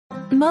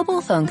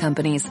Mobile phone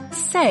companies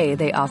say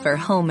they offer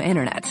home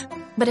internet.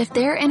 But if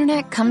their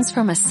internet comes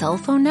from a cell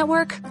phone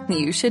network,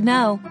 you should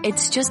know.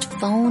 It's just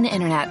phone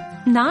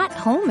internet, not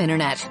home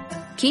internet.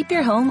 Keep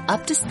your home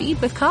up to speed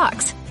with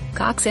Cox.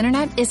 Cox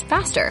internet is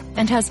faster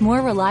and has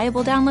more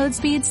reliable download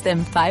speeds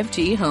than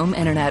 5G home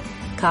internet.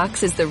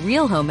 Cox is the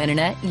real home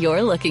internet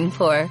you're looking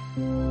for.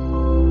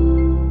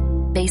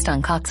 Based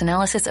on Cox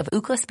analysis of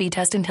Ookla speed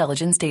test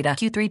intelligence data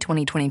Q3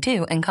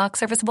 2022 and Cox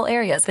serviceable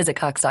areas, visit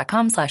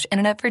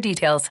cox.com/internet for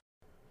details.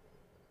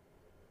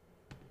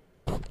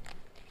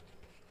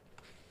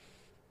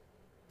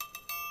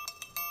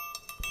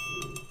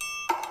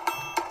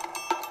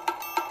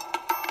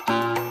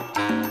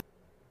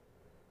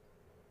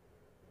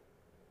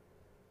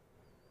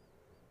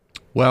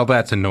 Well,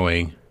 that's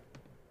annoying.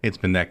 It's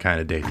been that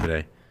kind of day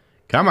today.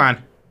 Come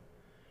on.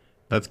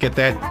 Let's get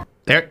that.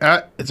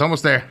 There. It's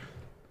almost there.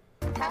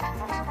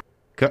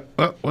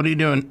 What are you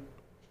doing?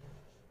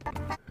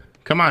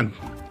 Come on.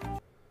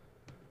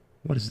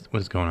 What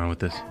is going on with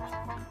this?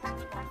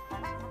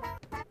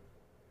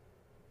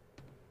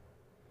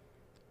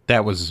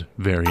 That was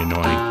very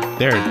annoying.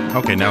 There.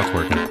 Okay, now it's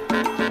working.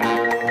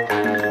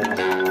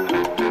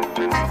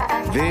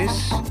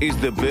 This is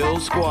the Bill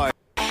Squire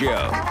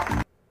Show.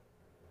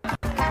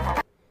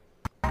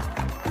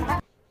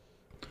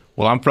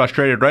 Well, I'm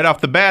frustrated right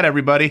off the bat,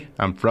 everybody.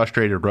 I'm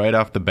frustrated right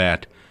off the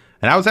bat.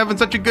 And I was having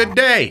such a good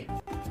day.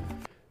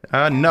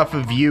 Enough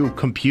of you,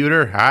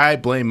 computer. I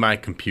blame my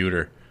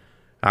computer.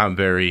 I'm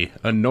very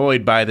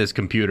annoyed by this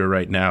computer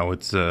right now.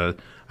 It's I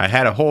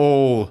had a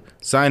whole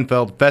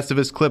Seinfeld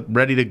Festivus clip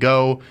ready to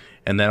go,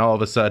 and then all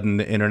of a sudden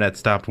the internet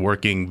stopped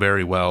working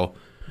very well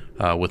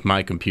with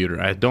my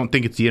computer. I don't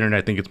think it's the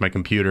internet. I think it's my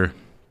computer.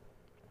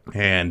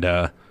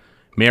 And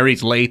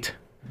Mary's late.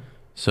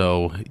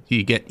 So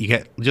you get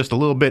just a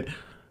little bit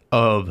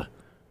of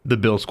the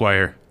Bill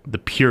Squire, the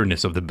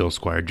pureness of the Bill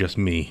Squire, just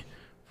me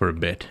for a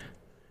bit.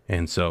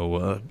 And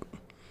so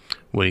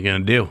what are you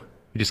going to do?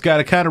 You just got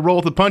to kind of roll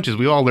with the punches.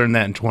 We all learned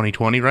that in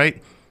 2020,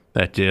 right?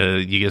 That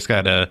you just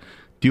got to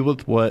deal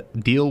with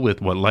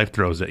what life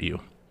throws at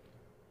you.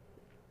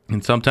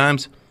 And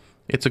sometimes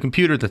it's a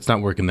computer that's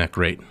not working that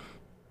great.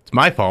 It's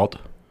my fault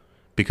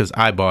because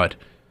I bought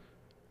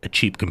a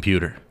cheap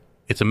computer.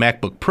 It's a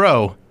MacBook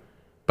Pro,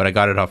 but I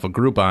got it off a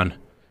Groupon,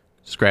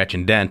 scratch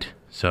and dent,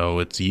 so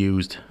it's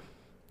used.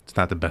 It's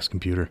not the best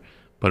computer,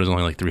 but it was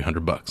only like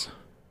 $300.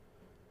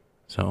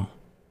 So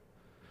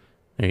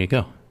there you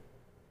go.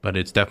 But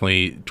it's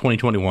definitely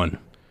 2021.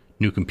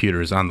 New computer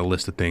is on the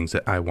list of things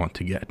that I want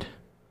to get,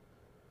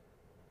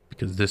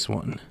 because this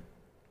one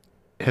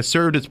has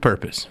served its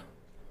purpose.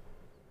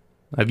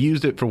 I've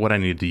used it for what I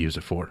needed to use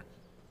it for.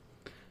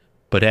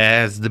 But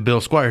as the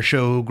Bill Squire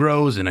Show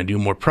grows and I do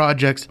more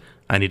projects,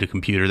 I need a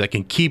computer that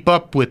can keep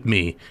up with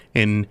me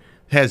and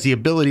has the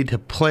ability to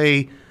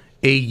play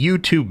a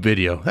YouTube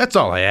video. That's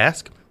all I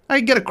ask. I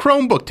can get a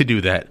Chromebook to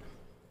do that.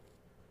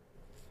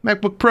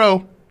 MacBook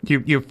Pro,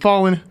 you're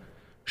falling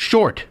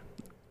short.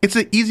 It's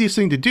the easiest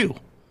thing to do.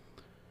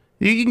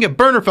 You can get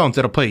burner phones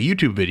that'll play a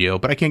YouTube video,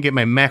 but I can't get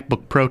my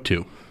MacBook Pro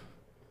to.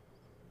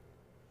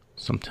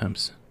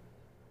 Sometimes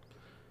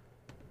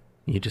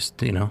you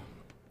just, you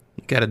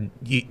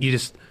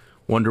just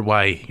wonder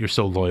why you're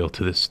so loyal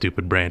to this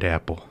stupid brand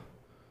Apple.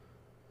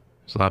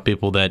 There's a lot of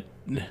people that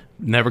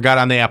never got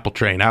on the Apple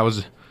train. I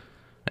was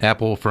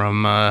Apple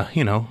from,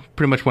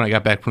 pretty much when I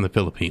got back from the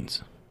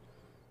Philippines.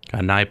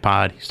 Got an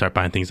iPod, you start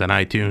buying things on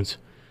iTunes,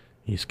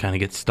 you just kind of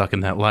get stuck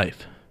in that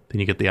life. Then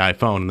you get the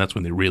iPhone, and that's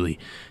when they really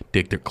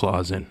dig their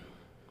claws in.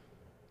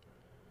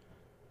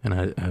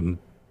 And I'm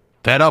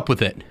fed up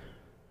with it,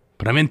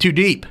 but I'm in too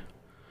deep.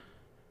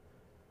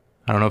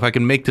 I don't know if I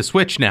can make the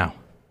switch now.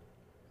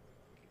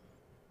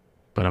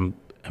 But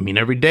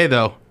every day,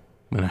 though,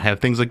 when I have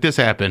things like this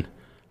happen,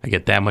 I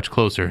get that much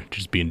closer to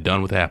just being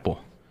done with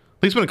Apple.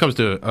 At least when it comes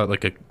to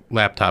like a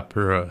laptop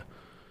or a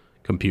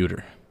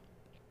computer.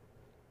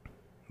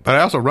 But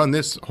I also run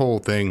this whole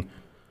thing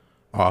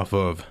off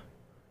of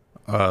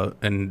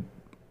an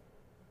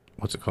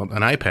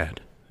iPad,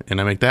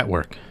 and I make that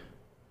work.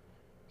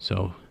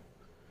 So,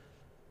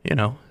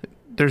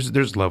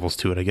 there's levels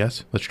to it, I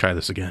guess. Let's try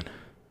this again.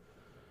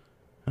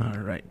 All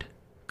right,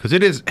 because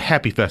it is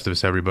Happy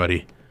Festivus,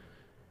 everybody.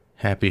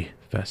 Happy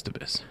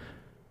Festivus.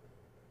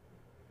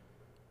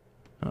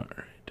 All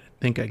right, I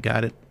think I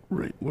got it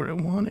right where I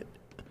want it.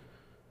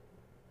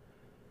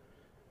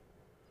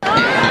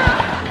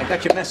 I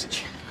got your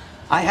message.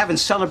 I haven't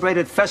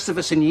celebrated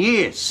Festivus in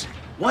years.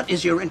 What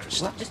is your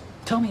interest? Well, just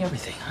tell me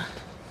everything, huh?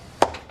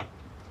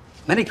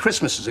 Many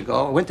Christmases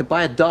ago, I went to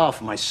buy a doll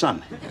for my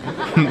son.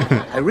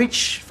 I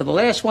reached for the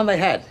last one they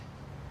had,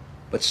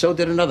 but so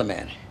did another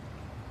man.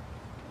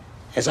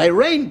 As I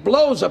rained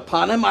blows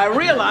upon him, I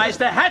realized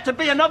there had to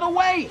be another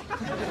way.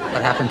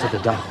 What happened to the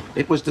doll?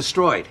 It was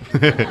destroyed.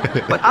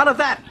 But out of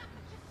that,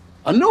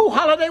 a new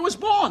holiday was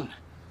born.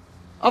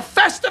 A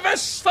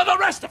Festivus for the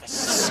rest of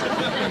us.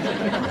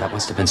 That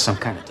must have been some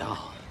kind of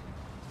doll.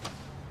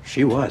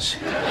 She was.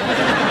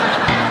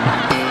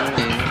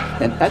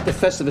 And at the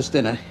Festivus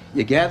dinner,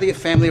 you gather your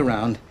family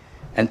around,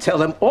 and tell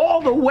them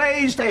all the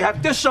ways they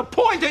have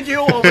disappointed you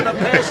over the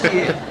past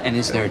year. And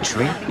is there a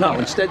tree? No,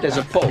 instead there's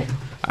a pole.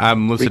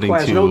 I'm listening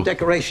Requires to no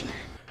decoration.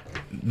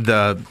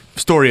 the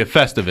story of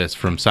Festivus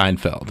from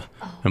Seinfeld.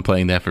 I'm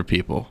playing that for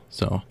people.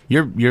 So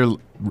you're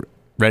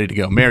ready to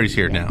go. Mary's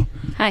here now.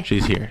 Hi.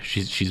 She's here.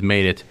 She's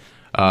made it.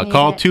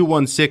 Call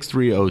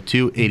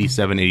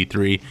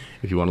 216-302-8783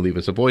 if you want to leave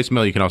us a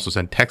voicemail. You can also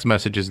send text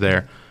messages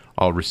there.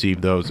 I'll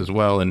receive those as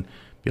well and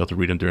be able to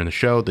read them during the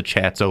show. The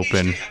chat's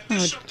open.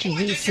 Oh,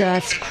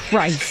 Jesus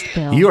Christ,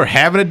 Bill. You are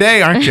having a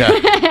day, aren't you?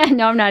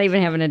 No, I'm not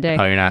even having a day.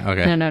 Oh, you're not?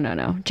 Okay.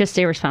 No. Just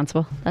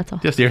irresponsible. That's all.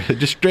 Just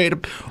straight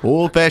up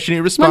old-fashioned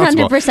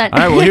irresponsible. 100%. All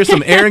right, well, here's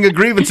some airing of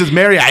grievances,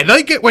 Mary. I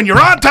like it when you're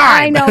on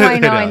time.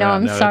 I know.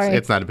 I'm sorry.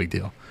 It's not a big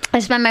deal. I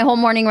spent my whole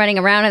morning running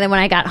around, and then when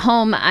I got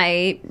home,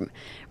 I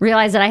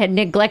realized that I had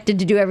neglected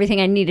to do everything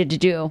I needed to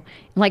do.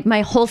 Like,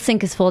 my whole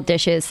sink is full of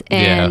dishes,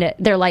 and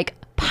they're, like,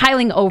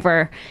 piling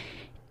over.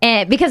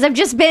 And because I've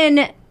just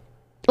been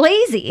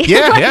lazy.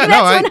 Yeah,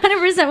 That's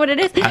 100% what it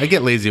is. I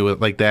get lazy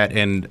with like that,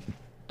 and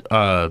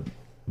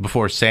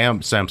before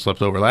Sam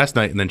slept over last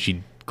night, and then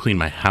she cleaned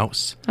my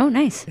house. Oh,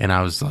 nice. And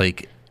I was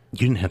like, you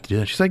didn't have to do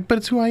that. She's like, but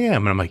it's who I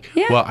am. And I'm like,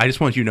 well, I just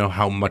want you to know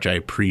how much I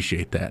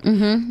appreciate that.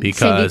 Mm-hmm. Because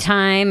Save you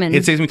time.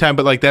 It saves me time.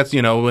 But like that's,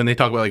 when they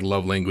talk about like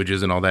love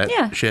languages and all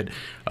that shit,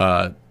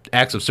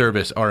 acts of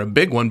service are a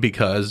big one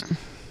because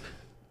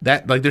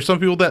that like there's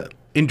some people that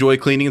enjoy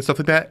cleaning and stuff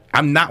like that.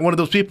 I'm not one of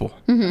those people.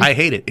 Mm-hmm. I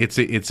hate it.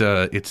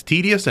 It's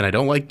tedious and I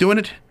don't like doing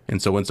it.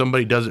 And so when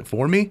somebody does it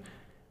for me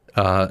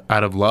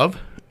out of love,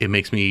 it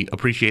makes me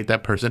appreciate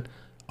that person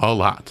a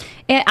lot.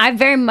 I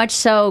very much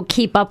so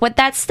keep up with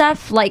that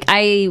stuff. Like,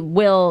 I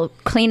will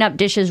clean up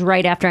dishes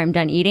right after I'm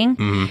done eating.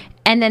 Mm-hmm.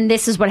 And then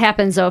this is what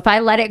happens, though. If I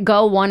let it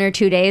go 1 or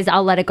 2 days,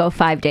 I'll let it go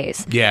 5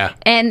 days. Yeah.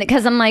 And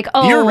because I'm like,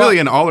 oh. You're really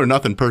an all or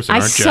nothing person,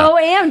 aren't you? I so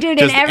am, dude.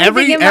 Just in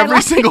every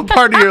single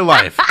part of your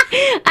life.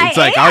 It's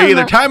like, I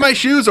either tie my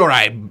shoes or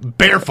I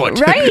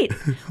barefoot. Right.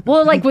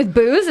 Well, like with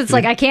booze, it's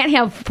like I can't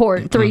have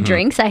 3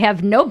 drinks. I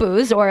have no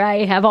booze or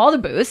I have all the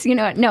booze.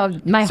 No,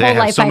 my whole life.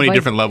 I have so many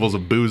different levels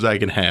of booze I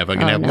can have. I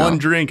can have 1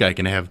 drink. I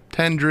can have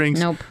 10 drinks.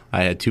 Nope.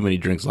 I had too many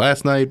drinks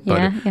last night. But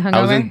yeah, you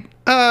hungover?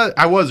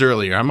 I was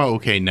earlier. I'm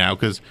okay now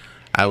because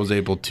I was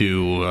able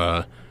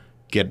to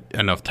get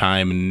enough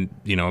time and,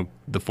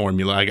 the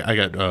formula. I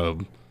got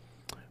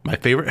my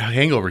favorite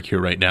hangover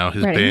cure right now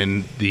has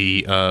been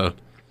the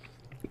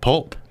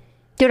pulp.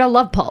 Dude, I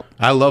love pulp.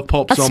 I love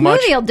pulp so much.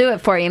 A smoothie will do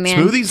it for you, man.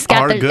 Smoothies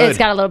are good. It's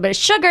got a little bit of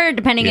sugar,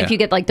 depending if you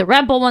get like the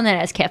Red Bull one that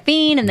has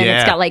caffeine, and then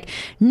it's got like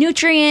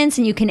nutrients,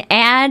 and you can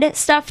add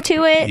stuff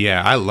to it.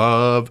 Yeah, I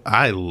love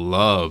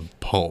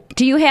pulp.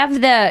 Did you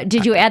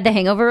add the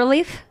hangover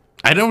relief?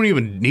 I don't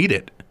even need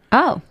it.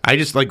 Oh. I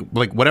just like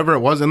whatever it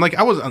was, and like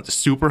I wasn't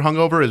super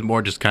hungover. It's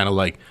more just kind of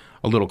like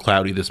a little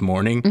cloudy this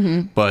morning.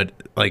 Mm-hmm. But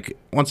like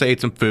once I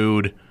ate some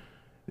food,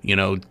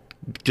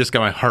 just got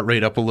my heart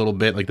rate up a little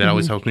bit. Like that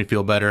always helps me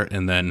feel better.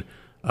 And then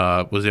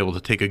was able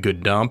to take a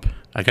good dump.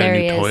 I got a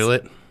new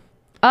toilet.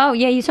 Oh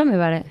yeah, you told me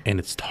about it. And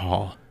it's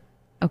tall.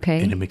 Okay.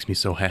 And it makes me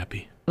so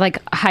happy. Like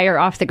higher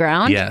off the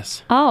ground?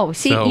 Yes. Oh,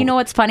 see, you know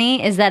what's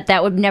funny is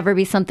that would never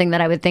be something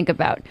that I would think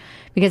about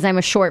because I'm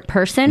a short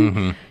person.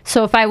 Mm-hmm.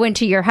 So if I went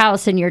to your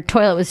house and your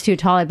toilet was too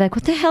tall, I'd be like,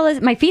 what the hell is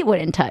it? My feet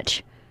wouldn't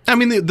touch. I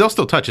mean, they'll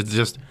still touch.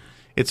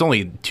 It's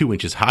only 2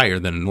 inches higher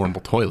than a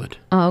normal toilet.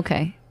 Oh,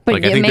 okay. But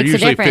like, I think they're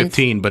usually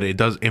 15, but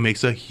it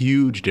makes a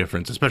huge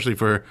difference, especially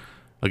for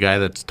a guy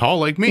that's tall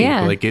like me.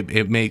 Yeah. Like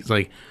it makes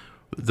like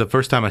the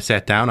first time I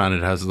sat down on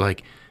it, I was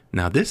like,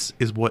 now this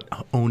is what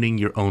owning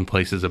your own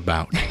place is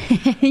about.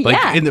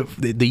 Like in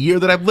the year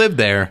that I've lived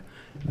there,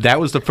 that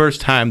was the first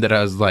time that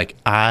I was like,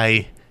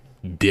 I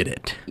did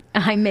it.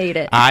 I made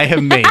it. I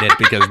have made it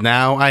because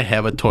now I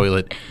have a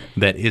toilet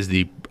that is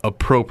the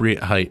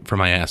appropriate height for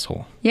my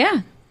asshole.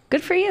 Yeah.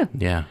 Good for you.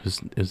 Yeah.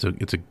 It's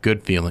a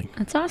good feeling.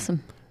 That's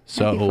awesome.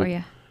 So, happy for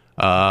you.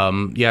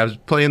 I was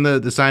playing the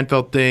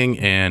Seinfeld thing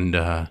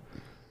and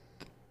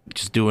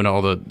just doing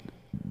all the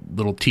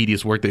little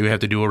tedious work that we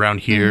have to do around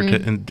here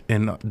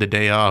in the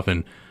day off.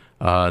 And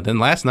then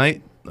last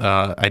night,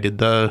 I did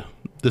the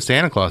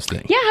Santa Claus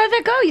thing. Yeah, how'd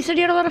that go? You said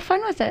you had a lot of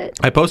fun with it.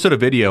 I posted a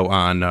video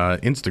on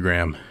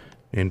Instagram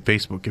and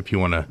Facebook if you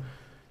want to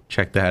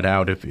check that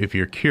out. If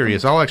you're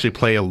curious, I'll actually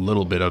play a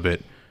little bit of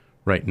it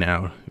right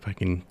now if I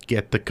can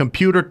get the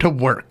computer to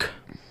work.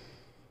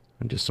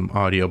 And just some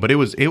audio, but it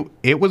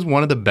was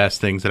one of the best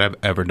things that I've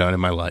ever done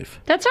in my life.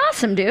 That's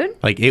awesome, dude.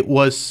 Like it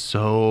was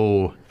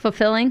so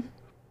fulfilling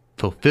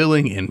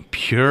and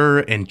pure,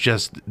 and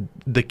just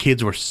the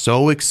kids were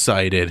so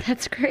excited.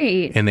 That's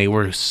great. And they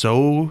were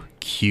so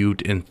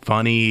cute and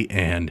funny,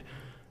 and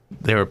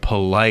they were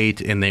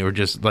polite, and they were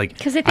just like,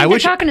 because they think they're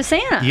talking to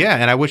Santa. Yeah,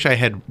 and I wish I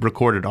had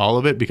recorded all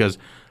of it because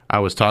I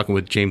was talking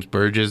with James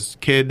Burge's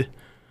kid.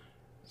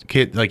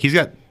 Like he's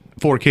got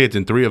 4 kids,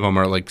 and 3 of them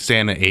are like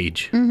Santa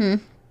age.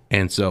 Mm-hmm.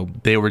 And so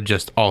they were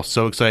just all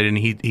so excited. And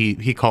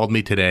he called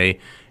me today,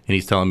 and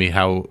he's telling me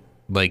how,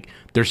 like,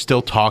 they're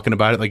still talking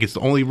about it. Like, it's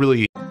only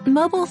really...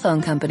 Mobile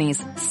phone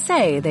companies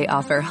say they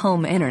offer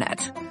home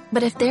internet.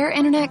 But if their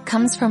internet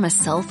comes from a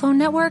cell phone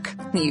network,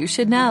 you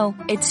should know.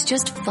 It's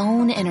just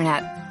phone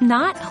internet,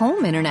 not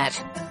home internet.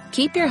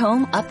 Keep your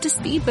home up to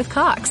speed with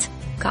Cox.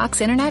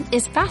 Cox internet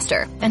is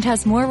faster and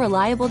has more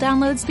reliable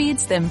download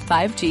speeds than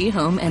 5G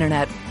home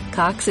internet.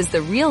 Cox is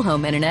the real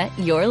home internet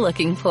you're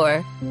looking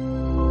for.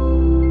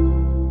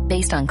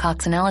 Based on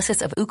Cox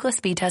analysis of Ookla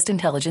speed test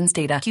intelligence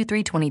data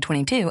Q3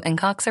 2022 and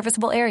Cox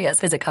serviceable areas,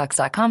 visit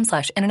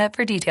cox.com/internet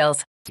for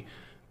details.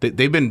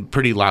 They've been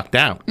pretty locked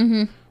down.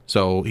 Mm-hmm.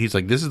 So he's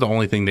like, this is the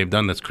only thing they've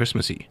done that's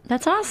Christmassy.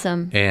 That's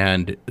awesome.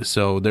 And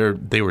so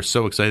they were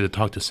so excited to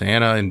talk to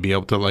Santa and be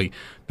able to, like,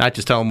 not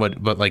just tell him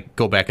what, but like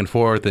go back and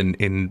forth.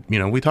 And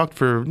we talked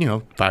for,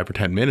 5 or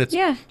 10 minutes.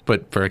 Yeah.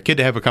 But for a kid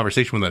to have a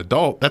conversation with an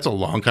adult, that's a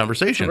long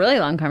conversation. It's a really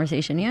long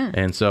conversation, yeah.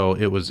 And so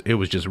it was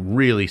just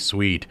really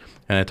sweet.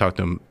 And I talked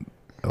to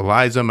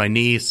Eliza, my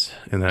niece,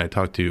 and then I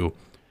talked to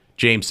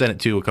James, sent it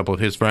to a couple of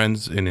his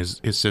friends and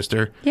his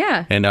sister.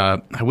 Yeah. And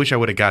I wish I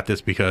would have got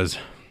this because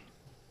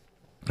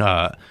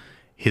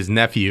his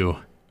nephew,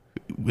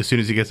 as soon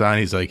as he gets on,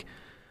 he's like,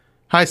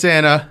 "Hi,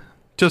 Santa.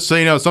 Just so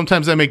you know,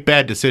 sometimes I make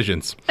bad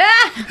decisions."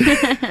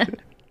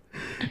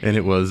 And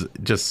it was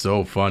just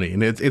so funny.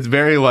 And it's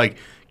very like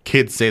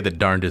kids say the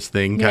darndest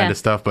thing kind of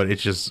stuff, but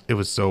it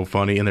was so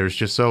funny. And there's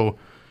just so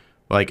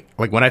like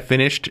when I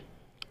finished,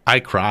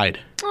 I cried.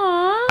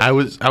 Aww. I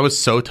was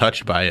so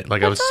touched by it.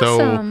 Like That's I was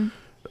so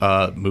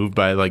awesome. Moved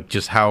by like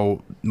just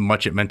how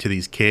much it meant to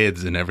these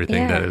kids and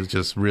everything, that it was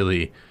just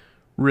really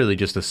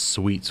just a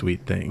sweet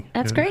thing.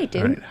 That's great,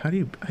 dude. All right, how do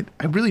you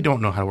I really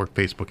don't know how to work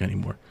Facebook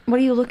anymore. What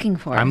are you looking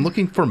for? I'm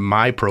looking for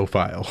my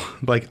profile.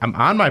 Like I'm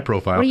on my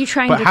profile. What are you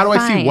trying but to how do I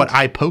see find? what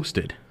I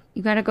posted?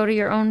 You got to go to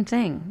your own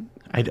thing.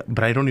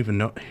 But I don't even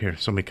know. Here,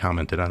 somebody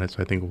commented on it,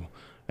 so I think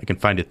I can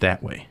find it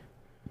that way.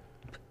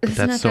 But It's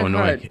that's not so that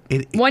annoying.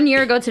 hard. 1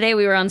 year ago today,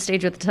 we were on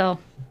stage with the Till.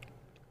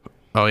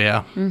 Oh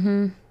yeah.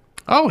 Mm-hmm.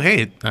 Oh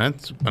hey,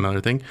 that's another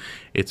thing.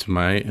 It's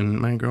my and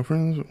my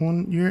girlfriend's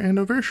 1 year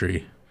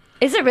anniversary.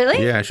 Is it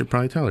really? Yeah, I should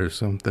probably tell her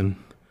something.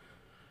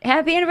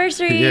 Happy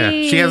anniversary. Yeah,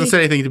 she hasn't said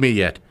anything to me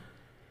yet.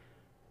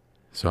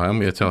 So I'm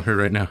going to tell her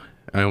right now.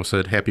 I almost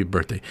said happy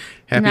birthday.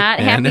 Not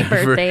happy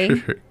birthday.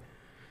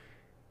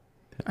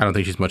 I don't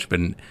think she's much of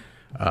an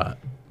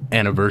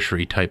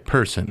anniversary type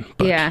person.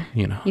 But, yeah.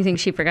 You think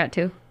she forgot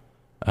to?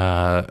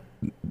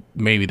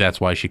 Maybe that's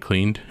why she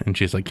cleaned. And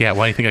she's like, yeah,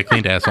 why do you think I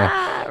cleaned, asshole?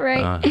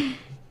 Right.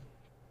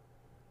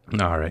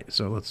 All right,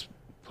 so let's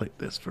play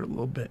this for a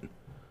little bit.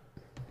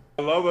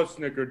 I love a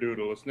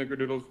snickerdoodle. A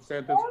snickerdoodle's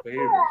Santa's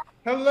favorite.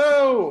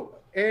 Hello!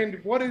 And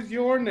what is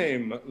your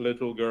name,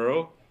 little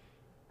girl?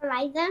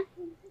 Eliza.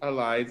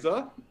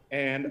 Eliza.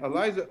 And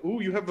Eliza,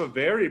 ooh, you have a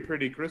very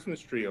pretty Christmas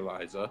tree,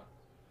 Eliza.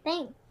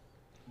 Thanks.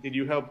 Did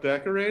you help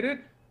decorate it?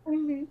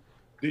 Mm-hmm.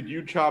 Did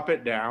you chop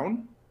it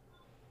down?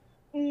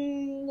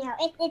 No,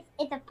 it's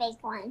a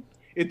fake one.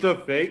 It's a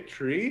fake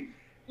tree?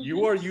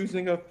 You are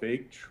using a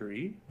fake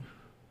tree?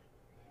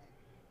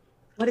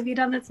 What have you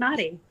done that's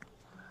naughty?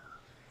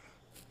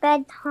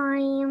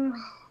 Bedtime.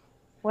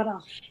 What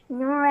else?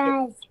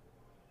 Nora's.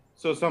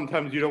 So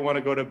sometimes you don't want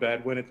to go to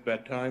bed when it's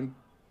bedtime?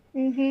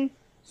 Mm-hmm.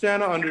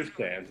 Santa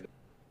understands.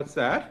 What's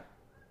that?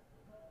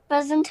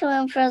 Frozen 2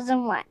 and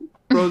Frozen 1.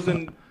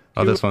 Frozen.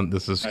 Oh,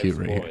 this is cute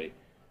right here.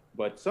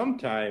 But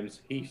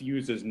sometimes he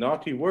uses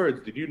naughty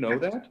words. Did you know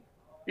that?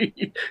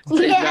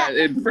 Say that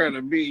in front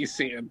of me,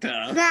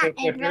 Santa. Not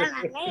in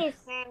front of me,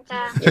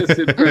 Santa. Just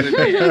in front of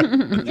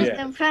me. Just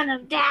in front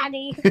of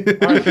Daddy. All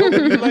right, what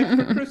would you like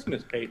for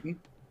Christmas, Peyton?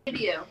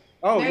 You.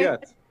 Oh,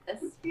 yes.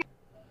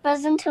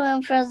 Frozen 2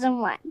 and Frozen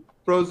 1.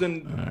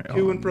 Frozen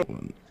 2 and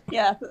Frozen.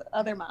 Yeah, the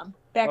other mom.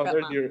 Backup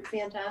mom.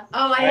 Santa.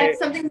 Oh, I have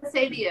something to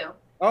say to you.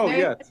 Oh,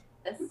 yes.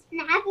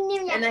 Happy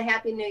New Year. And a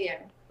Happy New Year.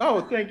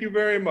 Oh, thank you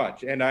very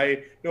much. And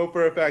I know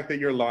for a fact that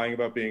you're lying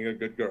about being a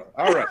good girl.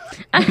 All right.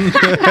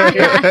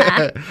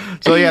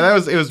 So yeah,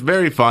 it was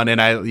very fun,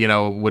 and I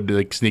would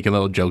like sneak in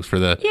little jokes for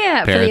the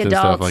parents and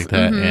stuff like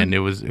that, and it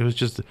was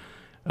just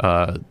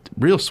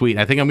real sweet.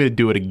 I think I'm going to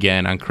do it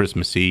again on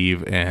Christmas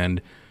Eve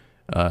and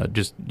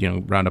just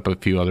round up a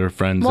few other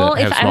friends that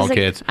have small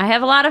kids. I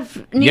have a lot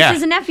of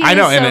nieces and nephews. I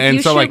know, so and if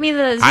you so shoot like, me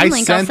the Zoom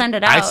link, I'll send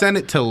it out. I sent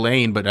it to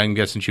Lane, but I'm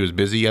guessing she was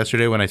busy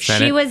yesterday when I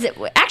sent it. She was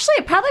actually.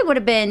 It probably would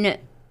have been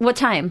what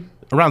time?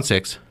 Around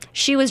 6.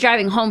 She was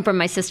driving home from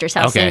my sister's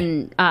house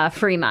in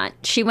Fremont.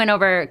 She went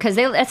over because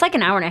it's like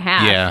an hour and a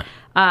half.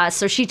 Yeah.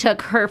 So she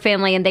took her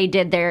family and they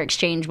did their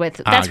exchange with.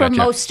 That's where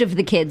most of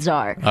the kids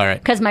are. All right.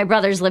 Because my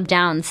brothers live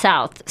down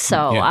south.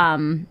 So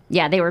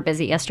they were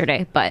busy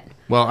yesterday. But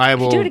well, I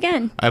will do it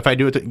again. If I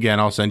do it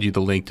again, I'll send you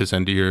the link to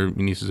send to your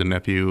nieces and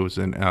nephews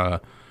and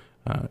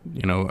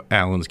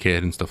Alan's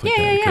kid and stuff like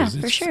that. Yeah,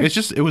 for sure.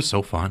 It was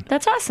so fun.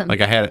 That's awesome.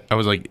 Like I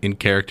was like in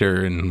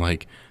character, and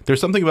like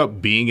there's something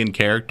about being in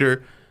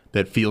character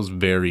that feels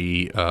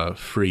very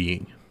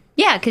freeing.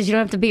 Yeah, because you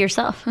don't have to be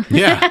yourself.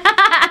 Yeah.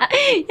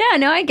 Yeah,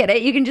 no, I get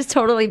it. You can just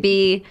totally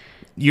be.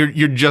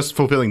 You're just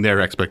fulfilling their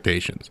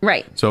expectations.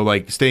 Right. So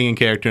like staying in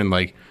character and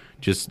like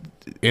just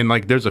and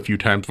like there's a few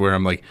times where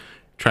I'm like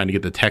trying to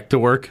get the tech to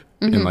work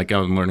and like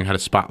I'm learning how to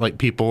spotlight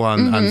people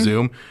on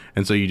Zoom,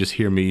 and so you just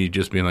hear me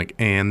just being like,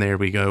 and there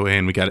we go,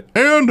 and we got it,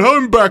 and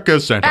I'm back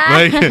as Santa.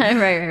 Like,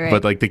 right.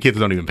 But like the kids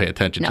don't even pay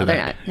attention to they're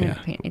that. not. They're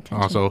not paying attention.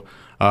 Also,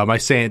 my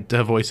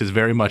Santa voice is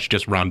very much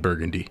just Ron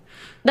Burgundy.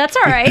 That's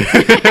all right.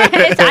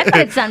 I thought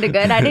it sounded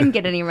good. I didn't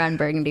get any Ron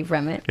Burgundy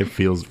from it. It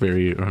feels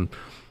very.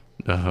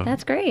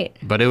 That's great.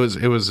 But it was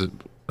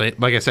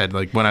like I said,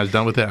 like when I was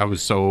done with it, I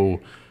was so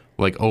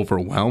like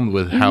overwhelmed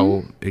with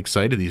how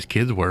excited these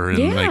kids were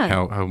and like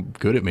how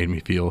good it made me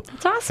feel.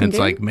 That's awesome. And it's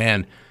like,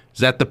 man, is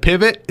that the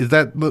pivot? Is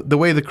that the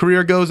way the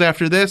career goes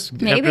after this?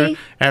 Maybe.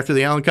 After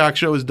the Alan Cox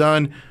show is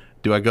done,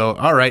 do I go,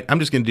 all right, I'm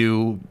just going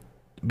to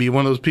be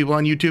one of those people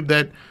on YouTube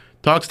that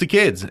talks to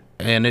kids,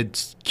 and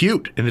it's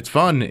cute and it's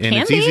fun and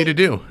it's easy to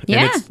do. Yeah.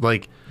 And it's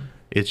like,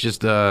 it's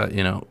just,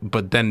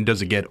 but then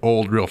does it get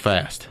old real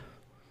fast?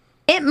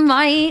 It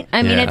might.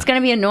 I mean, it's going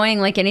to be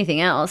annoying like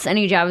anything else.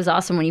 Any job is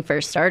awesome when you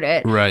first start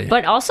it. Right.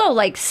 But also,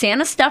 like,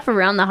 Santa stuff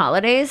around the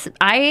holidays,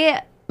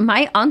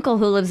 my uncle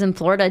who lives in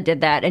Florida did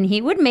that, and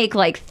he would make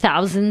like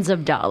thousands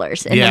of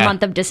dollars in the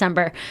month of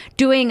December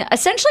doing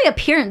essentially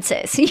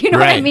appearances. You know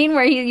what I mean?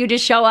 Where you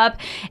just show up.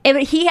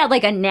 He had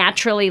like a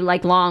naturally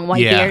like long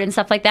white beard and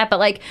stuff like that. But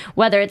like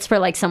whether it's for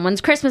like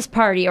someone's Christmas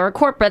party or a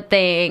corporate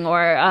thing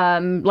or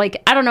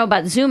like I don't know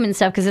about Zoom and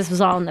stuff because this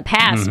was all in the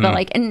past. But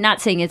like, and not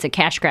saying it's a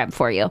cash grab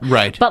for you,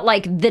 right? But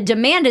like the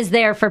demand is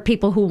there for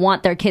people who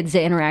want their kids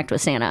to interact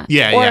with Santa,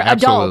 or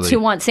adults absolutely.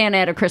 who want Santa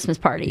at a Christmas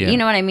party. You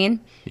know what I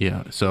mean?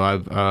 Yeah. So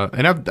I've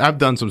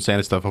done some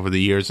Santa stuff over the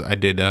years. I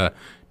did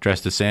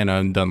Dressed as Santa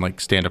and done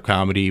like stand-up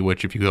comedy,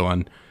 which if you go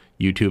on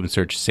YouTube and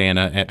search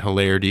Santa at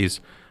Hilarities,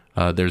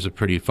 there's a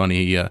pretty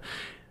funny,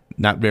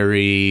 not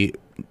very,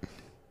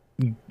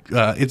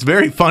 it's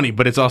very funny,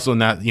 but it's also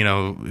not,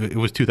 it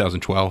was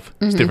 2012.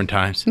 It's different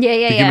times. Yeah.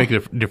 You can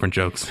make different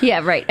jokes. Yeah,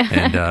 right.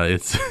 And I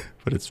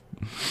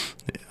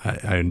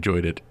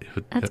enjoyed it.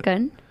 That's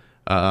good.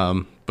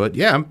 But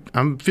yeah,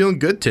 I'm feeling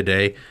good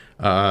today.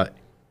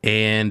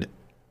 And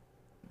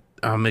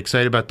I'm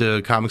excited about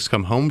the Comics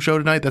Come Home show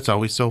tonight. That's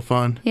always so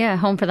fun. Yeah,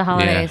 Home for the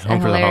Holidays. Yeah, Home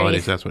for the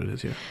Holidays. That's what it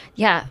is,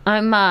 Yeah,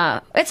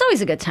 it's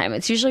always a good time.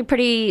 It's usually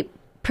pretty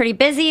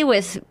busy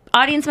with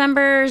audience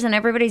members and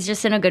everybody's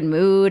just in a good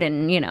mood.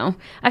 And,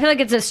 I feel like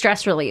it's a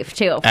stress relief,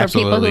 too, for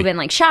people who've been,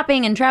 like,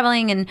 shopping and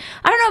traveling. And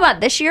I don't know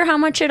about this year how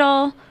much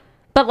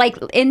but, like,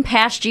 in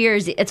past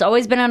years, it's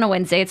always been on a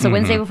Wednesday. It's the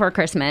Wednesday before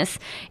Christmas.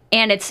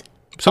 And it's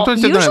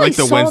sometimes they've done it like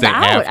the Wednesday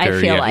out, after. I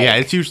feel like. Yeah,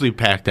 it's usually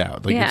packed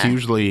out. Like it's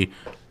usually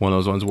one of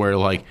those ones where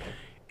like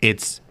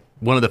it's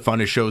one of the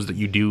funnest shows that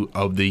you do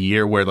of the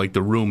year where like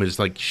the room is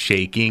like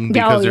shaking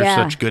because there's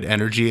such good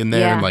energy in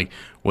there and like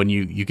when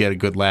you get a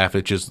good laugh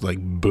it just like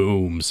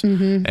booms.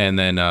 And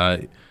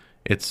then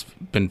it's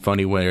been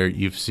funny where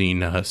you've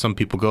seen some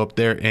people go up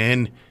there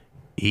and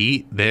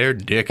eat their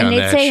dick on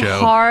that show. And it's a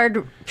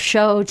hard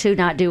show to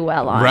not do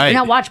well on. Right.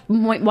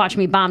 Watch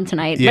me bomb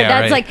tonight. Yeah, but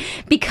that's like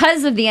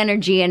because of the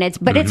energy and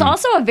it's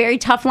also a very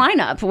tough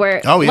lineup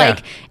where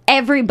like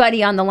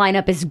everybody on the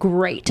lineup is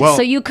great. Well,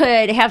 so you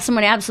could have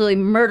someone absolutely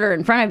murder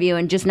in front of you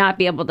and just not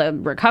be able to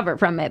recover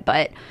from it.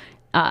 But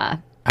I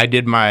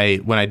did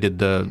when I did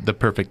the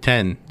Perfect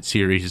 10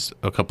 series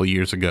a couple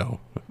years ago,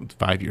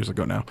 5 years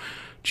ago now.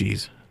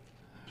 Jeez.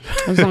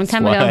 It was a long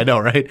time ago. I know,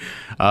 right?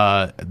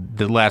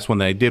 The last one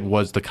that I did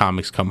was the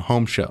Comics Come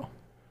Home show.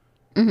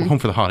 Home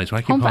for the Holidays.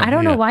 Why I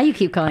don't know why you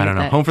keep calling it that. I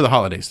don't know. Home for the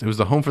Holidays. It was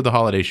the Home for the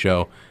Holidays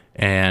show.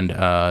 And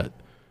I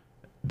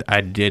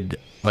did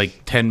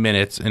like 10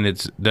 minutes. And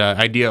it's the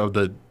idea of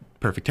the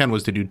Perfect 10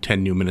 was to do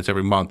 10 new minutes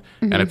every month.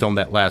 And I filmed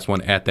that last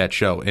one at that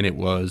show. And it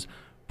was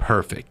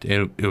perfect.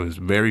 It was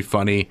very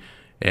funny.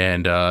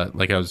 And I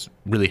was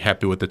really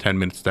happy with the 10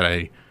 minutes that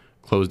I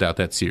closed out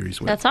that series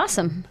with. That's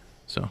awesome.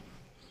 So...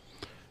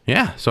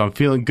 yeah, so I'm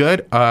feeling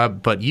good.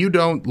 But you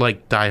don't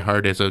like Die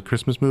Hard as a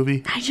Christmas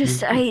movie?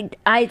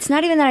 It's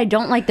not even that I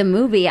don't like the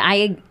movie.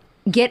 I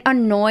get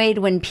annoyed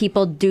when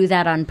people do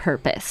that on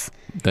purpose.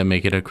 That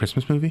make it a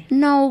Christmas movie?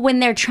 No,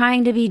 when they're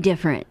trying to be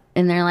different.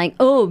 And they're like,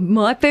 oh,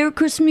 my favorite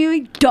Christmas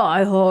movie,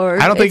 Die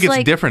Hard. I don't think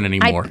it's different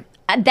anymore.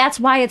 That's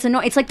why it's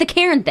annoying. It's like the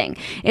Karen thing.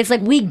 It's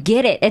like, we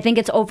get it. I think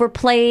it's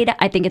overplayed.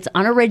 I think it's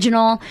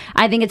unoriginal.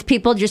 I think it's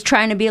people just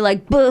trying to be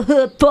like,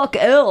 fuck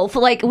Elf.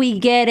 Like, we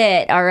get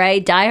it, all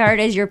right? Die Hard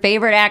is your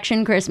favorite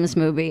action Christmas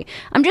movie.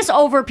 I'm just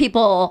over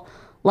people,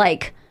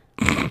 like,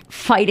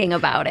 fighting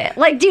about it.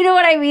 Like, do you know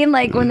what I mean?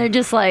 Like, when they're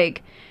just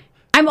like...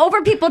 I'm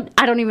over people,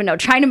 I don't even know,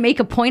 trying to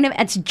make a point of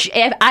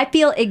it. I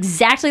feel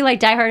exactly like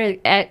Die Hard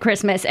at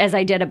Christmas as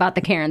I did about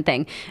the Karen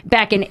thing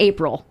back in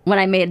April when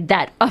I made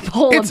that a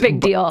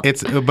big deal.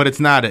 But it's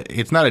not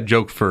a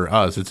joke for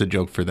us. It's a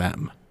joke for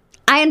them.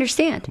 I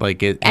understand.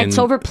 It's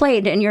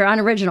overplayed and you're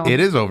unoriginal. It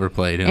is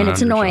overplayed and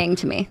it's annoying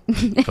to me.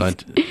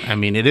 But I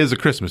mean, it is a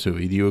Christmas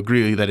movie. Do you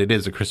agree that it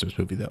is a Christmas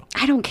movie, though?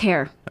 I don't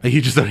care.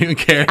 You just don't even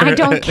care. I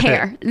don't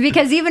care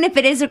because even if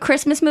it is a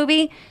Christmas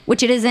movie,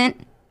 which it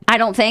isn't. I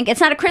don't think.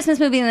 It's not a Christmas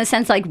movie in the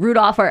sense like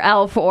Rudolph or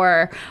Elf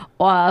or...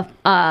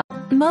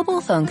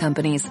 Mobile phone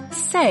companies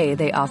say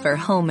they offer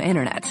home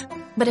internet.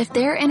 But if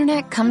their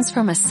internet comes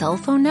from a cell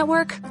phone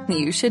network,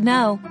 you should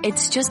know.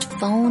 It's just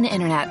phone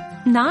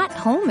internet, not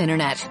home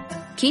internet.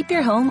 Keep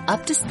your home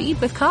up to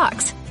speed with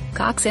Cox.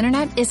 Cox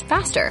internet is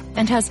faster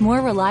and has more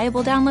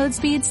reliable download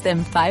speeds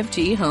than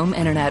 5G home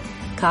internet.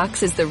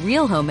 Cox is the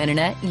real home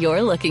internet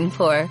you're looking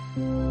for.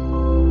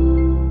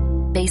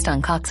 Based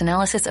on Cox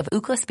analysis of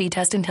Ookla speed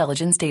test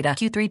intelligence data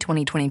Q3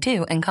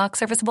 2022 and Cox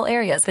serviceable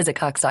areas, visit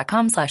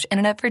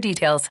cox.com/internet for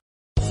details.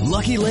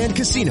 Lucky Land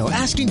Casino,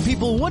 asking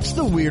people, what's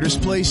the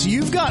weirdest place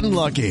you've gotten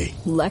lucky?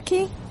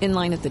 Lucky? In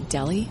line at the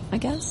deli, I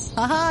guess?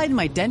 Aha, in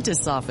my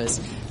dentist's office.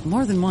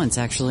 More than once,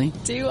 actually.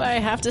 Do I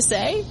have to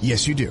say?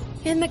 Yes, you do.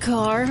 In the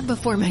car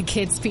before my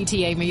kids'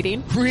 PTA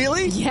meeting.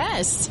 Really?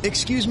 Yes.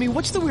 Excuse me,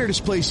 what's the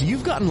weirdest place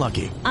you've gotten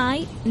lucky?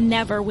 I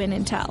never win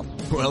and tell.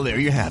 Well, there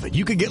you have it.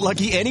 You can get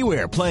lucky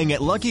anywhere, playing at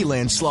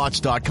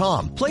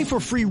LuckyLandSlots.com. Play for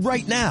free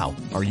right now.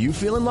 Are you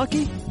feeling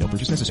lucky? No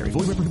purchase necessary.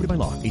 Void where prohibited by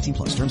law. 18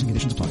 plus. Terms and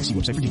conditions apply. See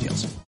website for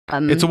details.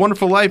 It's a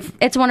Wonderful Life.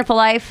 It's a Wonderful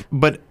Life.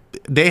 But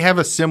they have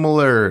a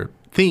similar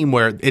theme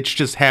where it's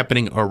just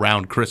happening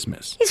around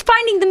Christmas. He's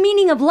finding the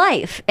meaning of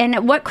life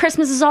and what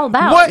Christmas is all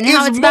about. What and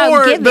how is it's about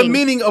more giving. the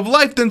meaning of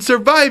life than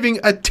surviving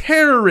a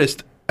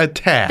terrorist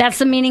attack? That's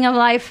the meaning of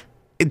life?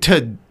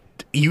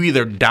 You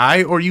either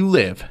die or you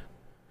live.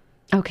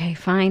 Okay,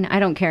 fine. I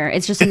don't care.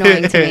 It's just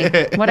annoying to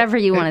me. Whatever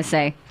you want to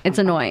say. It's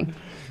annoying.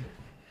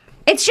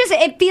 It's just,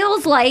 it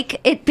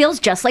feels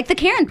just like the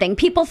Karen thing.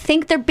 People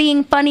think they're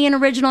being funny and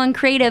original and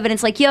creative, and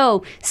it's like,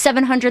 yo,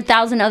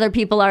 700,000 other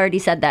people already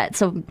said that,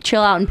 so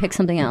chill out and pick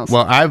something else.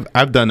 Well,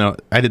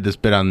 I did this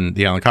bit on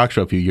the Alan Cox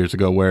Show a few years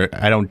ago where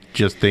I don't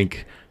just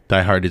think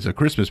Die Hard is a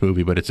Christmas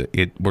movie, but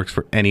it works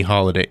for any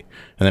holiday.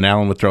 And then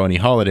Alan would throw any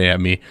holiday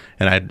at me,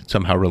 and I'd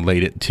somehow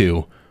relate it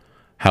to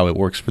how it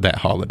works for that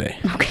holiday.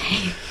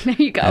 Okay, there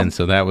you go. And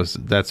so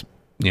that's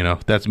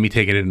me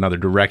taking it another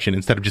direction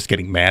instead of just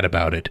getting mad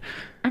about it.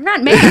 I'm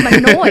not mad.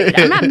 I'm annoyed.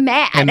 I'm not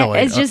mad.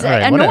 Annoyed. It's just right,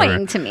 annoying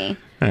whatever. to me.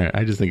 All right,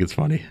 I just think it's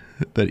funny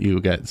that you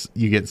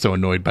get so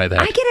annoyed by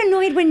that. I get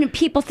annoyed when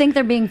people think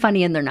they're being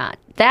funny and they're not.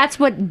 That's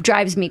what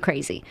drives me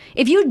crazy.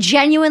 If you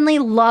genuinely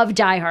love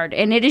Die Hard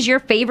and it is your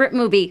favorite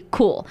movie,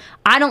 cool.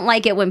 I don't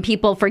like it when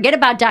people forget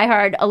about Die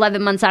Hard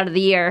 11 months out of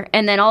the year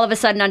and then all of a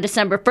sudden on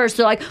December 1st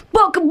they're like,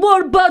 "But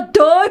what about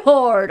Die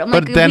Hard?" I'm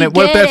but like, then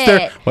what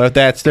if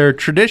that's their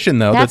tradition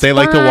though, That's that they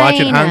like to watch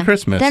it fine. on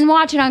Christmas? Then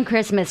watch it on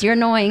Christmas. You're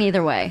annoying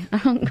either way.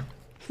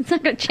 It's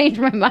not going to change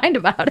my mind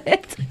about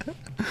it.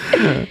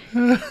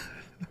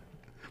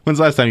 When's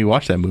the last time you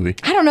watched that movie?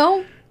 I don't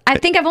know. I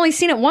think I've only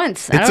seen it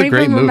once. I It's don't a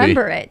great even movie.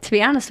 remember it, to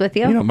be honest with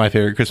you. You know what my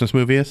favorite Christmas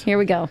movie is? Here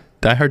we go.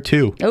 Die Hard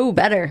 2. Oh,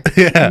 better.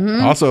 Yeah,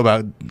 Mhm. also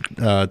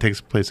about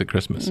takes place at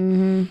Christmas.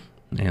 Mhm.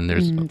 And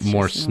there's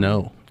more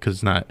snow because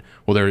it's not.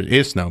 Well, there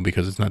is snow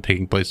because it's not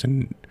taking place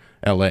in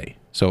L.A.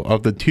 So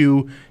of the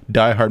two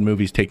Die Hard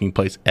movies taking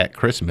place at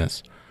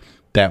Christmas,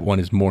 that one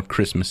is more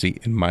Christmassy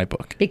in my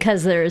book.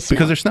 Because there's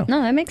snow.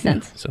 No, that makes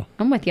sense. Yeah, so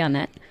I'm with you on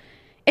that.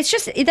 It's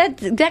just that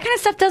kind of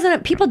stuff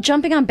doesn't. People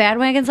jumping on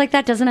bandwagons like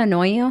that doesn't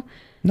annoy you.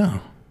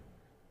 No.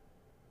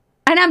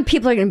 And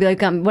people are going to be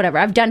like, whatever.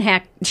 I've done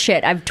hack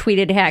shit. I've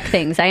tweeted hack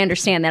things. I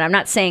understand that. I'm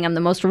not saying I'm the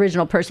most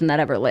original person that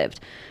ever lived.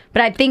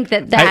 But I think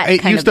that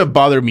it used to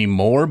bother me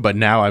more, but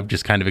now I've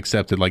just kind of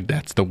accepted like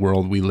that's the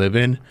world we live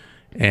in.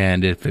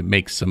 And if it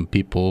makes some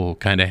people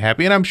kind of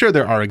happy, and I'm sure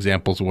there are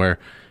examples where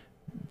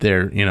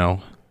they're,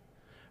 all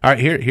right,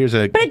 here's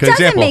a But it good doesn't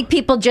example. make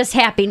people just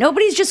happy.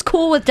 Nobody's just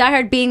cool with Die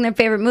Hard being their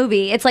favorite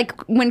movie. It's like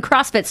when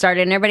CrossFit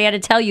started and everybody had to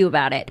tell you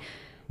about it.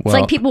 It's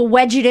Well- like people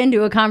wedge it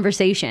into a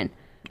conversation.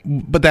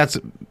 But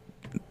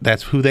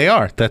that's who they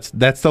are. That's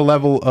the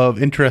level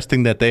of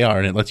interesting that they are,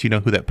 and it lets you know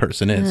who that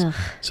person is. Ugh.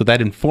 So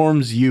that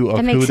informs you of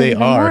That who makes they it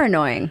even are. more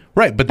annoying.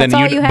 Right, but That's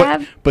then all you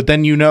have? But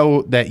then you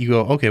know that you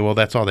go, okay, well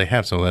that's all they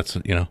have. So that's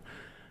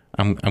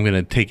I'm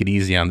gonna take it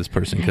easy on this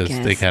person because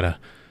they got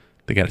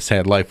a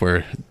sad life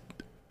where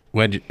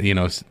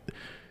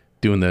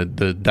doing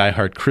the Die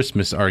Hard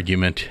Christmas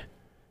argument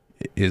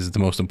is the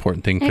most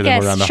important thing for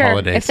them around the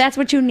holidays. If that's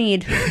what you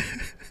need,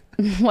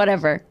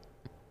 whatever.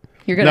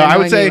 You're going No, to I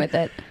annoy would say, me with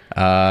it.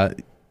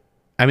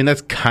 I mean,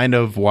 that's kind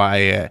of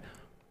why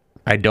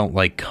I don't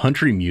like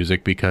country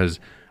music, because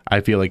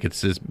I feel like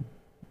it's this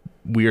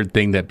weird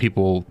thing that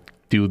people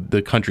do,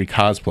 the country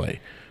cosplay,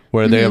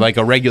 where they're like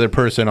a regular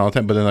person all the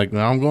time, but they're like, no,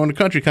 I'm going to a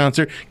country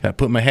concert, gotta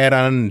put my hat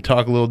on and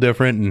talk a little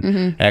different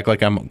and act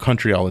like I'm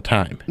country all the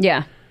time.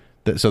 Yeah.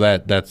 So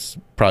that's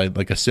probably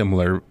like a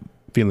similar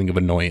feeling of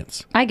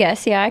annoyance. I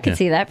guess, yeah, I could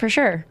see that for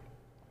sure.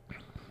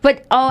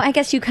 But, I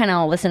guess you kind of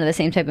all listen to the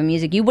same type of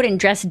music. You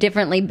wouldn't dress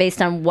differently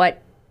based on what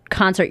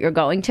concert you're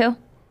going to?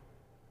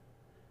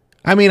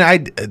 I mean,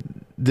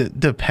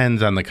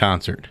 depends on the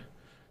concert.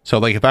 So,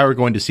 like, if I were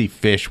going to see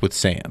Fish with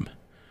Sam,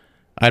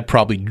 I'd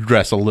probably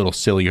dress a little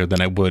sillier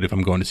than I would if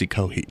I'm going to see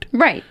Coheed.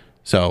 Right.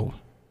 So,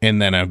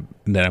 and then I'm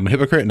a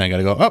hypocrite, and I got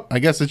to go, oh, I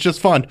guess it's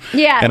just fun.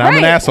 Yeah, and I'm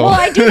an asshole. Well,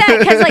 I do that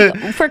because,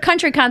 like, for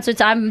country concerts,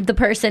 I'm the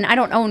person. I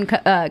don't own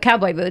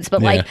cowboy boots,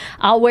 but like,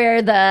 I'll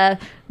wear the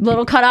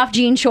little cutoff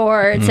jean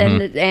shorts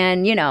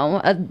and you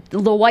know, a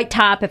little white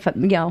top. If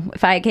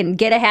I can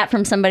get a hat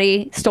from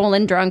somebody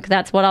stolen drunk,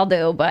 that's what I'll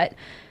do. But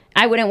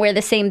I wouldn't wear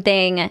the same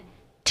thing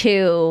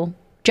to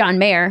John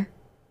Mayer.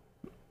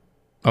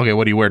 Okay,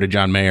 what do you wear to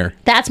John Mayer?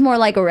 That's more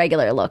like a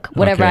regular look,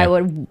 whatever I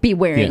would be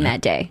wearing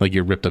that day. Like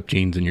your ripped up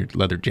jeans and your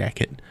leather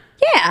jacket.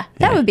 Yeah,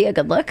 that would be a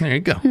good look. There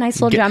you go. A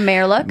nice little John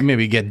Mayer look.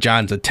 Maybe get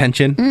John's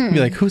attention. Be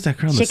like, who's that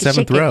girl in the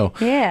seventh row?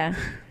 Yeah.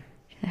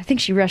 I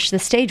think she rushed the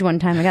stage one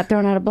time. I got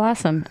thrown out of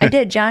Blossom. I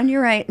did, John.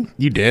 You're right.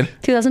 You did?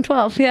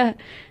 2012, yeah. I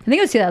think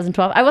it was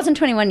 2012. I wasn't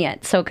 21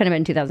 yet, so it could have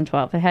been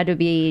 2012. It had to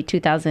be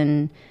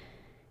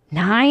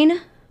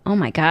 2009. Oh,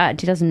 my God.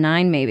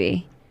 2009,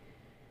 maybe.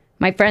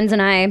 My friends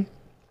and I...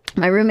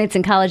 My roommates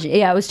in college,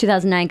 it was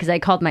 2009 because I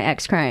called my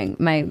ex crying,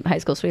 my high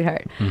school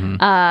sweetheart.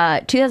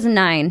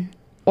 2009,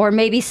 or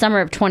maybe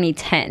summer of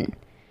 2010.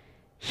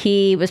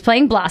 He was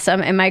playing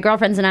Blossom, and my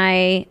girlfriends and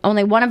I,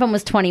 only one of them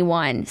was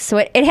 21, so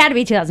it had to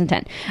be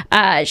 2010.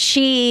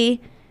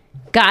 She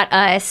got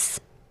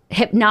us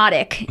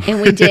Hypnotic, and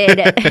we did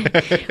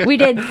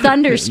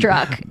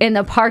Thunderstruck in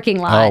the parking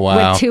lot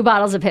with 2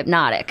 bottles of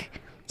Hypnotic.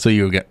 So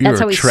you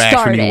were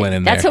trash when you went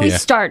in there. That's how we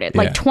started.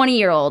 Like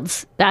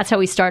 20-year-olds. That's how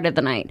we started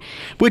the night.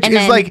 Which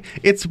is like,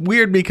 it's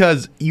weird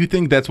because you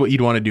think that's what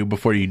you'd want to do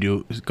before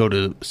you go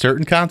to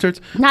certain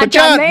concerts. Not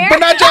John Mayer. But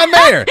not John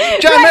Mayer.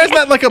 John Mayer's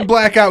not like a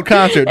blackout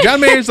concert.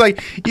 John Mayer's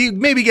like, you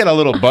maybe get a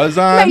little buzz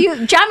on.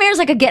 John Mayer's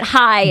like a get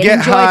high and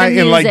enjoy the music.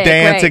 And like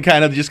dance and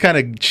kind of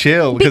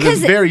chill because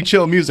it's very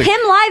chill music.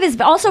 Him live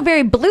is also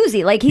very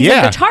bluesy. Like he's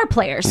a guitar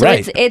player. So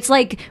it's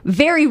like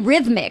very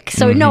rhythmic.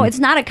 So no, it's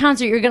not a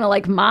concert you're going to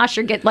like mosh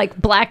or get like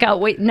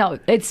blackout. No,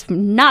 it's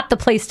not the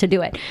place to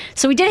do it.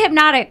 So we did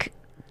Hypnotic,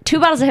 2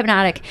 bottles of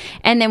Hypnotic,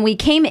 and then we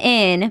came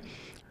in,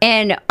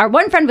 and our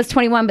one friend was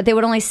 21, but they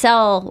would only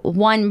sell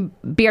 1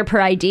 beer per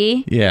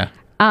ID. Yeah.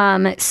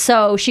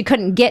 So she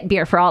couldn't get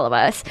beer for all of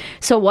us.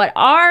 So what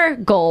our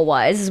goal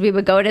was is we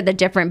would go to the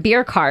different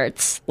beer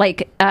carts,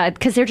 like,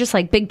 because they're just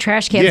like big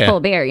trash cans full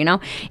of beer, you know?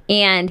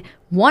 And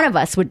one of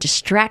us would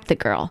distract the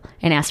girl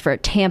and ask for a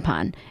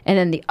tampon, and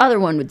then the other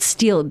one would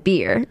steal a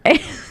beer.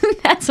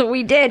 That's what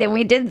we did, and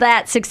we did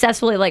that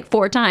successfully like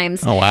 4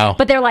 times. Oh, wow.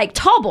 But they're like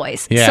tall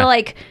boys. Yeah. So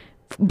like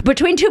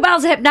between 2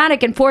 bottles of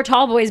Hypnotic and 4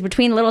 tall boys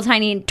between little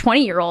tiny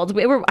 20-year-olds,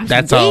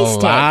 That's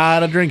wasted. A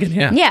lot of drinking,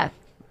 yeah. Yeah.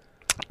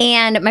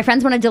 And my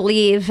friends wanted to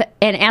leave,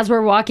 and as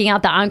we're walking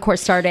out, the encore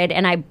started,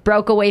 and I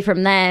broke away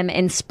from them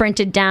and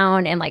sprinted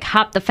down and like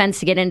hopped the fence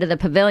to get into the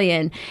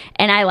pavilion,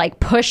 and I like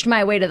pushed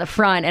my way to the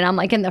front, and I'm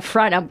like in the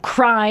front, I'm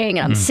crying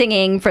and I'm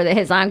singing for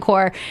his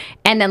encore,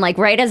 and then like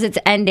right as it's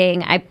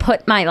ending, I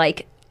put my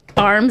like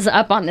arms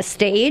up on the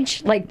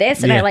stage like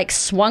this, and I like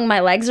swung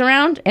my legs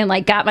around and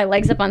like got my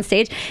legs up on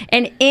stage,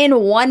 and in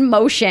one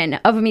motion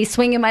of me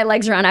swinging my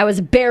legs around, I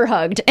was bear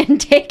hugged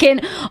and taken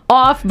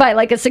off by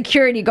like a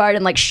security guard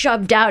and like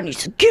shoved out, and he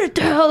said, "Get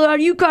the hell out,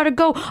 you gotta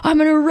go, I'm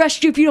gonna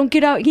arrest you if you don't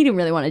get out." He didn't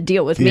really want to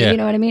deal with me, you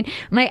know what I mean?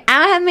 I'm like, I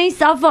don't have my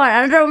cell phone,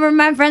 I don't know where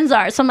my friends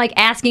are, so I'm like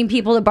asking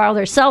people to borrow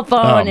their cell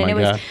phone,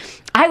 and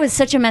I was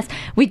such a mess.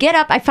 We get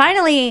up, I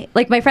finally,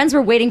 like my friends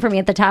were waiting for me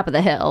at the top of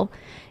the hill,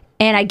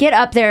 and I get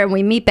up there and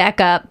we meet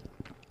back up,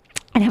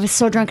 and I was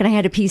so drunk and I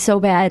had to pee so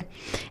bad.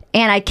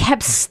 And I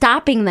kept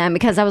stopping them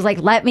because I was like,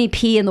 let me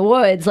pee in the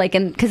woods, like,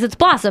 and because it's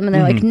Blossom. And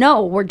they're like,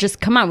 no,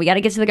 come on, we got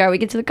to get to the car. We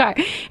get to the car.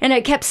 And I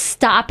kept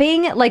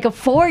stopping like a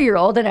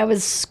 4-year-old, and I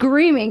was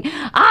screaming,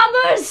 I'm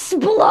going to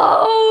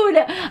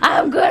explode.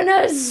 I'm going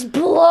to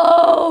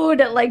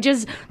explode. Like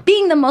just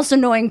being the most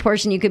annoying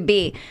person you could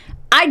be.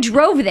 I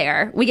drove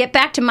there. We get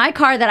back to my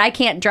car that I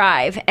can't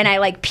drive, and I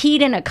like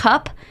peed in a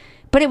cup.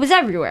 But it was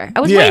everywhere. I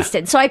was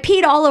wasted. So I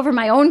peed all over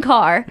my own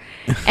car.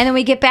 And then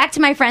we get back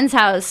to my friend's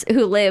house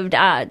who lived,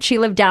 she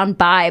lived down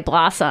by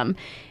Blossom.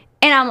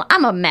 And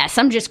I'm a mess.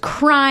 I'm just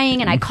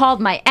crying. And I called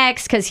my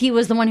ex because he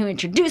was the one who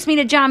introduced me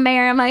to John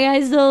Mayer. I'm like,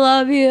 I still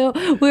love you.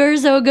 We're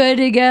so good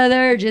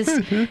together.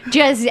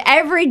 Just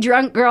every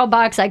drunk girl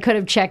box I could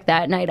have checked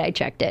that night, I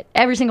checked it.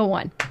 Every single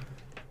one.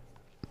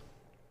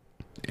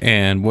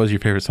 And what was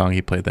your favorite song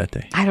he played that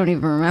day? I don't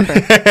even remember.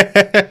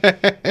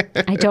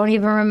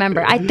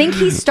 I think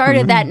he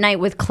started that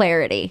night with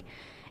Clarity.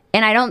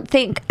 And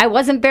I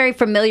wasn't very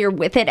familiar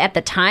with it at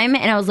the time.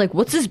 And I was like,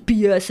 what's this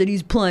BS that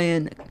he's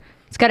playing?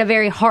 It's got a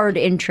very hard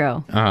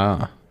intro.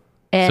 So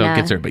it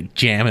gets everybody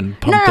jamming,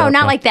 pumped up. No,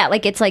 not like that.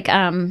 Like it's like,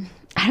 I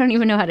don't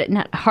even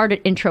know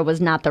hard intro was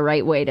not the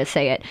right way to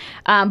say it.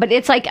 But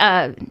it's like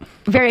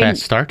very, a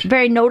fast start?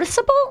 Very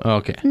noticeable. Oh,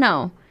 okay.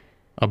 No.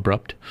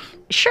 Abrupt.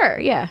 Sure,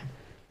 yeah.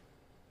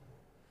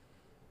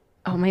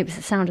 Oh, maybe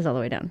the sound is all the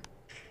way down.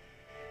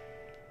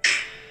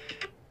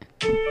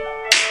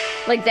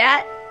 Like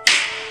that.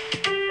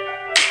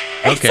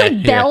 It's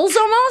like bells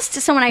almost.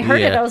 So when I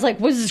heard it, I was like,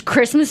 was this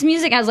Christmas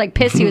music? I was like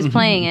pissed he was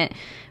playing it.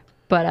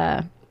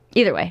 But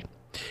either way.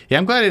 Yeah,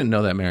 I'm glad I didn't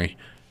know that, Mary.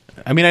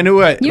 I mean, I knew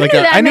knew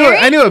that, I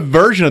Mary? knew a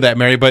version of that,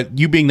 Mary, but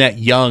you being that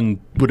young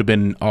would have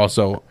been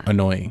also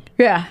annoying.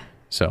 Yeah.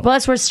 So Well,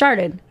 that's where it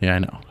started. yeah, I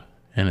know,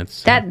 and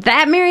it's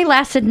That Mary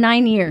lasted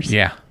 9 years.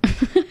 yeah,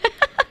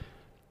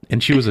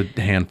 and she was a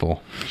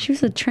handful. She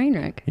was a train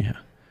wreck. Yeah, It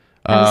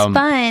was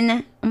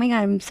fun. Oh my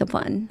God, I'm so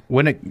fun.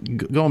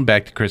 Going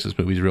back to Christmas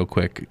movies real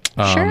quick.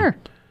 Sure.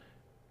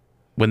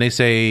 When they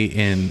say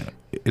in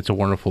 "It's a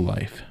Wonderful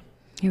Life,"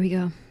 Here we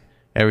go.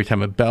 every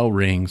time a bell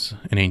rings,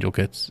 an angel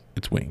gets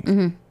its wings.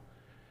 Mm-hmm.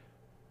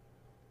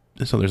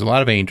 So there's a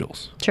lot of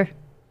angels. Sure.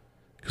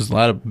 Because a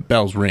lot of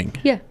bells ring.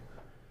 Yeah.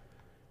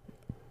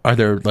 Are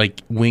there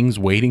like wings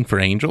waiting for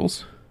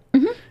angels?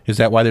 Mm-hmm. Is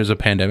that why there's a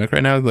pandemic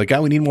right now? Like,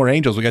 we need more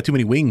angels. We got too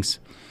many wings.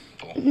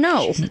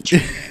 No.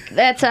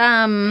 That's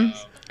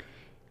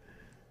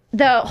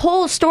the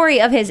whole story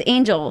of his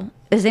angel.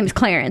 His name is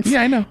Clarence.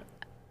 Yeah, I know.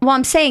 Well,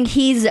 I'm saying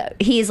he's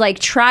like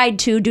tried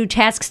to do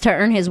tasks to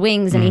earn his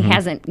wings, and he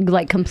hasn't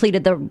like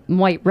completed the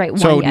right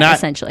one yet.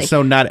 Essentially,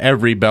 So not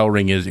every bell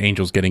ring is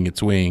angels getting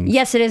its wings.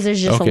 yes, it is. There's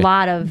just Okay. a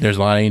lot of. There's a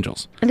lot of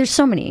angels. And there's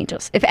so many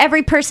angels. If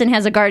every person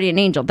has a guardian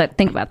angel,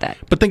 think about that.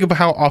 But think of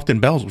how often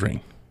bells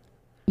ring.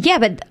 Yeah,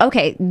 but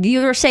okay,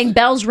 you're saying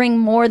bells ring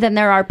more than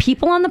there are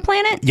people on the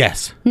planet?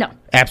 Yes. No,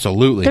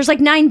 Absolutely. there's like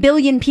 9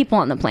 billion people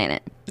on the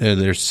planet.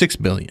 There's 6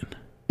 billion.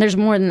 There's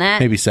more than that.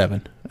 Maybe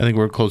 7. I think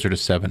we're closer to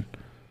 7.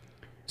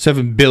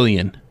 7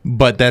 billion.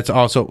 But that's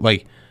also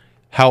like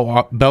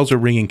how bells are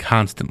ringing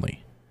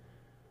constantly.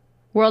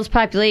 World's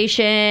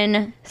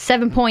population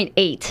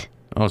 7.8.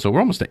 Oh, so we're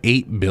almost at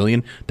 8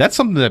 billion. That's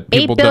something that 8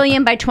 people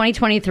billion by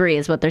 2023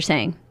 is what they're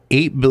saying.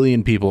 8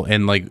 billion people,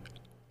 and like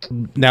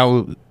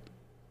now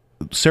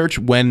search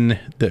when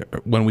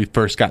we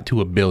first got to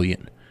a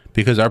billion,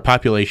 because our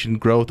population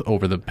growth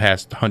over the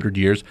past 100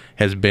 years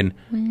has been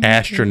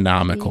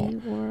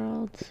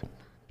astronomical.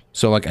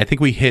 So like I think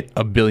we hit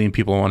a billion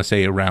people, I want to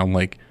say around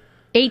like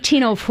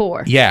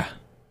 1804. yeah.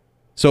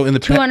 So in the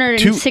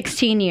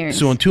 216 years.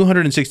 So in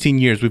 216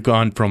 years we've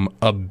gone from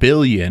a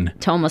billion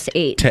to almost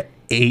 8. to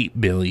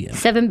 8 billion.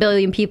 7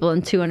 billion people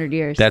in 200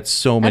 years. That's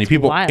so many That's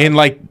people. wild.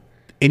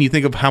 And you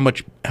think of how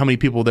many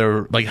people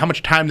there, like how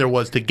much time there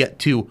was to get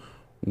to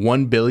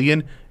 1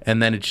 billion,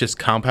 and then it's just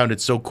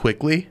compounded so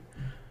quickly.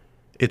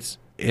 It's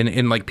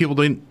and like people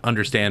don't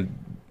understand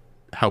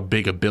how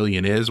big a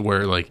billion is,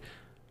 where like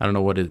I don't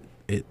know what it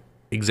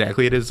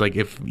exactly it is. Like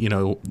if,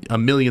 a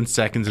million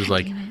seconds is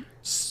like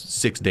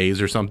 6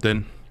 days or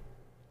something,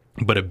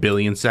 but a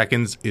billion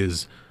seconds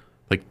is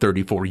like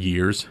 34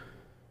 years.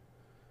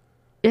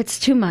 It's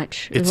too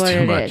much. It's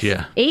too much,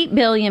 yeah. 8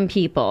 billion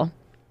people.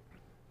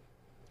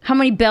 How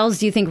many bells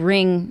do you think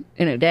ring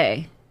in a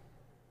day?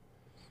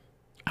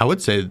 I would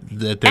say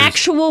that there's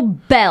Actual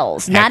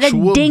bells, not a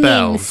actual dinging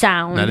bells,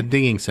 sound. Not a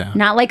dinging sound.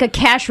 Not like a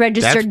cash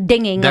register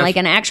dinging, that's like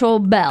an actual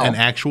bell. An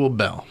actual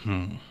bell.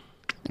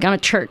 Like on a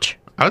church.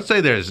 I would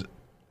say there's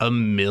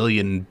 1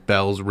 million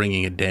bells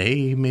ringing a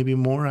day, maybe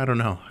more. I don't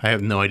know. I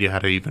have no idea how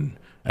to even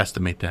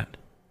estimate that.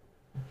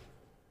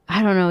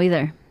 I don't know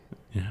either.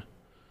 Yeah.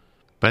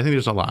 But I think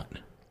there's a lot.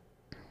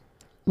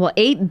 Well,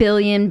 8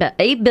 billion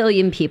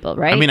people,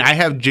 right? I mean, I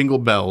have jingle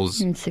bells.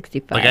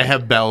 65. Like I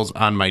have bells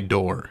on my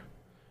door.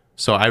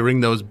 So I ring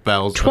those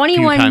bells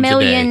 21 a few times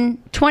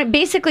million, a day.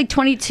 basically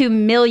 22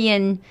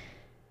 million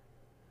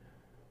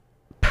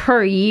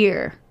per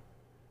year.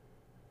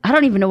 I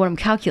don't even know what I'm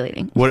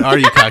calculating. What are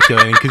you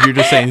calculating? Because you're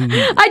just saying.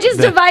 I just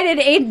divided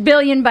 8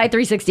 billion by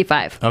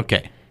 365.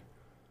 Okay.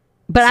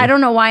 But I don't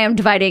know why I'm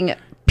dividing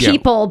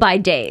people by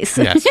days.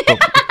 Yes.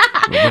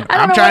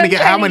 I'm trying to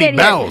get how many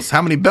bells.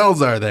 How many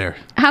bells are there?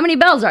 How many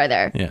bells are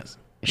there? Yes.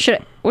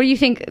 What do you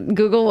think?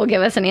 Google will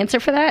give us an answer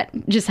for that?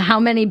 Just how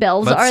many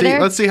bells are there?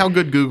 Let's see how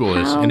good Google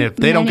is. And if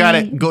they don't got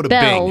it, go to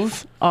Bing.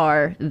 Bells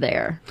are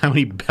there. How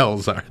many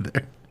bells are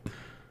there?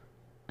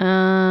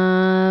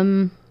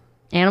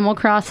 Animal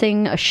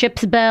Crossing, a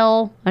ship's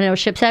bell. I know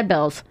ships had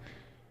bells.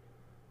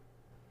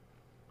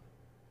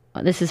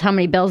 This is how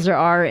many bells there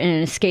are in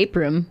an escape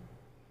room.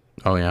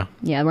 Oh, yeah.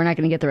 Yeah, we're not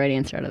going to get the right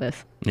answer out of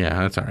this. Yeah,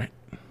 that's all right.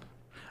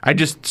 I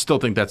just still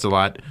think that's a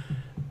lot.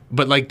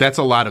 But, like, that's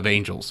a lot of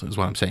angels is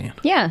what I'm saying.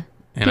 Yeah.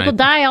 And People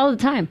die all the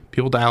time.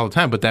 People die all the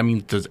time. But that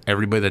means, does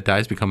everybody that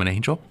dies become an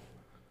angel?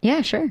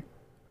 Yeah, sure.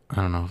 I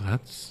don't know if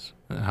that's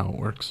how it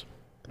works.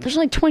 There's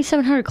like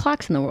 2,700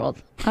 clocks in the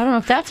world. I don't know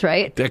if that's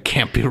right. That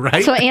can't be right.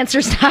 That's what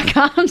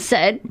Answers.com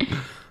said.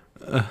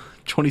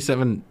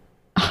 2,700.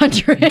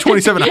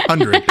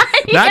 2,700.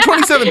 Not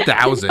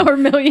 27,000. Or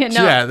million,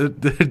 no. Yeah,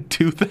 the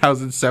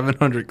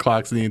 2,700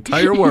 clocks in the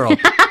entire world.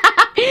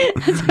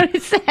 That's what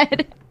it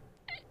said.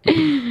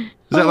 Is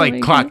that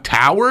like clock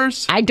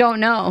towers? I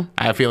don't know.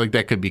 I feel like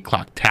that could be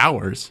clock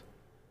towers.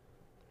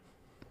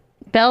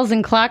 Bells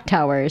and clock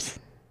towers.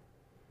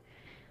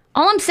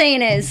 All I'm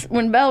saying is,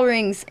 when bell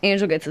rings,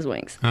 angel gets his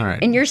wings. All right.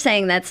 And you're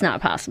saying that's not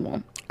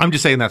possible. I'm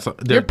just saying that's...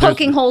 You're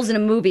poking holes in a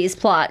movie's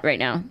plot right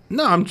now.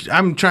 No,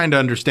 I'm trying to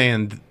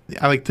understand.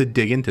 I like to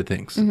dig into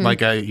things. Mm-hmm.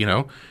 Like how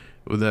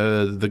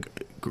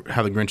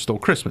the Grinch Stole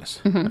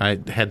Christmas. Mm-hmm. I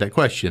had that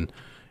question.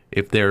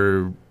 If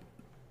they're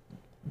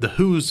the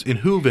Who's in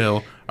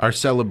Whoville are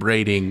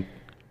celebrating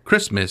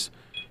Christmas,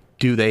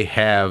 do they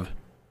have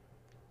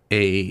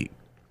a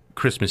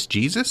Christmas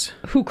Jesus?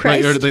 Who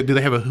Christ? Or do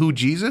they have a Who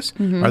Jesus?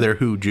 Mhm. Are there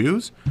Who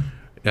Jews?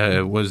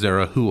 Was there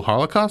a Who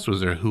Holocaust? Was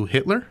there a Who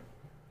Hitler?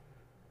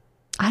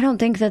 I don't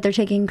think that they're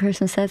taking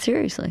Christmas that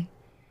seriously.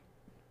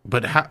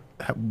 But how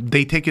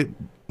they take it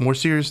more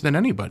serious than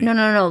anybody.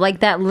 No. Like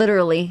that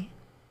literally.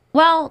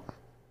 Well,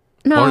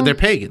 no. Or they're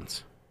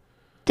pagans.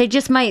 They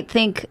just might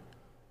think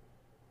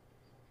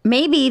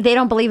maybe they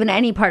don't believe in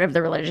any part of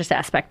the religious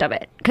aspect of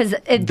it. Because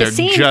They're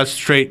just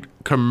straight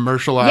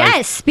commercialized.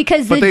 Yes,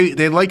 because but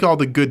they like all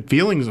the good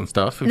feelings and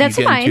stuff. If that's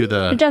you get fine. Into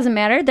the, It doesn't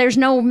matter. There's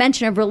no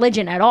mention of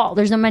religion at all.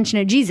 There's no mention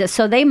of Jesus.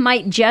 So they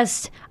might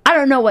just, I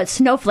don't know what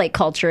snowflake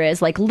culture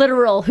is, like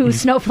literal who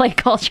snowflake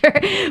culture.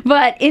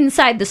 But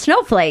inside the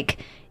snowflake,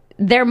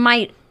 there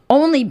might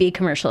only be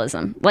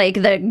commercialism.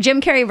 Like the Jim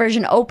Carrey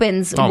version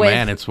opens oh with...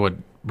 man, it's what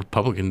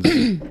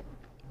Republicans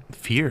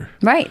fear.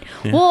 Right.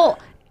 Yeah. Well,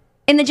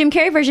 in the Jim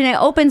Carrey version, it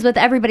opens with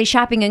everybody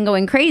shopping and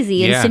going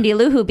crazy, and Yeah. Cindy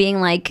Lou Who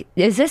being like,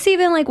 "Is this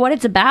even like what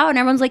it's about?" And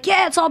everyone's like,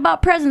 "Yeah, it's all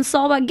about presents, it's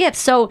all about gifts."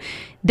 So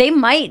they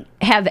might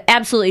have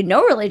absolutely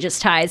no religious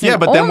ties, and Yeah,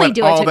 but then only when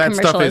do it all to that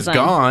stuff is commercialism.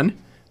 gone,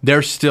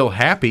 they're still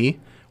happy,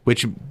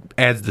 which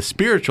adds the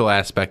spiritual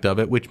aspect of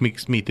it, which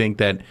makes me think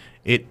that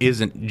it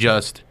isn't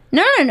just.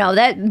 No.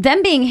 That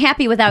them being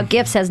happy without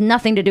gifts has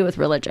nothing to do with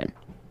religion.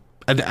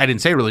 I didn't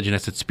say religion; I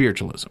said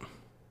spiritualism.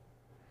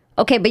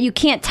 Okay, but you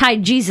can't tie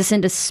Jesus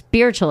into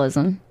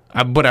spiritualism.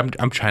 But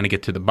I'm trying to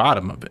get to the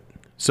bottom of it.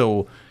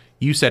 So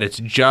you said it's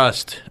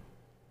just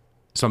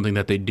something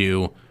that they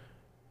do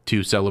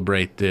to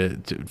celebrate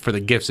for the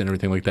gifts and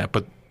everything like that.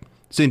 But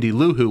Cindy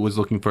Lou Who was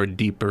looking for a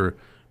deeper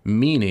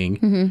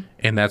meaning,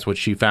 and that's what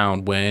she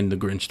found when The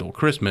Grinch Stole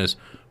Christmas,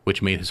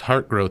 which made his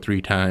heart grow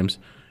 3 times,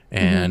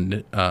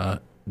 and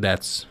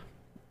that's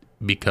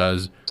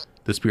because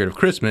the spirit of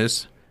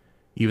Christmas,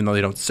 even though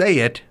they don't say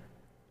it,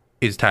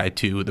 is tied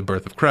to the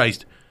birth of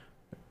Christ,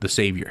 the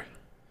Savior.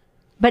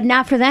 But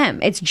not for them.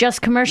 It's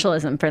just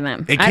commercialism for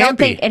them. It can't I don't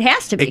be. think it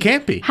has to be. It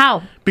can't be.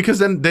 How? Because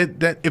then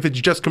that if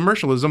it's just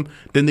commercialism,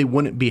 then they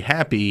wouldn't be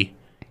happy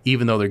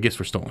even though their gifts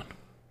were stolen.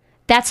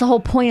 That's the whole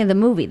point of the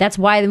movie. That's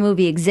why the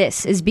movie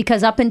exists, is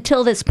because up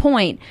until this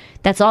point,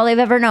 that's all they've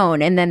ever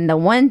known. And then the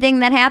one thing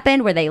that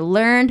happened where they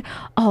learned,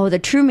 oh, the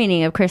true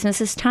meaning of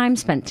Christmas is time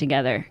spent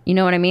together. You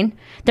know what I mean?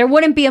 There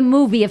wouldn't be a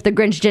movie if the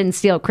Grinch didn't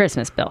steal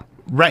Christmas, Bill.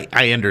 Right.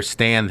 I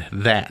understand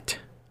that.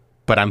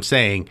 But I'm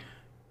saying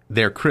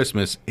their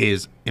Christmas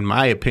is, in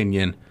my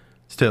opinion,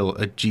 still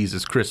a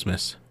Jesus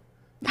Christmas.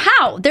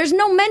 How? There's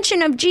no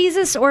mention of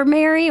Jesus or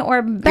Mary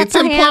or Bethlehem. It's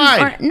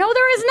implied. No,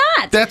 there is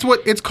not. That's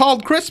what it's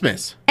called,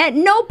 Christmas. At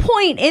no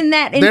point in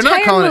that They're entire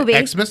not calling movie.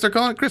 it Xmas, they're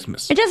calling it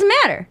Christmas. It doesn't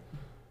matter.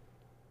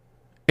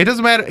 It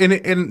doesn't matter.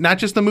 And not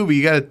just the movie.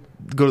 You got to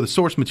go to the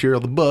source material,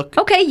 the book.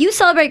 Okay, you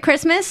celebrate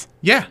Christmas.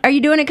 Yeah. Are you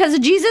doing it because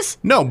of Jesus?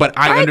 No, but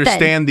I All right,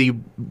 understand the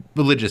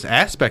religious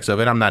aspects of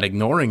it. I'm not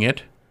ignoring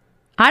it.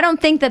 I don't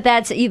think that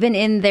that's even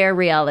in their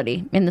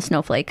reality, in the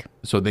snowflake.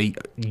 So they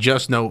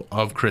just know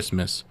of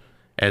Christmas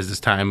as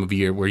this time of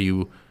year where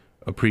you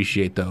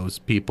appreciate those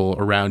people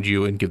around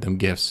you and give them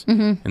gifts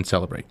and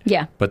celebrate.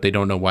 Yeah. But they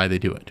don't know why they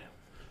do it.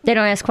 They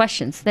don't ask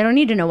questions. They don't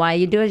need to know why.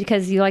 You do it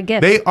because you like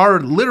gifts. They are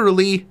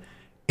literally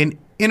an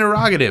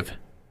interrogative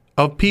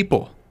of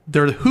people.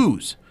 They're the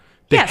Who's.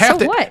 They Yeah, have so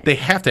to, what? They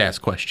have to ask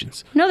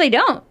questions. No, they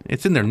don't.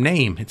 It's in their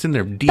name. It's in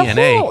their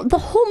DNA. The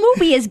whole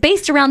movie is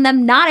based around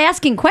them not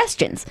asking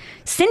questions.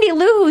 Cindy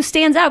Lou Who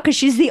stands out because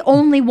she's the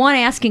only one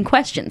asking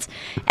questions.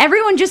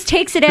 Everyone just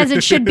takes it as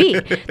it should be.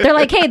 They're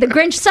like, hey, the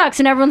Grinch sucks.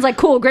 And everyone's like,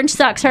 cool, Grinch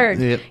sucks, heard.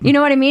 Yep. You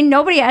know what I mean?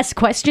 Nobody asks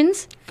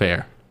questions.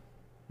 Fair.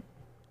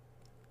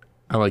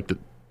 I like that.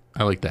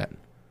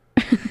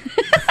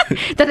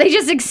 That they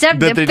just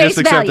accept That at they face just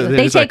accept value. it. They're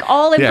They just take like,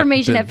 all yeah,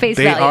 information at face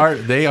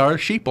value. They are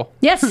sheeple.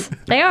 Yes,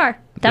 they are.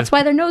 That's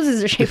why their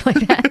noses are shaped like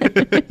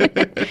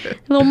that.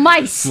 Little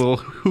mice. Little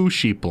Who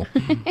sheeple.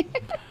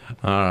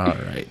 All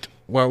right.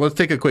 Well, let's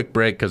take a quick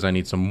break because I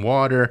need some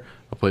water.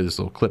 I'll play this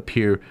little clip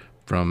here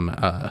from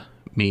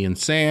me and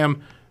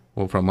Sam.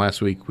 Well, from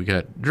last week, we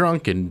got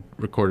drunk and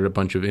recorded a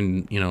bunch of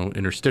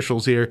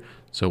interstitials here.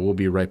 So we'll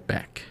be right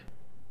back.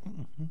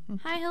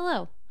 Hi,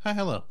 hello. Hi,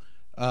 hello.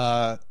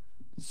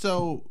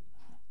 So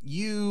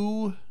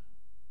you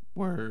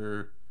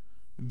were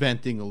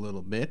venting a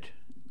little bit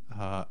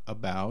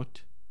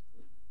about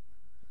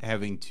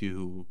having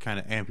to kind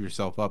of amp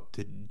yourself up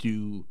to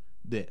do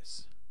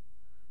this.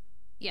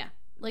 Yeah,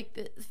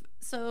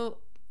 so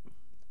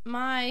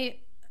my...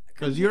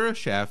 Because you're a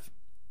chef.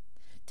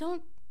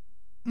 Don't...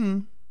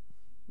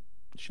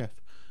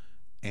 Chef.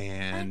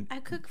 And... I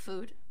cook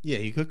food. Yeah,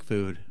 you cook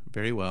food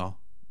very well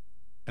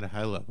at a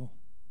high level.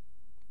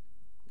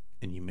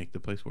 And you make the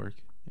place work.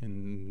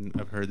 And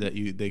I've heard that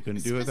they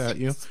couldn't do it without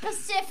you.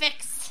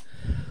 Specifics.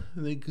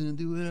 They couldn't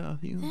do it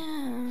without you.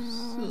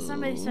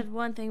 Somebody said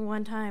one thing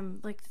one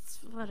time. It's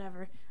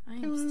whatever. I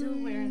am still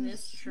wearing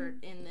this shirt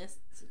in this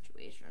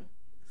situation.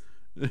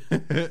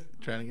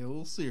 trying to get a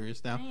little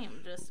serious now. I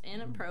am just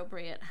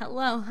inappropriate.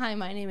 Hello, hi,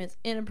 my name is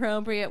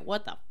Inappropriate.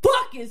 What the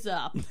fuck is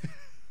up?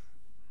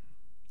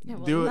 It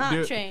will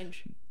not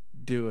change.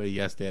 Do a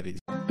Yes Daddy.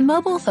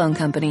 Mobile phone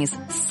companies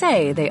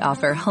say they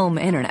offer home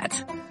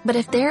internet. But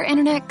if their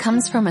internet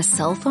comes from a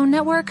cell phone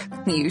network,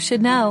 you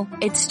should know.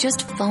 It's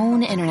just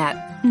phone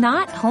internet,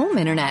 not home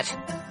internet.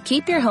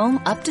 Keep your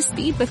home up to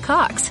speed with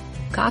Cox.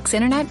 Cox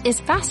internet is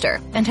faster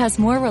and has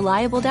more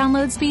reliable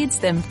download speeds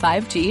than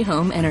 5G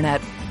home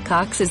internet.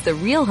 Cox is the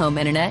real home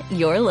internet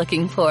you're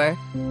looking for.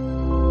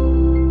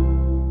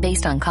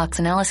 Based on Cox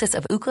analysis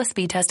of Ookla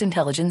speed test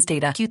intelligence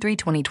data Q3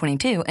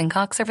 2022 and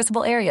Cox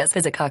serviceable areas,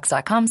 visit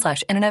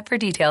cox.com/internet for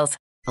details.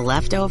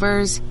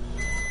 Leftovers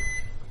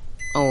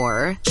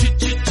or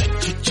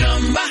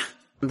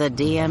the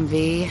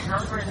DMV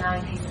Number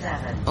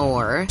 97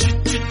 or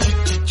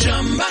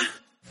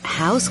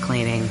house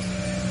cleaning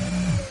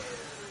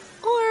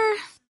or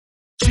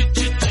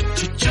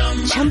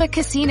Chumba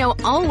Casino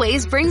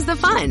always brings the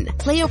fun.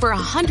 Play over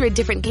 100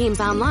 different games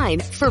online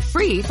for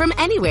free from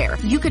anywhere.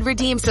 You could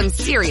redeem some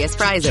serious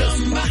prizes.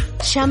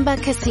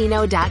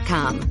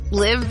 ChumbaCasino.com.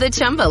 Live the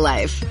Chumba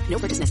life. No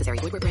purchase necessary.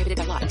 Void where prohibited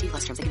by law.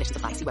 18+ terms and conditions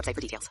apply. See website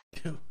for details.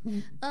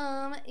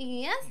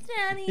 Yes,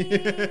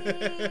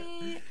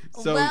 Daddy.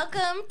 So-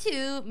 Welcome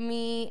to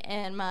me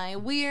and my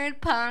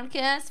weird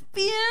podcast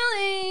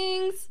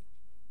feelings.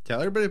 Tell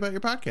everybody about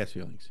your podcast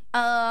feelings.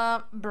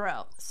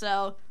 Bro,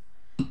 so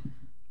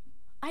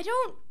I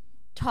don't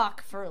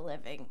talk for a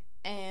living,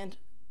 and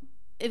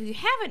if you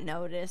haven't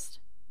noticed,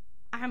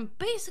 I'm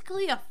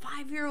basically a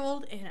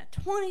 5-year-old in a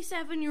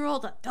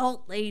 27-year-old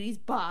adult lady's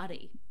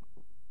body.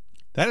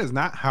 That is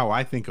not how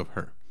I think of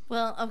her.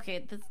 Well,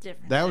 okay, that's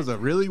different. That was a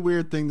really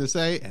weird thing to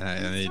say, and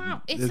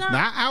it's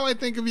not how I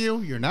think of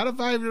you. You're not a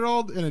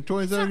 5-year-old in a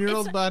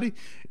 27-year-old's body.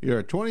 You're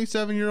a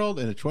 27-year-old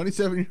in a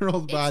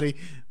 27-year-old's body.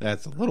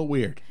 That's a little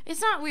weird. It's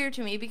not weird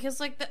to me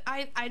because, like,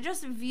 I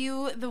just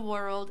view the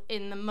world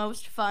in the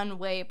most fun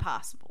way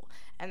possible.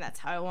 And that's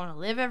how I want to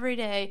live every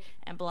day,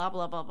 and blah,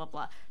 blah, blah, blah,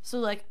 blah. So,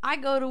 like, I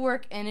go to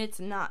work, and it's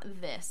not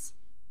this.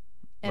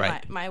 And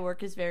right. my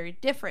work is very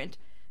different.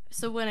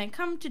 So when I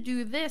come to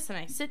do this, and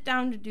I sit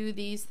down to do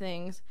these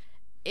things,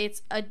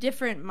 it's a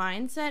different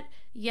mindset.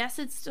 Yes,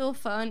 it's still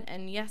fun,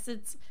 and yes,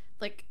 it's,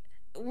 like,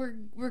 we're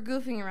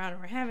goofing around,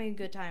 and we're having a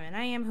good time, and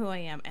I am who I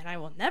am, and I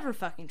will never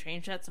fucking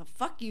change that, so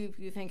fuck you if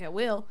you think I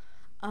will.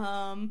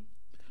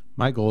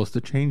 My goal is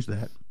to change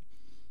that.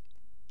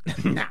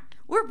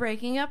 We're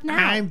breaking up now.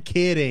 I'm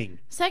kidding.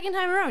 Second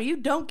time around, you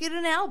don't get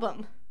an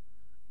album.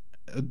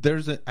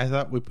 I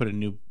thought we put a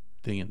new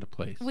thing into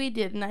place. We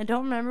did, and I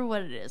don't remember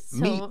what it is. So.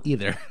 Me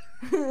either.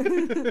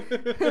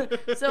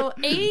 So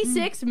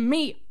 86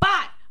 me.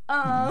 Bye.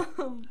 I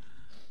don't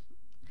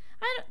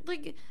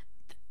like.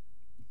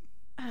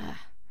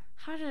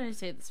 How did I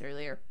say this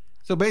earlier?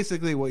 So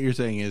basically, what you're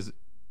saying is,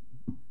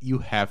 you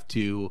have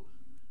to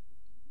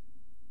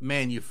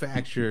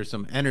manufacture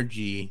some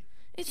energy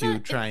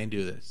try and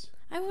do this.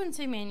 I wouldn't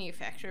say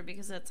manufacture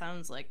because that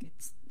sounds like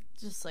it's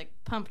just like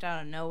pumped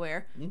out of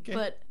nowhere. Okay.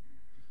 But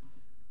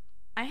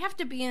I have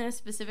to be in a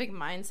specific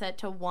mindset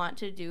to want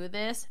to do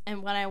this,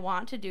 and when I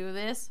want to do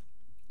this,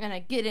 and I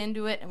get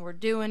into it, and we're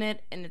doing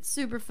it, and it's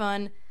super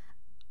fun,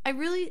 I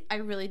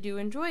really do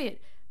enjoy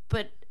it.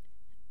 But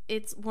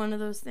it's one of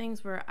those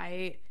things where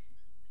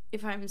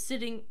if I'm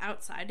sitting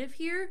outside of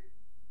here,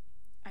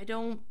 I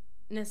don't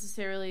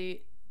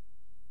necessarily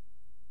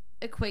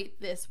equate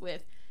this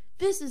with,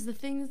 this is the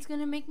thing that's going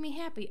to make me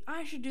happy.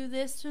 I should do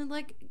this to,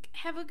 like,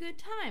 have a good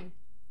time.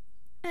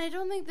 And I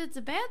don't think that's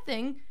a bad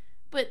thing,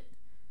 but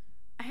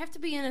I have to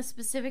be in a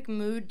specific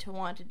mood to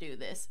want to do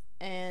this.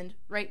 And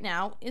right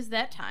now is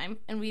that time,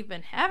 and we've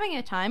been having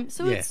a time,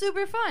 so It's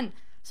super fun.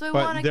 So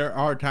there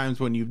are times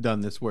when you've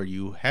done this where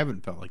you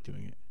haven't felt like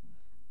doing it.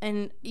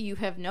 And you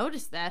have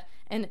noticed that.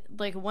 And,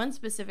 like, one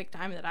specific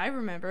time that I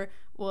remember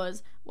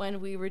was when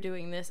we were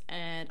doing this,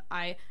 and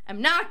I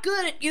am not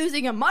good at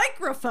using a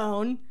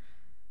microphone.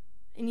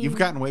 And You've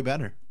gotten way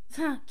better.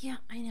 Yeah,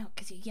 I know,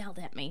 because you yelled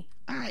at me.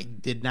 I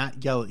did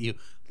not yell at you.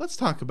 Let's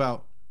talk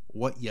about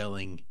what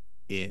yelling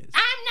is.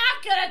 I'm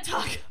not going to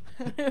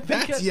talk.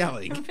 That's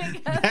yelling.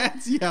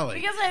 That's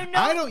yelling. Because I know.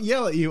 I don't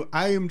yell at you.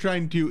 I am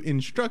trying to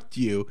instruct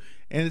you.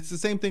 And it's the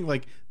same thing.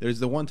 Like, there's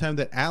the one time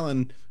that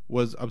Alan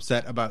was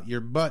upset about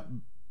your butt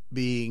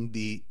being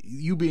the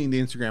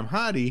Instagram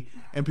hottie,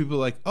 and people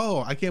were like,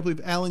 oh, I can't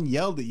believe Alan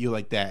yelled at you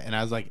like that. And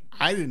I was like,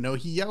 I didn't know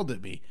he yelled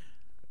at me.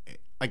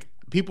 Like,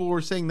 people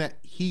were saying that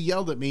he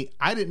yelled at me.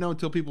 I didn't know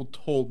until people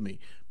told me,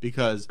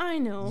 because I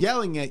know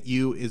yelling at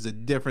you is a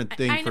different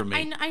thing for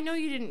me. I know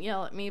you didn't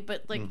yell at me,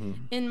 but, like,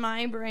 in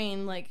my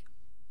brain, like,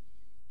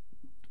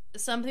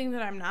 something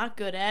that I'm not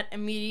good at,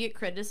 immediate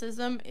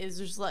criticism, is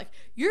just like,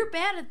 you're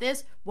bad at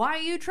this, why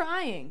are you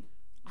trying?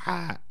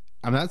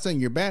 I'm not saying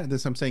you're bad at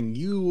this. I'm saying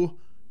you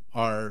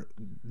are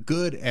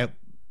good at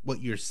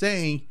what you're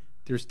saying.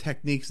 There's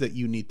techniques that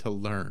you need to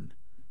learn.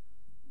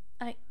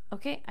 I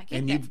get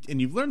that.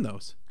 And you've learned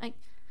those.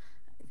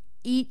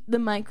 eat the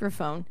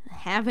microphone.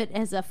 Have it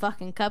as a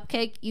fucking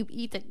cupcake.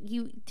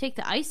 You take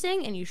the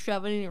icing and you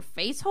shove it in your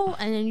face hole,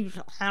 and then you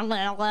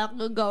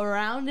go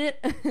around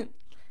it.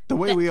 The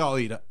way we all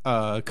eat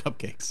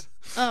cupcakes.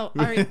 Oh,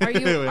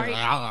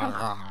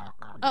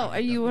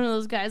 are you one of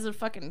those guys that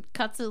fucking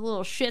cuts his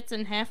little shits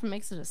in half and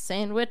makes it a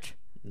sandwich?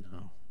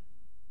 No.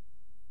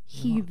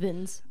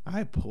 Heathens.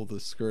 I pull the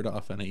skirt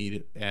off and I eat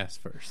it ass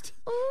first.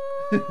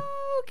 Ooh,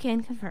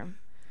 can confirm.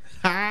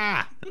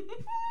 Ha!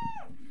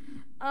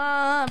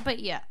 But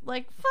yeah,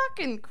 like,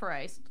 fucking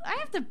Christ. I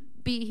have to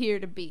be here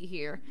to be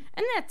here.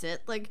 And that's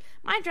it. Like,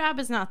 my job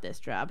is not this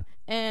job.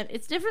 And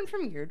it's different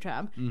from your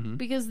job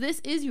because this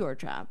is your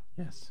job.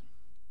 Yes.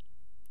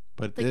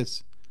 But like,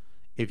 this,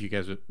 if you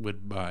guys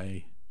would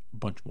buy a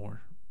bunch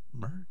more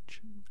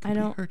merch, I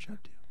don't. Her job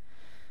too.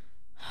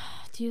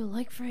 Do you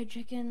like fried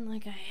chicken?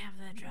 Like, I have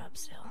that job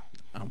still.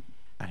 I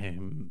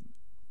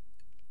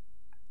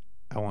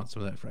want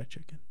some of that fried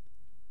chicken.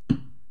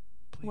 Please.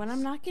 When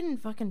I'm not getting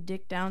fucking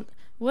dick down,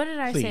 what did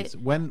I say? Please,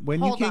 when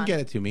you can get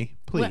it to me,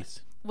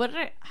 please. What did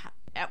I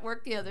at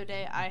work the other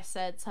day? I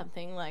said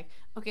something like,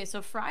 "Okay,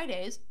 so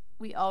Fridays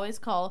we always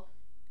call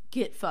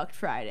Get Fucked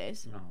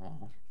Fridays."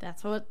 Uh-huh.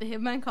 That's what they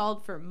have been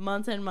called for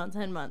months and months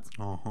and months.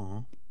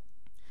 Uh-huh.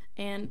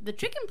 And the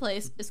chicken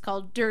place is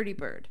called Dirty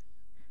Bird.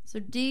 So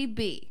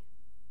DB.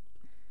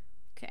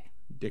 Okay.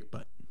 Dick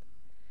butt.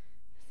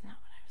 That's not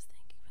what I was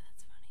thinking, but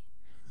that's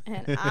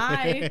funny. And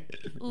I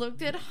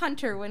looked at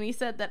Hunter when he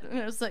said that, and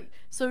I was like,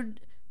 so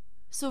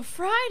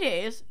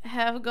Fridays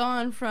have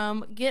gone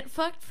from Get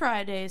Fucked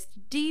Fridays to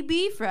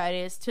DB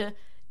Fridays to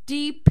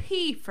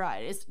DP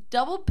Fridays.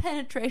 Double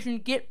penetration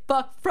Get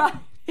Fucked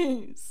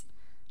Fridays.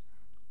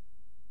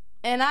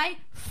 And I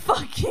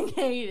fucking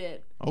hate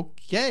it.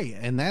 Okay,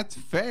 and that's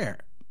fair.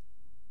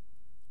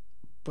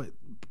 But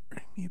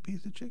bring me a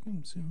piece of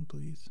chicken soon,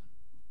 please.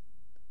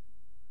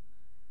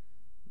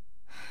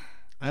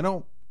 I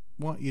don't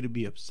want you to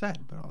be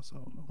upset, but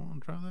also I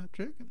want to try that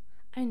chicken.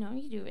 I know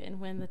you do, and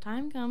when the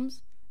time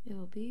comes, it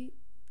will be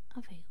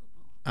available.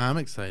 I'm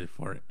excited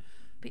for it.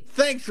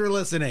 Thanks for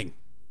listening.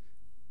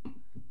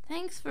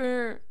 Thanks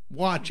for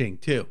watching,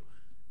 too.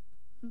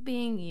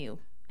 Being you.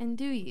 And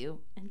do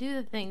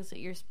the things that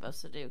you're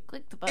supposed to do.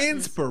 Click the buttons.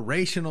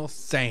 Inspirational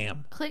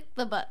Sam. Click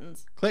the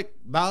buttons. Click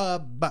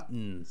the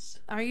buttons.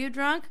 Are you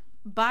drunk?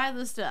 Buy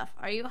the stuff.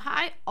 Are you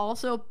high?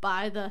 Also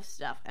buy the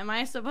stuff. Am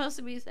I supposed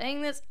to be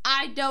saying this?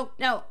 I don't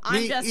know.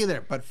 Me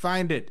either, but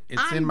find it.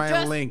 It's in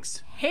my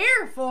links.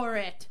 Here for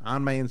it.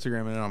 On my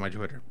Instagram and on my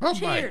Twitter. Oh,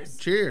 cheers.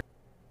 Bye. Cheers.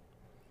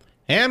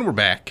 And we're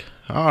back.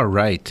 All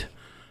right.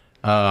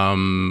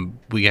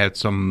 We had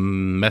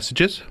some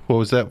messages. What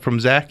was that from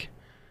Zach?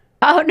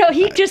 Oh no,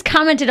 he just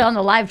commented on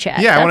the live chat.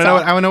 Yeah, I want to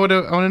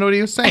know what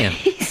he was saying.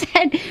 He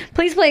said,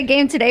 "Please play a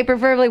game today,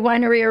 preferably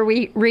winery or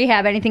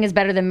rehab. Anything is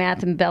better than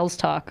math and Bell's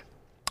talk."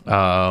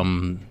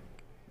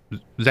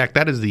 Zach,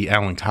 that is the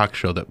Alan Cox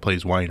show that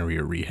plays winery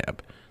or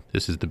rehab.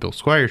 This is the Bill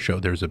Squire show.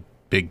 There's a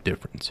big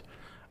difference.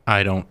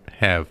 I don't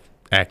have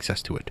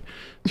access to it,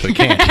 so I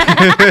can't.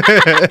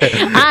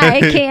 I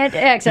can't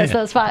access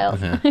those files.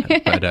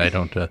 But I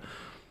don't.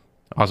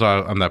 Also,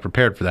 I'm not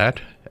prepared for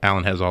that.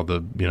 Alan has all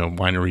the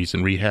wineries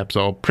and rehabs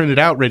all printed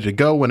out, ready to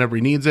go whenever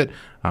he needs it.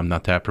 I'm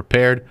not that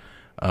prepared.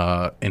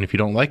 And if you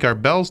don't like our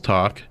Bells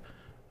talk,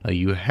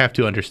 you have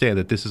to understand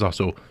that this is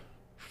also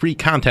free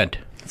content.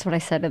 That's what I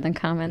said in the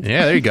comments.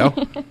 Yeah, there you go.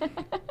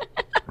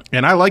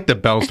 And I like the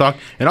Bells talk.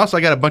 And also,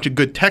 I got a bunch of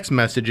good text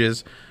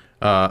messages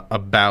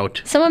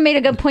about... Someone made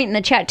a good point in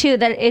the chat, too,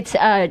 that it's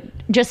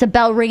just a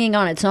bell ringing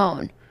on its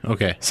own.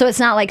 Okay. So it's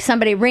not like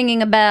somebody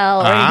ringing a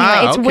bell or anything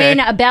like it's when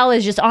a bell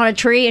is just on a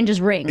tree and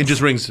just rings. It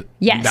just rings.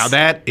 Yes. Now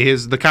that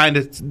is the kind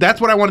of... That's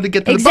what I wanted to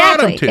get to the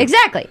bottom to.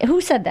 Exactly. Who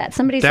said that?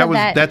 Somebody said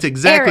that. That's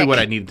exactly Eric. what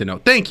I needed to know.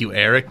 Thank you,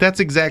 Eric. That's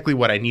exactly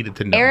what I needed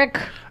to know.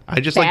 Eric. I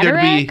just like there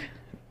to be...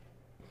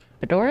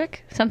 Bedoric?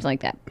 Something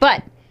like that.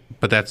 But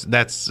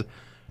that's...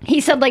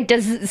 He said, like,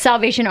 does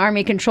Salvation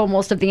Army control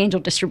most of the angel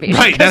distribution?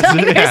 Right, that's...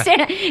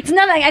 Yeah. It's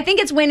nothing. I think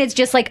it's when it's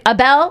just like a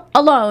bell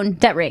alone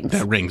that rings.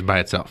 That rings by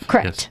itself.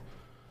 Correct. Yes.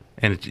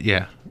 And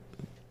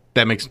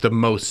that makes the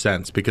most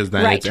sense because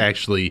then it's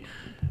actually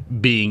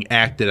being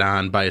acted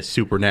on by a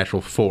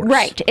supernatural force.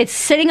 Right. It's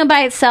sitting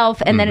by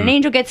itself, and then an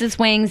angel gets its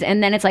wings,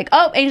 and then it's like,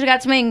 oh, angel got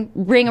its wing,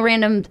 ring a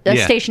random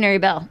stationary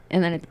bell,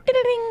 and then it's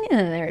ding, and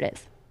then there it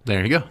is.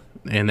 There you go.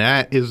 And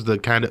that is the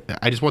kind of...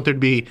 I just want there to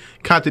be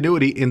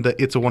continuity in the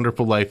It's a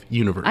Wonderful Life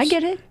universe. I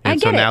get it.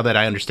 And so now that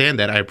I understand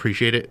that, I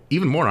appreciate it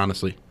even more,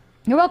 honestly.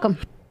 You're welcome.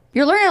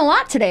 You're learning a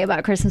lot today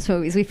about Christmas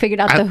movies. We figured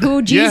out the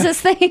Who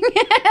Jesus thing.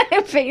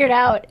 Figured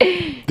out.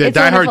 The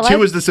Die Hard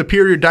 2 is the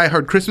superior Die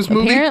Hard Christmas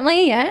movie?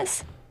 Apparently,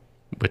 yes.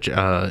 Which,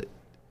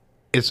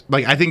 it's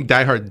like, I think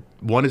Die Hard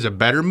 1 is a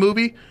better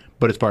movie,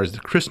 but as far as the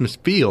Christmas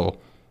feel,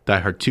 Die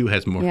Hard 2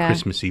 has more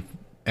Christmassy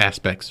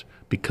aspects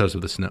because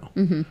of the snow.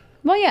 Mm-hmm.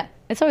 Well, yeah.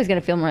 It's always going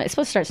to feel more. It's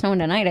supposed to start snowing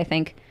tonight, I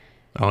think.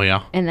 Oh,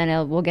 yeah? And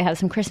then we'll have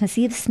some Christmas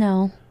Eve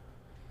snow.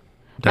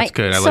 That's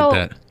good. I like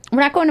that. We're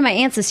not going to my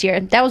aunt's this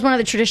year. That was one of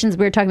the traditions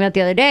we were talking about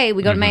the other day.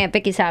 We go to my Aunt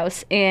Vicky's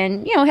house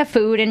and, have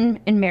food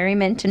and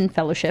merriment and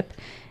fellowship.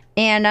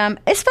 And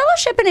is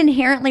fellowship an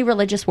inherently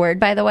religious word,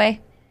 by the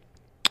way?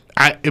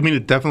 I mean,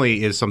 it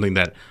definitely is something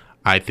that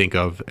I think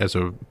of as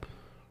a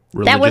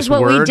religious That was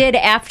what word. we did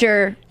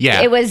after.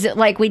 Yeah. It was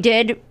like we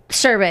did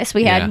service.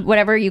 We had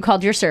whatever you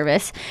called your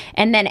service.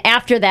 And then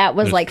after that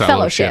was like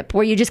fellowship,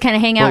 where you just kind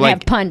of hang out and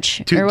have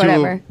punch or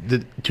whatever.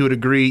 To a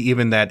degree,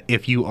 even that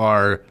if you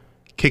are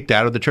kicked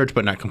out of the church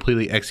but not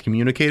completely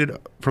excommunicated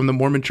from the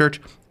Mormon church,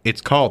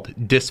 it's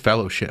called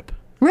disfellowship.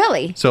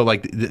 Really? So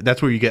like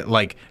that's where you get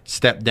like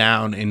stepped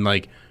down and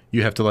like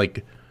you have to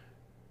like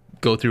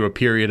go through a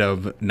period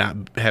of not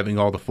having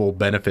all the full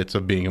benefits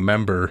of being a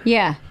member.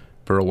 Yeah.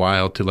 For a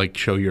while to like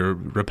show your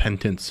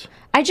repentance.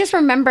 I just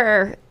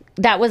remember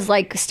that was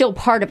like still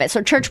part of it.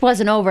 So church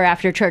wasn't over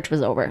after church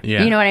was over.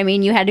 Yeah. You know what I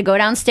mean? You had to go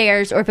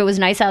downstairs, or if it was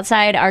nice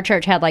outside, our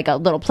church had like a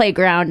little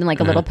playground and like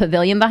a little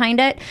pavilion behind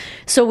it.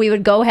 So we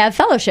would go have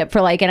fellowship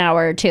for like an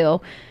hour or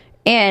two.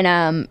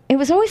 And it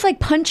was always like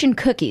punch and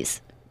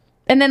cookies.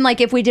 And then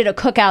like if we did a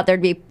cookout,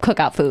 there'd be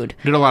cookout food.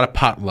 Did a lot of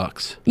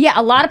potlucks. Yeah,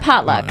 a lot of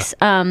potlucks.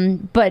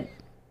 But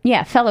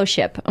yeah,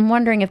 fellowship. I'm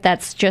wondering if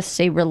that's just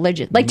a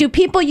religious... Like, do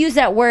people use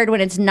that word when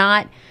it's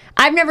not...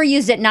 I've never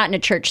used it not in a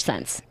church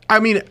sense. I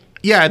mean,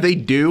 yeah, they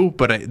do,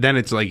 but then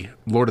it's like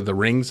Lord of the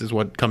Rings is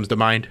what comes to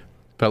mind.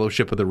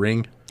 Fellowship of the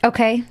Ring.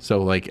 Okay.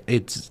 So, like,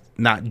 it's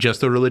not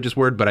just a religious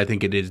word, but I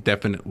think it has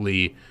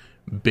definitely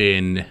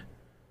been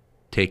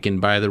taken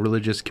by the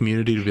religious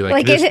community to be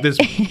like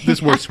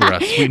this works for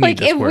us. We need like,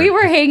 this if word. we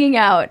were hanging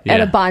out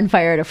at a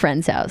bonfire at a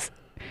friend's house...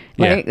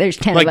 Like, there's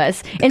 10 of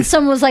us. And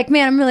someone was like,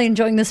 man, I'm really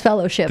enjoying this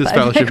fellowship. This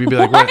fellowship, you'd be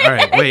like, all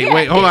right,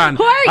 wait, hold on.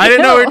 I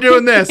didn't know we were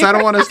doing this. I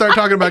don't want to start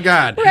talking about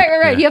God.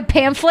 Right. You have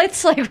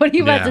pamphlets? Like, what are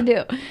you about to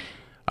do?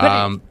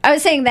 But I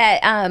was saying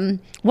that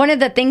one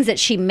of the things that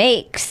she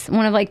makes,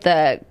 one of like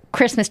the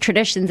Christmas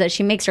traditions that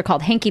she makes are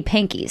called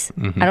hanky-pankies.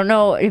 I don't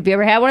know, have you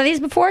ever had one of these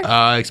before?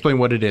 Explain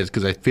what it is,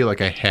 because I feel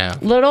like I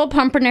have. Little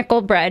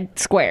pumpernickel bread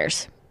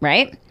squares,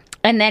 right?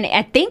 And then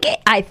I think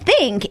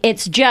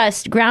it's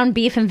just ground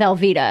beef and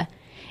Velveeta.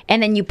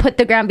 And then you put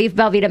the ground beef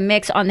Velveeta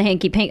mix on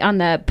the on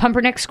the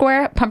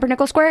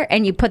pumpernickel square,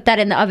 and you put that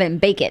in the oven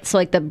and bake it. So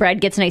like the bread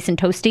gets nice and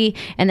toasty,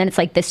 and then it's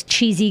like this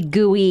cheesy,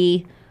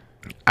 gooey.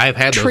 I've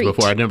had treat. those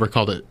before. I never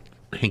called it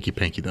hanky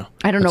panky though.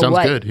 I don't know sounds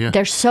what. Good, yeah.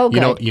 They're so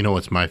good. You know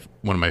what's one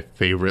of my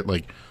favorite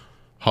like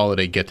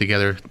holiday get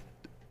together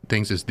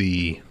things is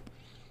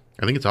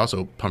I think it's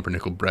also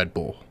pumpernickel bread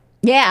bowl.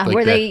 Yeah, like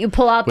where you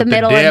pull out the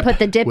middle and put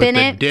the dip in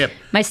it. Dip.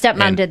 My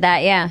stepmom did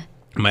that. Yeah.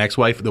 My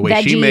ex-wife, the way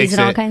Veggies she makes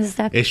and all it kinds of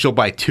stuff. is she'll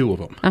buy 2 of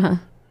them. Uh-huh.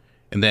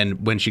 And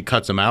then when she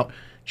cuts them out,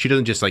 she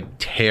doesn't just like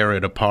tear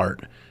it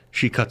apart.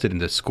 She cuts it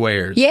into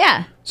squares.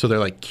 Yeah. So they're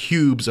like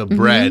cubes of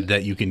bread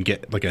that you can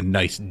get like a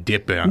nice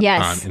dip on.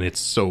 Yes. And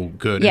it's so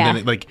good. Yeah.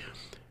 And then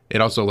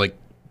it also like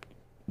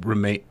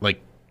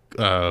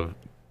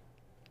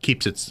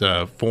keeps its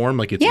form,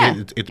 like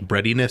its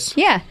breadiness.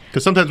 Yeah.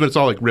 Because sometimes when it's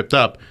all like ripped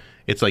up,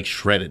 it's like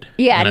shredded.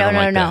 Yeah,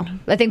 no.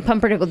 I think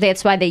pumpernickel.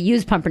 That's why they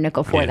use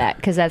pumpernickel for that,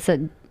 because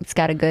it's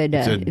got a good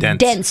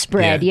dense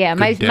bread. Yeah,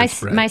 my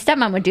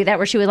stepmom would do that,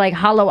 where she would like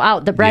hollow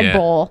out the bread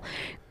bowl,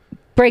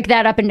 break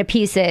that up into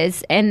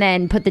pieces, and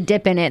then put the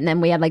dip in it, and then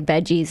we had like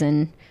veggies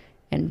and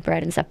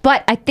bread and stuff.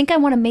 But I think I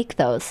want to make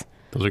those.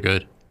 Those are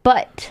good.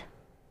 But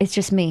it's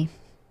just me.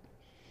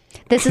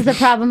 This is the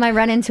problem I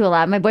run into a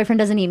lot. My boyfriend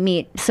doesn't eat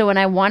meat, so when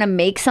I want to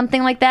make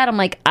something like that, I'm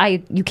like,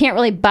 you can't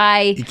really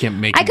buy. You can't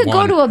make. I could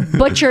go to a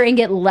butcher and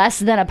get less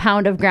than a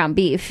pound of ground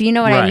beef. You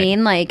know what I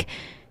mean? Like,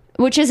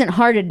 which isn't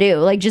hard to do.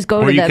 Like, just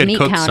go to the meat counter. Or you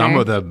could cook some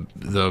of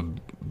the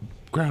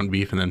ground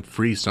beef and then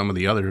freeze some of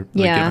the other. Like,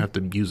 you don't have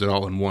to use it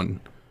all in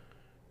one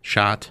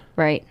shot.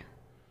 Right.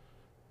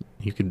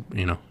 You could,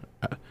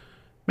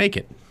 make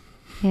it.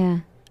 Yeah.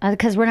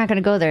 Because we're not going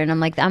to go there. And I'm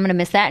like, I'm going to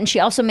miss that. And she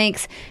also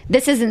makes,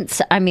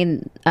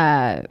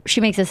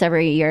 she makes this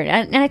every year.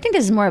 And I think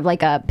this is more of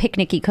like a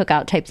picnicky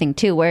cookout type thing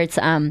too, where it's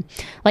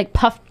like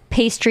puff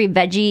pastry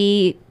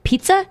veggie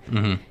pizza.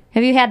 Mm-hmm.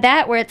 Have you had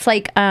that? Where it's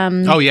like...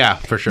 oh, yeah,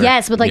 for sure.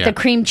 Yes, with like the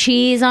cream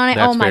cheese on it.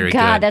 That's oh my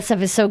God, good. That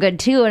stuff is so good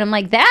too. And I'm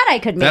like, that I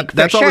could make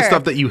That's for all sure. the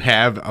stuff that you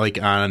have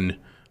like on...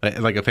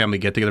 like a family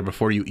get together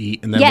before you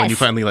eat, and then when you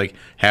finally like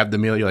have the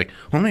meal, you're like,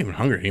 well, I'm not even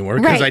hungry anymore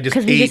because I just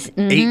ate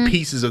 8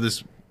 pieces of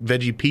this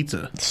veggie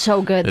pizza.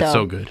 So good, though. It's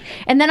so good.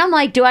 And then I'm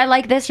like, do I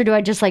like this or do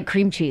I just like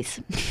cream cheese?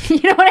 You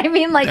know what I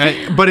mean? Like,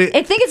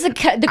 I think it's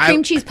the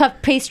cream cheese puff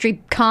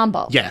pastry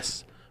combo.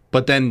 Yes,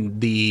 but then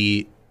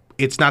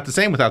it's not the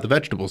same without the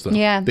vegetables, though.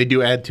 Yeah, they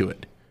do add to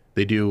it.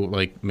 They do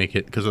like make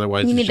it because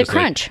otherwise you it's need just the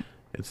crunch. Like,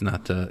 it's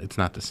not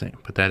the same.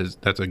 But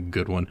that's a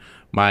good one.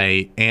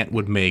 My aunt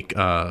would make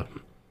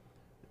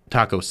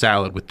taco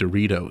salad with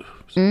Doritos,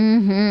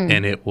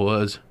 and it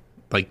was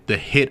like the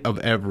hit of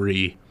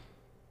every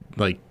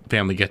like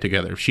family get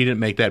together. If she didn't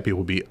make that, people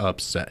would be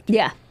upset.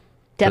 Yeah,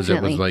 definitely. Because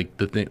it was like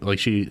the thing. Like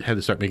she had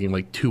to start making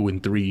like 2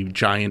 and 3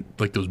 giant,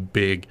 like those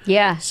big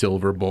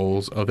silver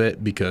bowls of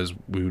it because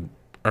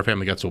our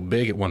family got so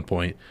big at one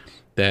point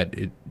that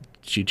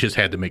she just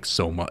had to make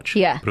so much.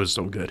 Yeah, but it was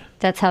so good.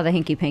 That's how the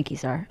hanky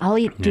pankies are. I'll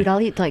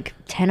eat like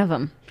 10 of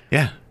them.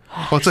 Yeah.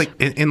 Well, it's like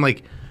in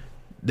like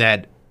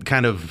that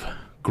kind of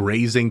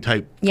grazing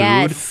type food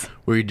Yes.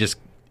 where you're just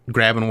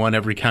grabbing one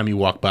every time you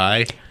walk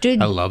by.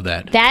 Dude, I love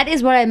that. That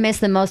is what I miss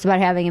the most about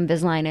having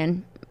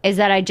Invisalign is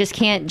that I just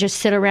can't just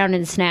sit around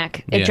and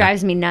snack. It Yeah.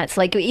 drives me nuts.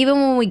 Like even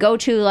when we go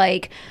to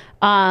like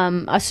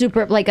not a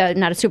Super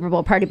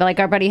Bowl party, but like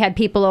our buddy had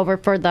people over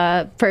for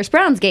the first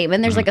Browns game,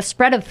 and there's like a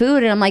spread of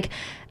food, and I'm like,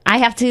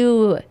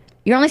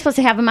 you're only supposed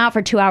to have them out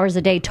for 2 hours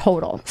a day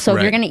total. So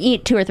if you're going to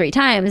eat 2 or 3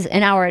 times,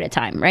 an hour at a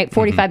time, right?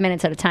 45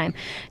 minutes at a time.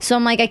 So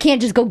I'm like, I can't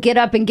just go get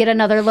up and get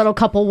another little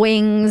couple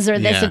wings or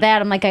this or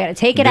that. I'm like, I got to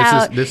take it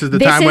out. This is the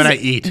time when I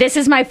eat. This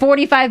is my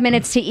 45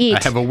 minutes to eat. I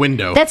have a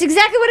window. That's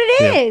exactly what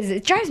it is.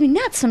 It drives me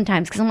nuts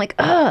sometimes because I'm like,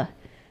 ugh,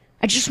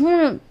 I just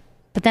want to.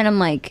 But then I'm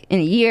like, in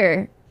a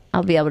year,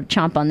 I'll be able to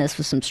chomp on this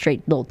with some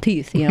straight little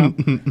teeth, you know?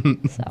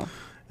 So.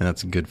 And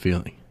that's a good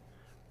feeling.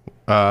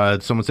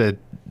 Someone said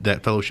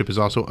that fellowship is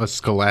also a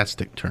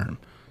scholastic term.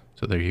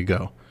 So there you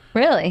go.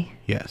 Really?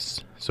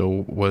 Yes.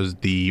 So was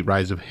the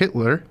rise of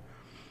Hitler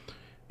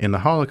in the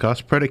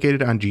Holocaust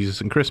predicated on Jesus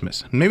and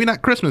Christmas? Maybe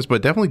not Christmas,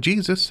 but definitely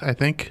Jesus, I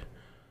think.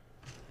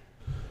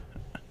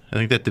 I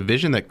think that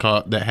division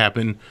that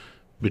happened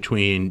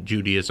between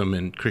Judaism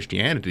and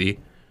Christianity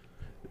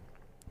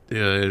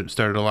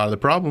started a lot of the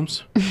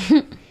problems.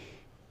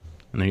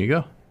 And there you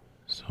go.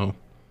 So,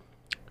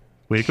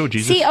 way to go,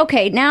 Jesus. See,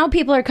 okay, now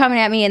people are coming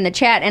at me in the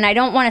chat, and I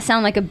don't want to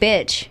sound like a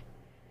bitch.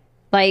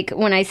 Like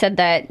when I said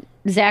that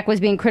Zach was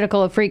being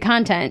critical of free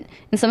content,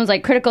 and someone's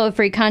like, critical of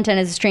free content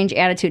is a strange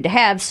attitude to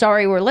have.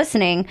 Sorry, we're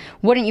listening.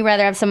 Wouldn't you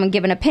rather have someone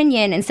give an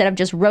opinion instead of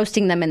just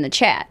roasting them in the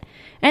chat?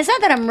 And it's not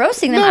that I'm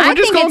roasting them. No, we're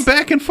just going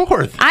back and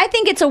forth. I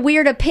think it's a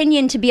weird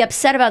opinion to be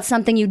upset about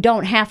something you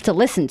don't have to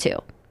listen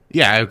to.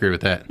 Yeah, I agree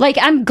with that. Like,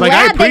 I'm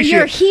glad that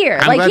you're here.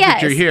 I'm like, glad yes.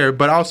 that you're here,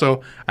 but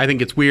also, I think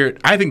it's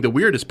weird. I think the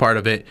weirdest part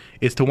of it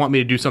is to want me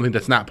to do something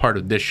that's not part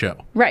of this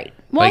show. Right.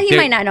 Well, Like, he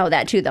might not know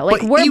that, too, though.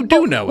 Like, you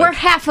do know we're it.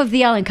 half of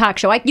the Ellen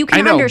Cox show. You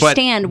can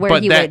understand where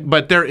he would...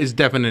 But there is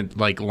definite,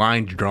 like,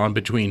 lines drawn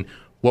between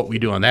what we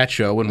do on that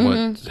show and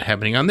what's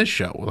happening on this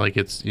show. Like,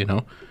 it's, we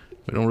don't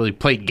really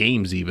play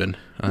games even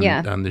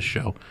on this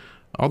show.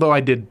 Although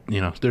I did,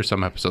 there's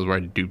some episodes where I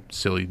do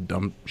silly,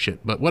 dumb shit,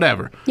 but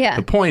whatever. Yeah.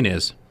 The point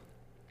is...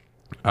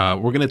 we're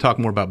going to talk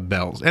more about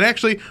bells. And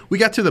actually, we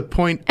got to the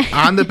point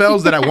on the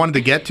bells that I wanted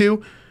to get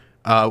to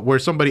where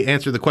somebody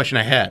answered the question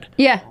I had.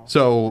 Yeah.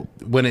 So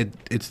when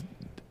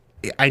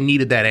I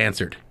needed that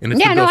answered. And it's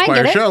Yeah, the Bill no, I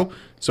Squire get it. show.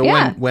 So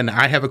Yeah. when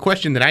I have a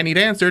question that I need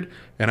answered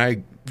and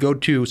I go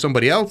to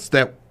somebody else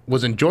that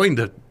was enjoying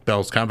the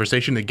bells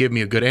conversation to give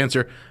me a good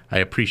answer, I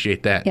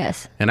appreciate that.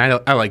 Yes. And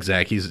I like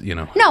Zach. He's,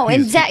 No,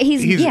 and Zach,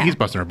 he's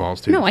busting our balls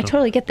too. No, I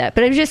totally get that.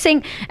 But I'm just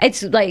saying,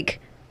 it's like,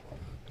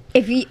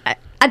 if you...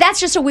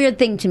 that's just a weird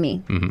thing to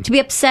me, to be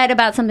upset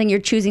about something you're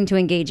choosing to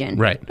engage in.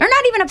 Right. Or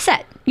not even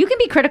upset. You can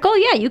be critical.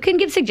 Yeah, you can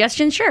give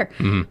suggestions, sure.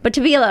 But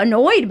to be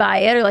annoyed by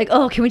it or like,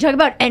 oh, can we talk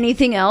about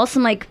anything else?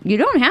 I'm like, you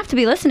don't have to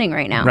be listening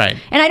right now. Right.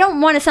 And I don't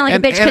want to sound like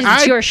a bitch because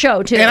it's your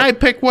show, too. And I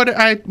pick what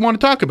I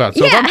want to talk about.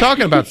 So if I'm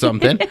talking about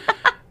something,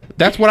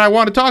 that's what I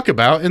want to talk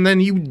about. And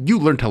then you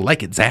learn to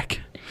like it, Zach.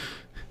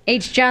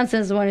 H. Johnson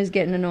is the one who's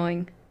getting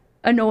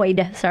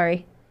annoyed,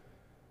 sorry.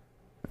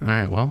 All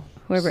right, well.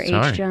 Whoever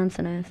sorry. H.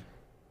 Johnson is.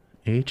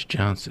 H.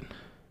 Johnson.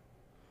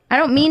 I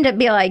don't mean to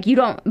be like, you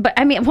don't, but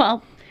I mean,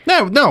 well.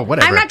 No,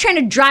 whatever. I'm not trying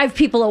to drive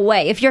people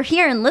away. If you're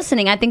here and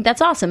listening, I think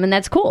that's awesome and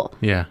that's cool.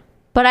 Yeah.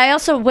 But I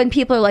also, when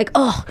people are like,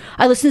 oh,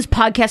 I listen to this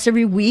podcast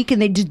every week and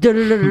they just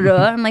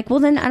da-da-da-da-da, I'm like, well,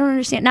 then I don't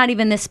understand. Not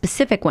even this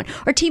specific one.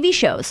 Or TV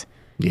shows.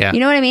 Yeah. You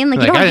know what I mean? Like,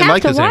 you I don't didn't have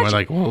like to this watch anymore.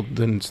 Like, well,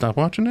 then stop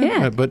watching it.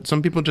 Yeah. But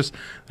some people just,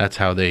 that's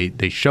how they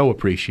show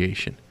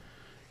appreciation,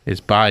 is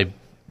by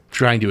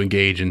trying to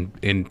engage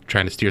and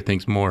trying to steer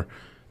things more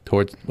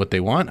towards what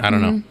they want. I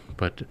don't know.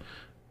 But,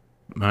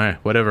 all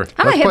right, whatever.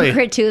 I'm Let's a play.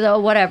 hypocrite too, though,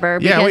 whatever.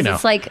 Because Yeah, we know.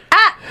 it's like,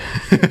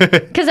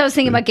 because I was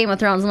thinking about Game of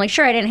Thrones. I'm like,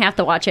 sure, I didn't have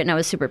to watch it, and I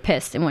was super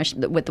pissed and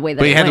with the way that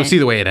But you it had to went. see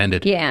the way it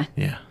ended. Yeah.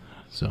 Yeah.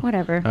 So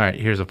Whatever. All right,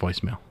 here's a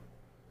voicemail.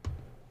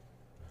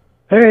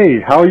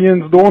 Hey, how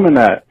yin's doing in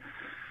that?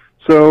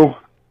 So,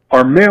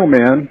 our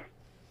mailman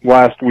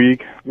last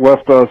week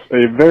left us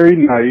a very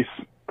nice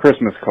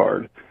Christmas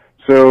card.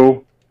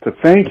 So, to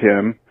thank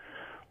him,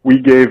 we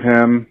gave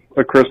him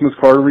a Christmas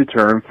card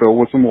return filled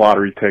with some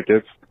lottery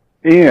tickets.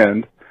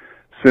 And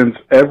since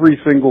every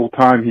single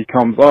time he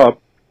comes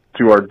up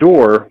to our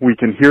door, we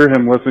can hear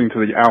him listening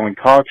to the Alan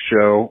Cox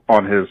show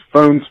on his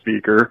phone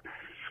speaker,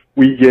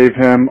 we gave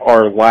him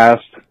our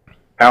last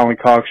Alan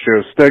Cox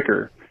show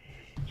sticker.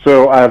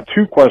 So I have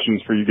 2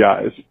 questions for you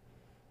guys.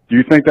 Do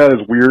you think that is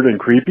weird and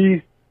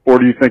creepy, or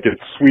do you think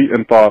it's sweet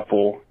and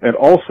thoughtful? And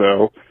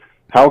also,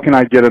 how can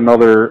I get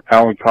another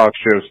Alan Cox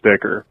show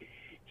sticker,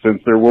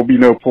 since there will be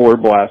no Polar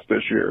Blast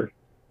this year?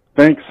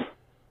 Thanks.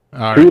 All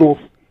right. Toodles.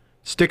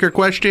 Sticker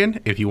question.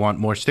 If you want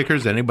more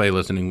stickers, anybody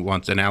listening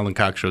wants an Alan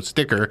Cox Show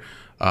sticker,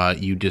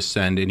 you just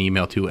send an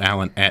email to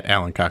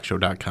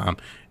alan@alancoxshow.com,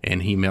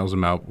 and he mails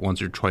them out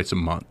once or twice a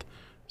month.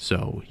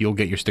 So you'll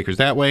get your stickers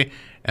that way.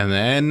 And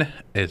then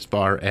as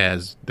far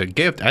as the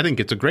gift, I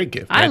think it's a great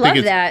gift. I love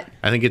think that.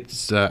 I think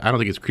it's, I don't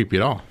think it's creepy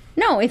at all.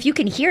 No, if you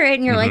can hear it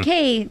and you're like,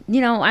 hey,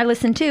 I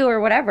listen to or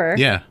whatever.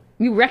 Yeah.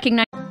 You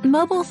recognize.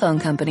 Mobile phone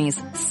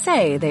companies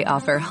say they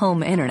offer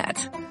home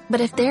internet. But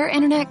if their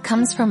internet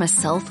comes from a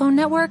cell phone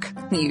network,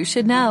 you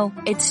should know.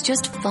 It's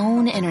just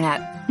phone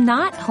internet,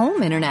 not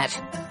home internet.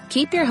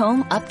 Keep your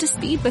home up to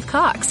speed with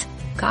Cox.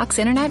 Cox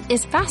internet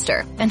is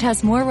faster and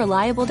has more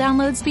reliable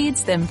download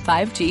speeds than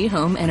 5G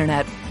home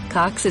internet.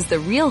 Cox is the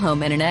real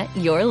home internet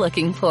you're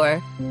looking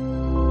for.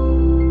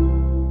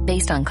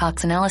 Based on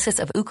Cox analysis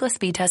of Ookla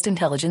speed test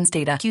intelligence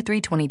data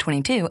Q3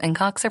 2022 and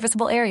Cox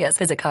serviceable areas.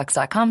 Visit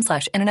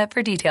cox.com/internet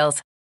for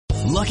details.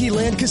 Lucky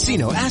Land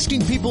Casino,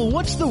 asking people,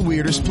 what's the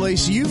weirdest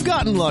place you've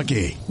gotten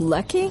lucky?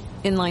 Lucky?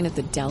 In line at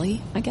the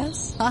deli, I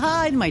guess?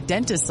 Aha, in my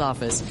dentist's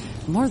office.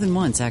 More than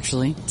once,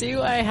 actually.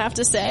 Do I have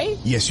to say?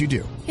 Yes, you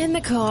do. In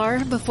the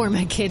car before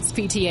my kids'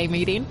 PTA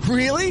meeting.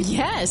 Really?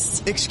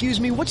 Yes. Excuse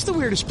me, what's the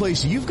weirdest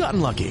place you've gotten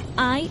lucky?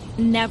 I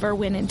never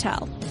win and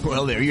tell.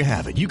 Well, there you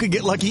have it. You can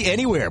get lucky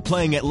anywhere,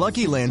 playing at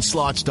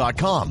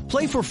LuckyLandSlots.com.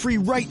 Play for free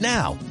right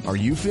now. Are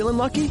you feeling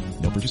lucky?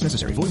 No purchase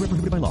necessary. Void where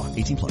prohibited by law.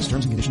 18+.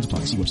 Terms and conditions apply.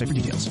 See website for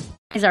details.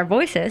 Is our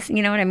voices,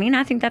 you know what I mean?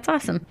 I think that's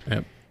awesome.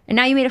 Yep. And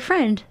now you made a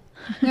friend.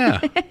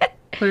 Yeah.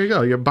 There you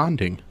go. You're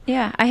bonding.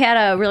 Yeah. I had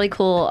a really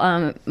cool,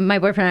 my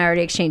boyfriend and I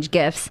already exchanged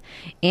gifts,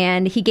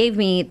 and he gave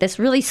me this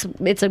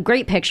it's a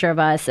great picture of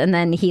us, and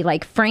then he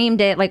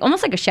framed it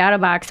almost like a shadow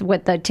box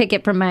with the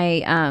ticket from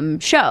my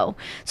show.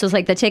 So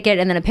it's the ticket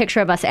and then a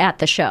picture of us at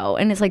the show,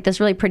 and it's this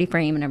really pretty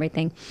frame and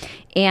everything.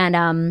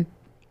 And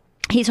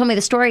he told me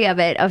the story of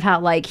it, of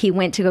how he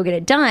went to go get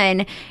it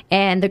done,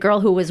 and the girl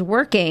who was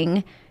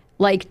working,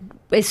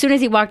 as soon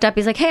as he walked up,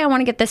 he's like, hey, I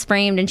want to get this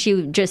framed. And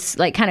she just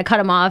kind of cut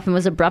him off and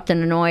was abrupt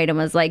and annoyed and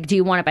was like, do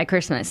you want it by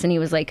Christmas? And he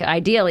was like,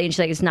 ideally. And she's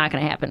like, it's not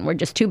going to happen. We're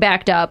just too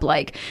backed up.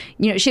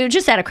 She was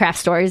just at a craft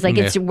store. He's like,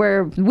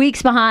 we're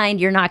weeks behind.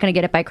 You're not going to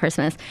get it by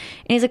Christmas.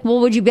 And he's like, well,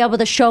 would you be able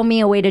to show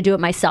me a way to do it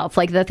myself?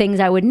 The things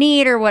I would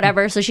need or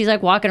whatever. So she's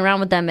walking around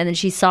with them. And then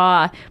she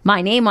saw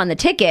my name on the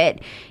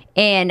ticket.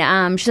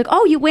 And she's like,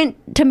 oh, you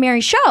went to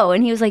Mary's show?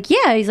 And he was like,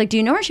 yeah. He's like, do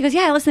you know her? She goes,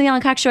 yeah, I listen to the Alan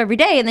Cox show every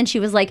day. And then she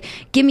was like,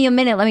 give me a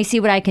minute. Let me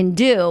see what I can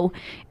do.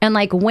 And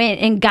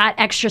went and got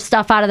extra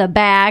stuff out of the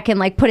back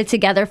and put it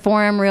together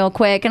for him real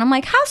quick. And I'm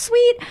like, how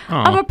sweet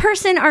of a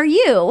person are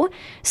you?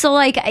 So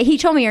he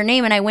told me her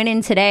name, and I went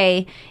in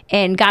today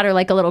and got her a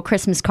little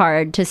Christmas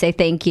card to say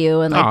thank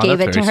you and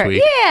gave it to her.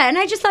 Sweet. Yeah. And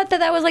I just thought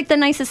that was the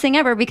nicest thing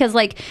ever, because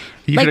what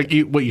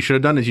you should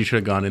have done is you should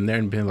have gone in there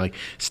and been like,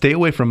 stay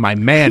away from my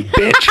man,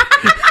 bitch.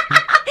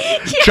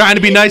 Trying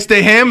to be nice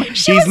to him.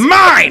 He's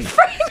mine.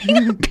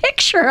 Framing a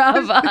picture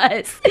of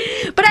us.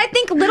 But I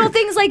think little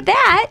things like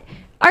that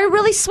are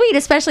really sweet,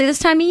 especially this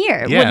time of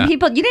year. Yeah.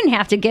 When you didn't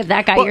have to give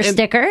that guy your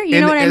sticker.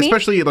 You know what I mean?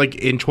 Especially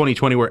in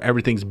 2020, where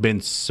everything's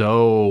been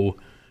so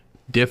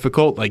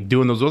difficult,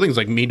 doing those little things,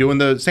 me doing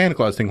the Santa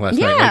Claus thing last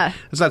night.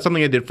 It's not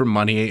something I did for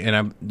money, and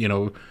I'm,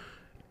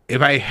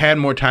 if I had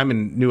more time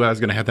and knew I was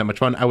going to have that much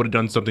fun, I would have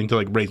done something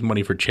to raise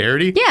money for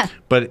charity. Yeah.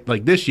 But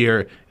this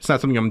year, it's not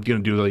something I'm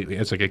going to do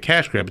it's a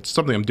cash grab. It's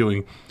something I'm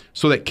doing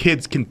so that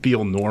kids can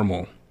feel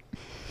normal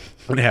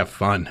and have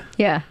fun.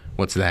 Yeah.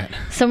 What's that?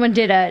 Someone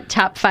did a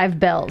top 5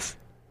 bells.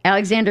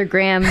 Alexander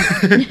Graham. And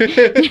this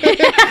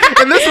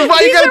is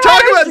why you got to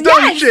talk about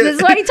dumb shit. This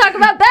is why you talk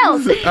about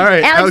bells. All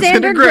right.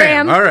 Alexander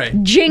Graham. All right.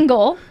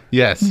 Jingle.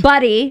 Yes.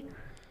 Buddy.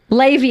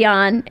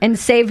 Le'Veon, and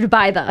Saved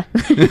by the.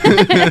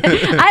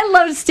 I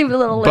love stupid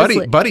little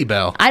lists. Buddy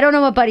Bell. I don't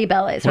know what Buddy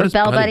Bell is. What or is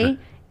Bell Buddy Buddy?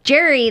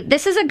 Jerry,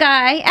 this is a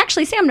guy.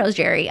 Actually, Sam knows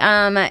Jerry.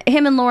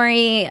 Him and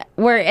Lori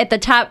were at the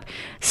top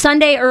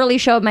Sunday early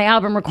show of my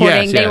album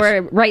recording. Yes, they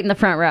were right in the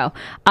front row.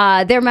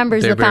 They're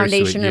members of the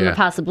Foundation sweet, and the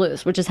Pasa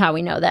Blues, which is how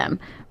we know them.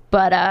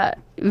 But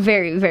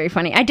very, very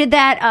funny. I did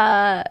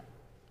that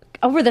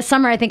over the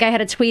summer. I think I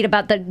had a tweet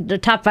about the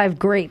top 5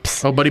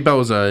 grapes. Oh, Buddy Bell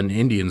was an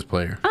Indians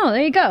player. Oh,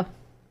 there you go.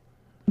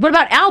 What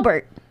about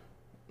Albert?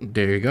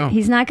 There you go.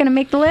 He's not going to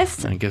make the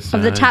list? I guess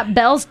of the top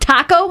bells.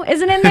 Taco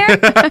isn't in there?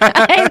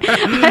 I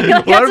feel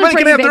like everybody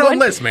can have their own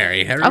list,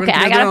 Mary. Okay,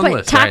 I got to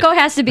put Taco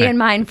has to be in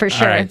mine for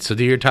sure. All right, so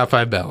do your top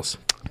 5 bells.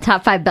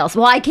 Top 5 bells.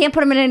 Well, I can't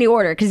put them in any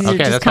order because these are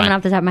just coming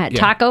off the top of my head. Yeah.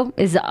 Taco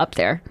is up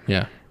there.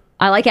 Yeah.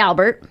 I like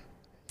Albert.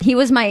 He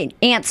was my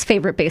aunt's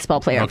favorite baseball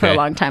player for a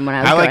long time when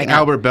I was growing up. I like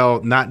Albert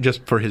Bell, not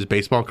just for his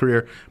baseball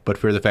career, but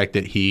for the fact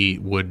that he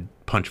would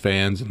punch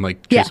fans and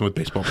chase them with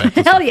baseball bats.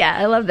 Hell yeah,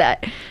 I love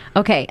that.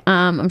 Okay,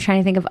 I'm trying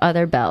to think of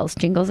other bells.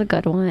 Jingle's a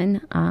good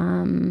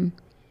one.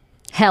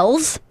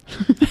 Hells.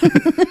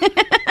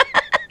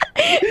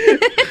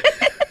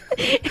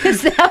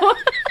 Is that one?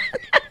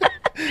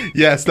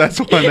 Yes, that's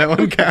one. That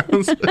one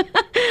counts.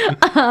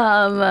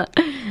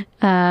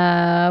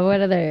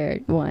 What other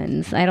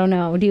ones? I don't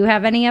know. Do you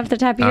have any off the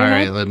top of your head? All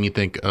right, let me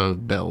think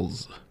of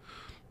bells.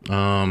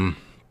 I'm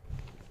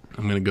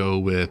gonna go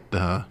with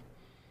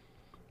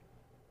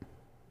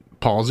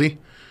palsy.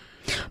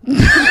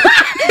 That's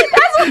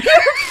one of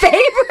your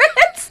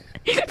favorites.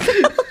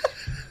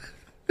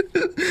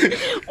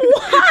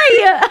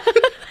 Why?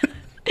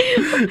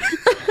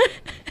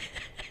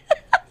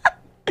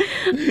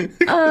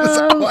 That's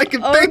all I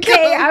can think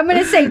okay, of. I'm going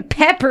to say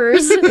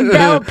peppers.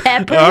 Bell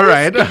peppers. All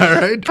right.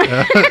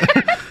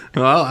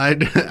 Well,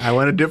 I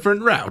went a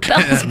different route.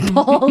 That's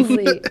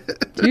ballsy.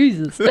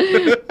 Jesus.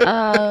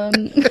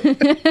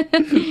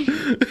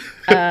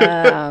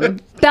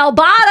 Bell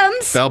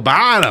bottoms. Bell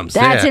bottoms.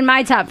 That's in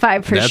my top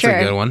 5 for sure.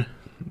 That's a good one.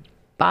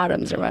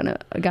 Bottoms are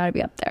got to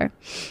be up there.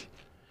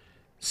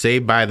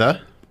 Saved by the.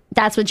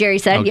 That's what Jerry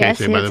said. Okay, yes,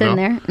 it's in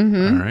there.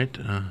 Mm-hmm. All right.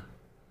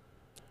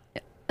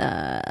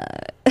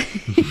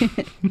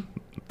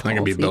 It's not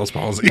gonna be Bell's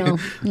palsy. No,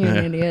 you're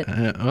an idiot.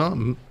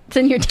 Well, it's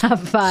in your top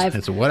 5.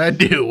 That's what I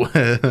do.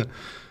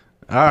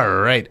 All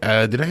right.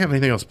 Did I have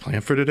anything else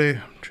planned for today?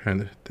 I'm trying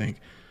to think.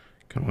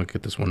 Kind of want to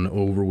get this one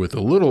over with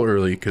a little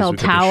early because we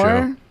got the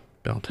show.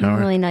 Bell Tower. I don't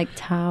really like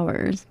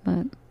towers,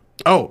 but.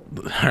 Oh,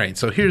 all right.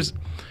 So here's.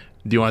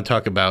 Do you want to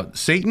talk about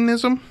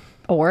Satanism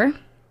or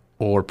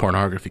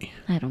pornography?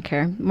 I don't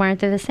care. Why aren't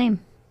they the same?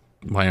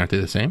 Why aren't they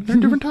the same? They're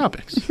different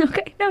topics.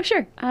 Okay. No,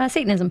 sure.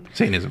 Satanism.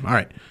 Satanism. All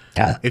right.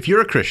 If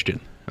you're a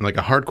Christian and like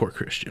a hardcore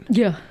Christian,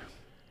 yeah,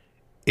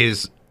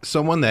 is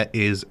someone that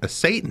is a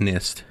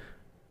Satanist,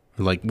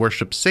 like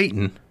worships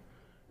Satan,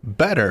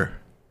 better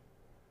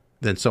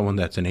than someone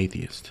that's an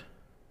atheist?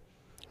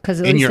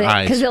 Because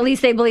at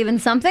least they believe in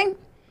something.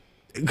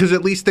 Because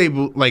at least they're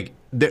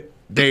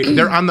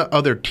on the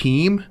other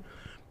team,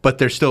 but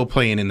they're still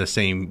playing in the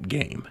same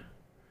game.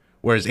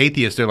 Whereas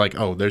atheists, they're like,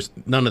 oh, there's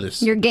none of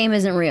this. Your game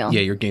isn't real.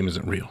 Yeah, your game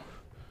isn't real.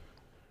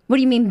 What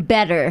do you mean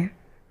better?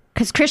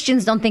 Because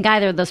Christians don't think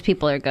either of those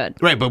people are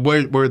good. Right, but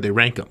where would they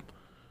rank them?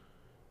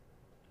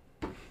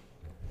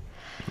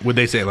 Would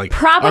they say like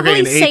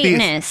probably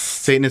Satanists?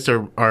 Satanists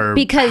are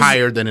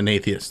higher than an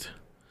atheist.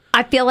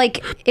 I feel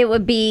like it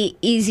would be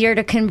easier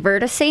to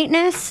convert a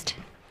Satanist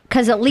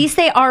because at least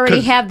they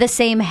already have the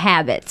same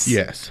habits.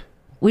 Yes.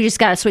 We just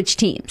got to switch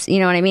teams. You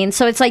know what I mean?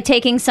 So it's like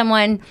taking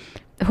someone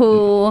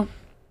who,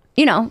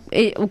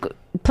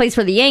 plays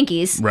for the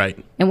Yankees.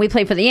 Right. And we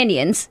play for the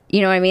Indians.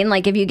 You know what I mean?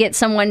 Like if you get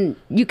someone,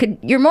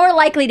 you're more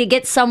likely to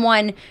get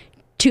someone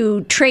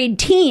to trade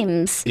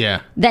teams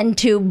than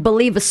to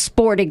believe a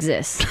sport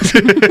exists.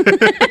 Does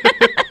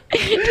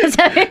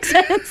that make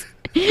sense?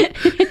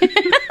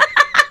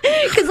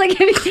 Because like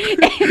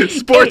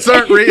sports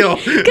aren't real.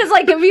 Because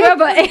like if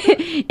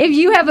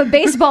you have a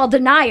baseball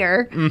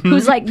denier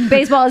who's like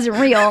baseball isn't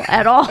real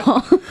at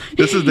all.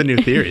 This is the new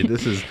theory.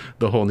 This is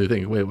the whole new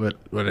thing. Wait, what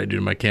did I do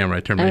to my camera?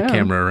 I turned my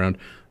camera around.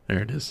 There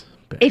it is.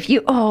 If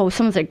you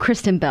someone said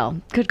Kristen Bell.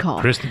 Good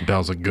call. Kristen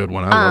Bell's a good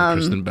one. I love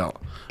Kristen Bell.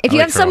 If you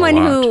have someone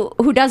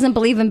who doesn't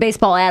believe in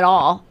baseball at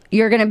all,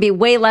 you're going to be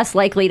way less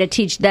likely to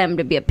teach them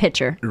to be a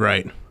pitcher.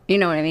 Right. You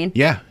know what I mean?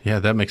 Yeah,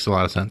 that makes a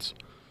lot of sense.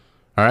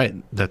 All right,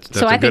 that's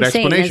so a good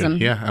explanation. Satanism.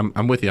 Yeah,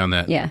 I'm with you on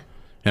that. Yeah.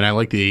 And I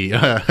like the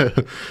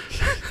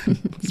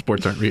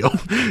sports aren't real.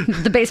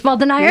 The baseball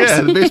deniers?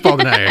 Yeah, the baseball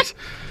deniers.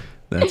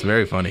 That's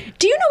very funny.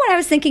 Do you know what I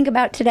was thinking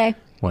about today?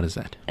 What is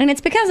that? And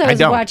it's because I was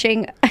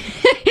watching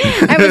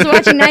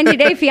 90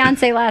 Day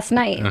Fiancé last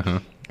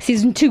night,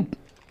 season 2.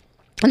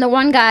 And the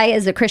one guy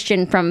is a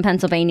Christian from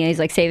Pennsylvania. He's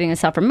like saving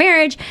himself from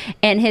marriage.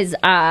 And his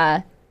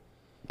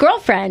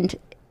girlfriend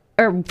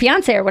or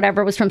fiance or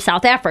whatever was from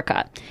South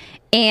Africa.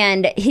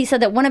 And he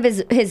said that one of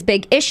his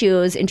big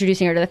issues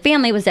introducing her to the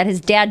family was that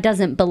his dad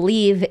doesn't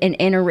believe in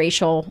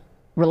interracial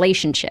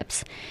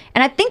relationships.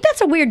 And I think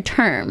that's a weird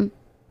term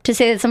to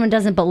say that someone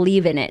doesn't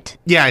believe in it.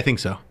 Yeah, I think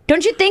so.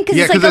 Don't you think? Because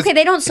it's like, okay,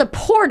 they don't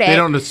support it. They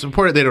don't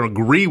support it. They don't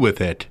agree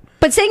with it.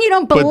 But saying you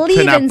don't believe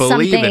in something. But to not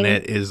believe in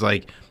it is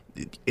like,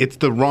 it's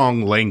the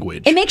wrong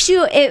language. It makes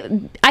you,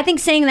 I think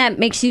saying that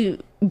makes you,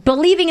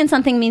 believing in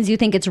something means you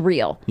think it's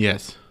real.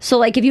 Yes. So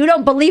like if you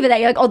don't believe in that,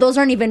 you're like, oh, those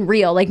aren't even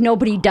real. Like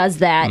nobody does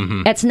that.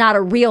 Mm-hmm. That's not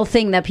a real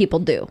thing that people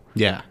do.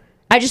 Yeah.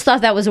 I just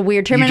thought that was a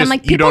weird term. And I'm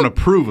like, you don't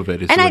approve of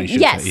it, is what you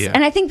should say. Yeah.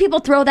 And I think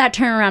people throw that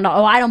term around.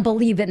 Oh, I don't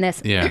believe in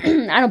this. Yeah.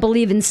 I don't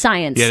believe in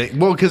science. Yeah.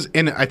 Well,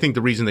 and I think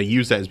the reason they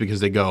use that is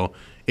because it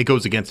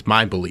goes against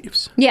my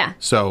beliefs. Yeah.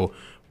 So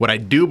what I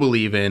do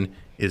believe in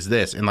is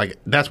this. And like,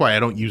 that's why I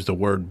don't use the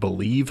word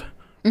believe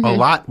a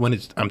lot when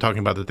I'm talking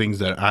about the things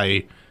that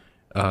I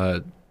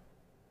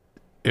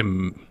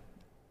am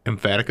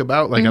emphatic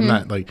about. Like I'm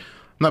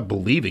not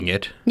believing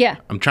it. Yeah.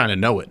 I'm trying to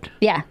know it.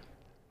 Yeah.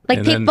 Like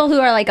and people who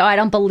are like, oh, I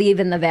don't believe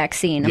in the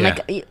vaccine. I'm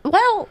like,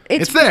 well,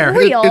 it's there.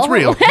 Real. It's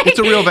real. It's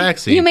a real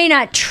vaccine. You may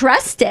not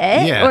trust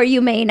it or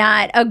you may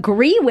not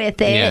agree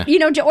with it,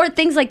 or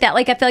things like that.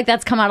 Like, I feel like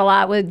that's come out a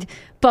lot with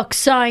fuck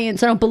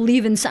science. I don't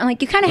believe in science.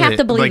 Like, you kind of have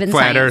to believe in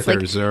flat science.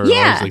 Earthers or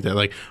always like that.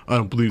 Like, I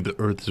don't believe the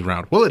earth is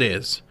round. Well, it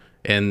is.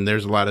 And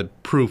there's a lot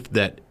of proof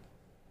that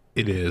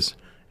it is.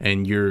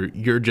 And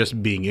you're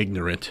just being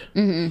ignorant.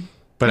 Mm-hmm.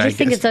 But I just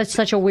think it's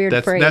such a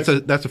weird phrase.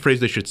 That's a phrase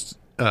they should...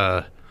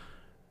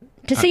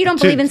 to say you don't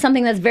believe in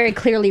something that's very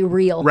clearly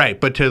real. Right,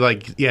 but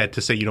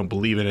to say you don't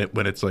believe in it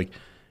when it's like,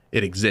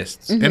 it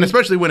exists. Mm-hmm. And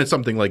especially when it's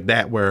something like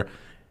that where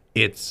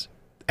it's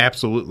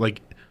absolute,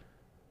 like,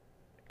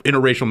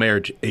 interracial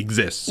marriage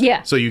exists.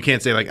 Yeah. So you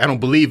can't say like I don't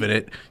believe in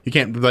it. You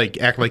can't like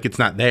act like it's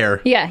not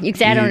there. Yeah, you can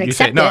say I don't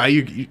accept say, no,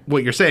 it.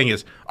 what you're saying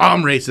is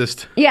I'm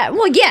racist. Yeah,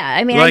 well, yeah.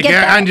 I mean, like I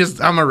get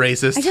that. I'm a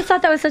racist. I just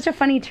thought that was such a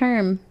funny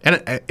term.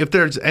 And if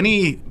there's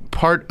any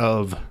part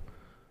of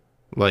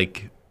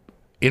like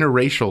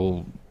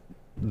interracial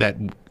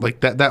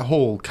that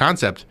whole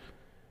concept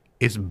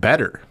is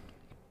better.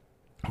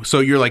 So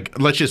you're like,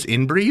 let's just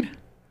inbreed.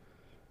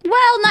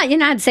 Well, you're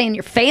not saying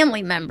your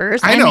family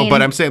members. I know,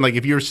 but I'm saying like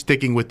if you're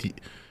sticking with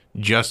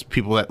just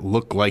people that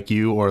look like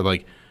you, or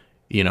like,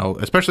 you know,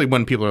 especially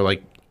when people are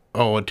like,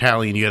 oh,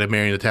 Italian, you got to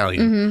marry an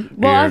Italian.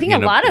 Mm-hmm. Well, I think a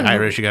lot of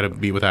Irish, you got to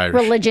be with Irish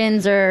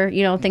religions, or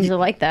things are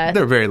like that.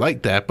 They're very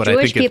like that, but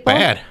Jewish I think people? It's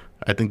bad.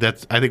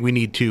 I think we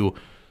need to,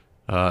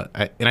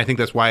 and I think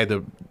that's why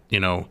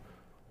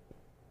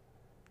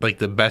like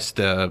the best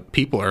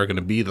people are going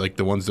to be like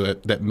the ones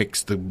that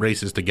mix the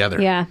races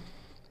together. Yeah.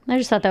 I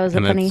just thought that was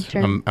a funny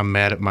term. I'm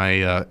mad at my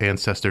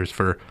ancestors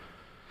for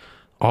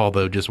all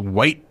the just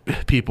white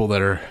people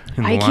that are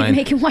in the line. I keep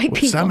making white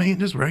people. Stop making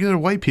just regular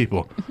white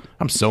people.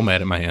 I'm so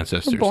mad at my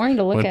ancestors. They're boring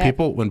to look at.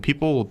 When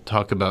people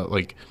talk about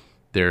like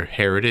their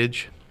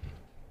heritage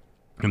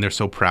and they're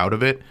so proud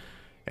of it,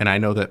 and I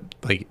know that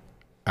like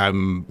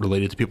I'm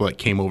related to people that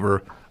came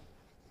over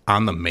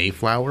on the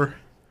Mayflower.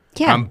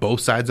 Yeah. On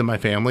both sides of my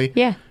family.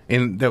 Yeah.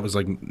 And that was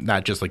like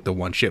not just like the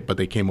one ship, but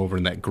they came over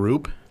in that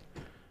group.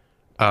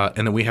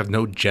 And then we have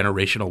no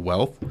generational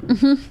wealth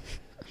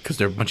because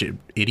they're a bunch of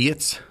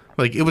idiots.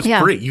 Like it was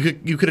free.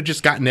 You could have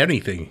just gotten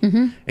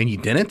anything, and you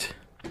didn't.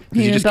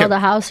 You didn't build a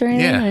house or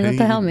anything? Yeah. What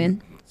the hell,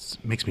 man? It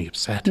makes me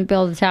upset. You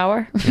build a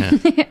tower? Yeah.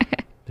 They're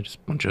just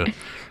a bunch of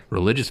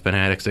religious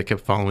fanatics that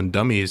kept following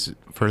dummies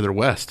further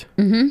west.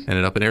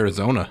 Ended up in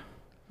Arizona.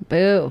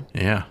 Boo.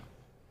 Yeah.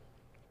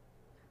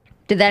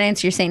 Did that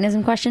answer your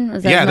Satanism question?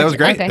 That was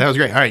great. Okay. That was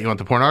great. All right, you want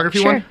the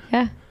pornography one?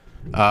 Sure,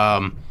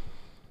 yeah.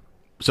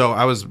 So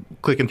I was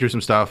clicking through some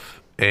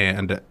stuff,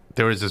 and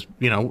there was this,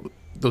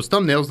 those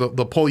thumbnails,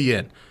 they'll pull you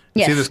in.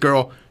 You see this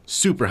girl,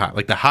 super hot,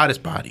 like the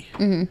hottest body.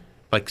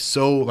 Like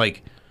so,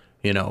 like,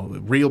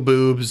 real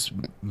boobs,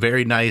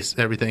 very nice,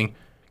 everything.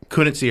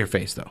 Couldn't see her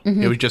face, though.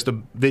 It was just a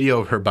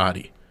video of her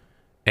body,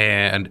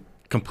 and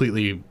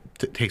completely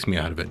takes me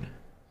out of it.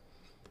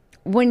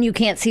 When you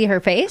can't see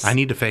her face? I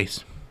need the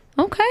face.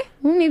 Okay.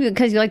 Well, maybe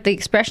because you like the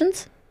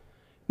expressions?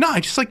 No,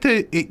 I just like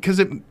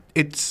because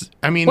it's,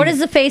 I mean. What is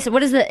the face?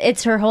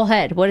 It's her whole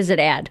head. What does it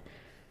add?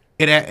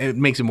 It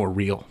makes it more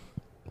real.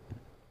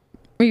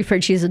 Are you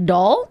afraid she's a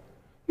doll?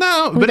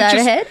 No, but a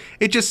head?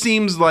 It just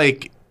seems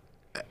like,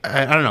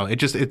 I don't know.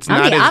 It's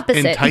not as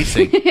opposite.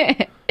 enticing.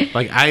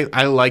 Like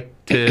I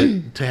like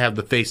to have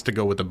the face to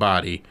go with the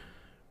body,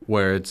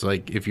 where it's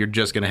like if you're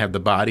just gonna have the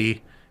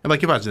body, and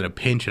like if I was in a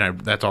pinch and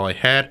that's all I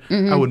had,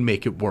 I would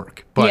make it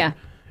work. But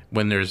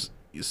when there's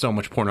so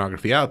much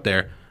pornography out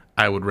there,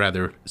 I would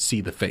rather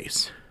see the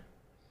face.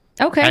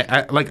 Okay.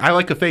 I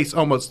like a face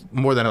almost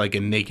more than I like a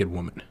naked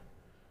woman.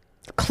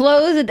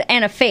 Clothed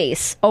and a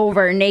face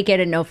over naked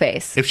and no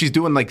face. If she's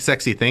doing like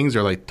sexy things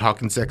or like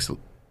talking sex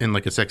in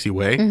like a sexy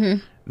way,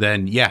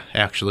 then yeah,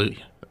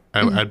 actually,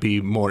 I'd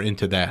be more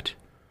into that.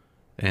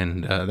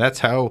 And that's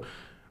how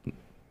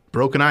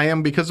broken I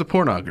am because of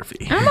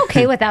pornography. I'm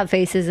okay without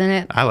faces in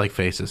it. I like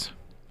faces.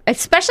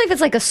 Especially if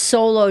it's like a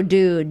solo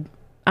dude.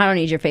 I don't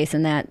need your face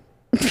in that.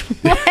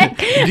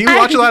 Do you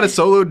watch a lot of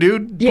solo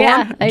dude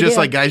porn? I just do.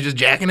 like guys just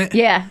jacking it?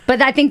 Yeah,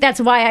 but I think that's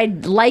why I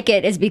like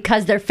it, is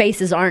because their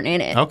faces aren't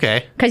in it.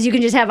 Okay. Because you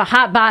can just have a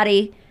hot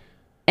body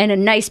and a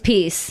nice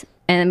piece,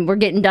 and we're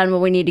getting done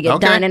what we need to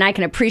get done, and I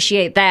can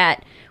appreciate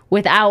that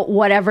without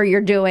whatever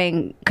you're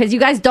doing, because you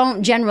guys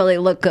don't generally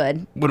look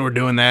good when we're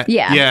doing that.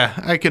 Yeah,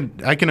 I can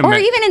imagine. Or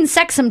even in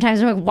sex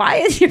sometimes, I'm like, why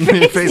is your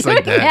face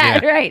like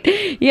that? Yeah, right.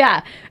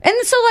 Yeah, and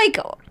so like,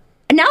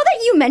 now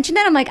that you mention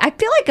that, I'm like, I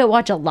feel like I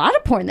watch a lot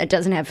of porn that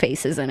doesn't have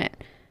faces in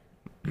it.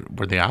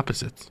 We're the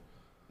opposites.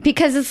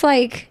 Because it's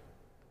like,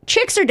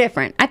 chicks are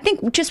different. I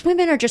think just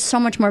women are just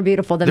so much more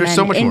beautiful than men. They're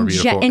so much more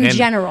beautiful in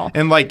general.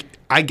 And like,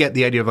 I get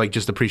the idea of like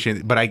just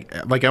appreciating, but I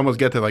almost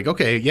get to like,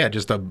 okay, yeah,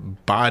 just a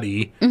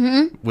body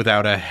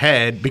without a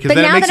head, because but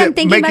then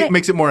it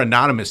makes it more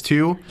anonymous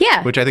too.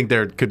 Yeah, which I think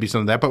there could be some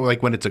of that. But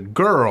like when it's a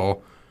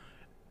girl,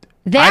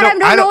 I don't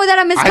know that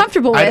I'm as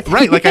comfortable with.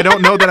 Right, like I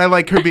don't know that I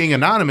like her being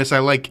anonymous. I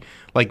like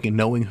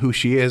knowing who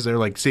she is, or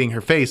like seeing her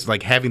face,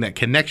 like having that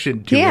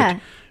connection to it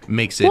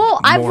makes it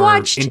more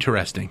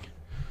interesting.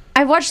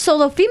 I've watched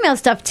solo female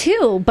stuff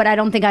too, but I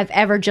don't think I've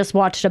ever just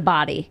watched a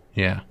body.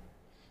 Yeah.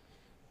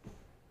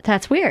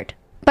 That's weird.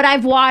 But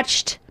I've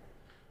watched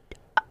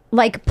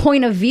like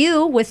point of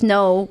view with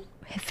no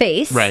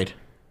face. Right.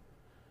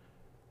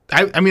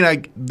 I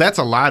mean, that's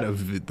a lot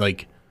of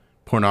like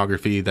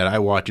pornography that I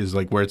watch, is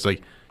like where it's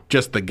like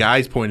just the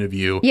guy's point of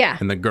view. Yeah.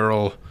 And the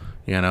girl,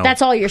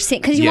 That's all you're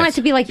seeing, because you want it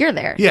to be like you're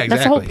there. Yeah, exactly.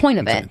 That's the whole point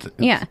of it.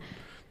 Yeah.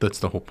 That's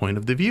the whole point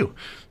of the view.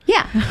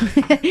 Yeah.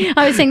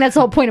 I was saying that's the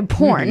whole point of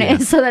porn,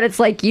 is so that it's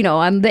like,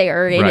 I'm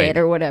there in it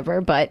or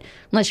whatever. But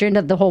unless you're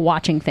into the whole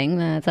watching thing,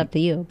 then it's up to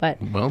you.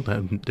 But well,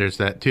 there's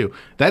that too.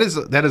 That is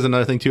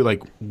another thing too.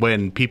 Like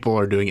when people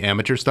are doing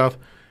amateur stuff,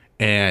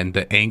 and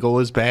the angle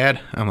is bad.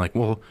 I'm like,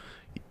 well,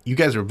 you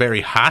guys are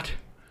very hot.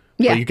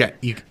 Yeah.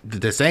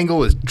 But this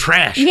angle is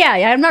trash. Yeah,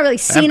 I'm not really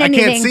seeing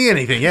anything. I can't see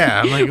anything.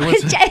 Yeah. I'm like,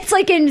 it's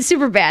like in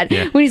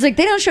Superbad when he's like,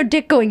 they don't show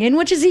dick going in,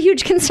 which is a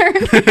huge concern.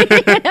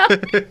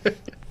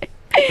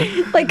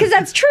 Like, because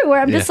that's true. Where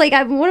I'm just like,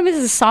 what am I?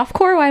 This is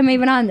softcore? Why am I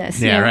even on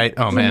this? Yeah, right.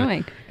 Oh, it's man.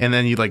 Annoying. And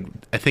then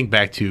I think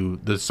back to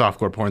the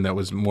softcore porn that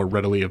was more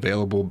readily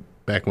available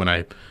back when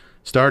I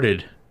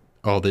started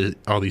all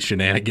these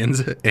shenanigans,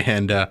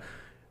 and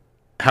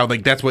how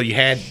that's what you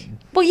had.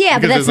 Well, yeah,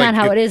 but that's not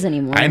how it is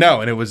anymore. I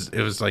know, and it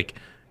was like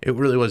it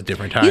really was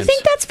different times. You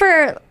think that's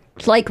for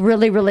like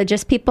really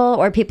religious people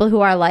or people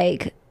who are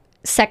like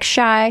sex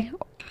shy?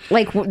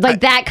 Like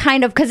that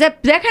kind of, because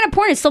that kind of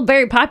porn is still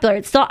very popular.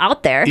 It's still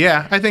out there.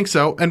 Yeah, I think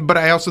so. But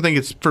I also think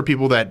it's for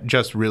people that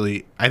just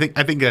really, I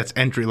think that's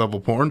entry level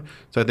porn.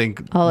 So I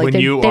think when they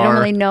you don't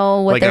really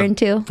know what they're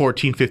into.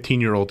 14,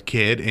 15-year-old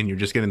kid and you're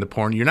just getting the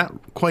porn, you're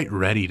not quite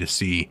ready to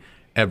see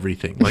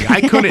everything. Like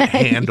I couldn't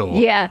handle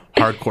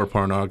hardcore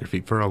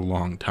pornography for a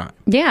long time.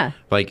 Yeah.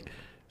 Like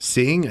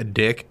seeing a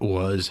dick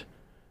was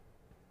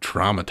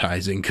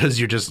traumatizing because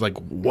you're just like,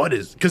 what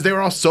is, because they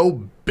were all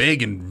so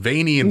big and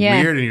veiny and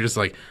weird, and you're just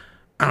like,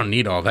 I don't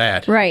need all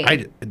that.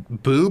 Right.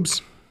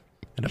 Boobs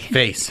and a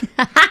face.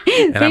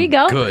 There you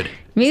go. Good.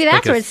 Maybe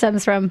that's where it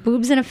stems from.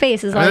 Boobs and a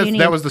face is all you need.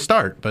 That was the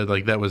start, but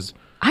that was.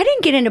 I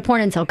didn't get into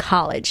porn until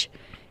college,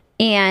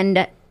 and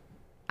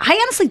I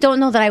honestly don't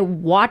know that I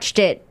watched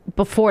it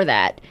before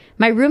that.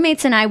 My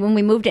roommates and I, when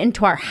we moved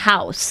into our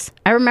house,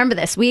 I remember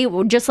this. We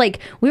were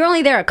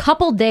only there a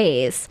couple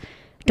days.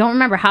 Don't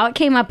remember how it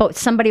came up, but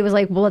somebody was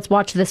like, well, let's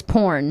watch this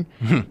porn.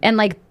 And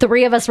like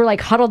 3 of us were like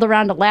huddled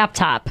around a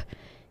laptop.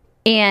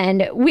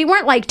 And we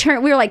weren't like we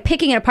were like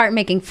picking it apart and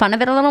making fun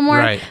of it a little more.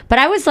 Right. But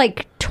I was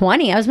like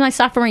 20. I was my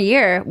sophomore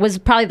year. Was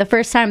probably the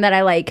first time that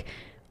I like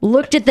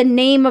looked at the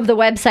name of the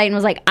website and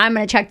was like, I'm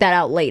going to check that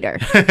out later.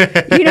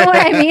 You know what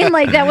I mean?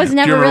 Like that was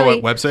never Do you remember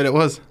really. what website it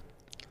was?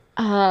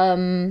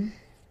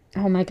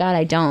 Oh my God,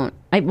 I don't.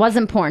 It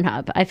wasn't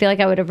Pornhub. I feel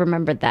like I would have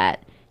remembered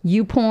that.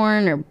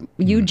 YouPorn or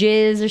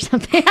YouJizz or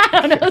something.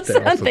 I don't know.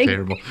 Something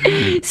terrible.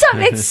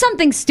 It's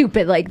something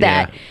stupid like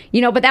that.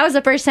 Yeah. But that was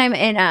the first time,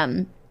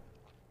 and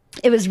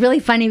it was really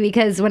funny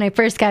because when I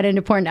first got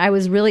into porn, I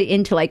was really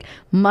into like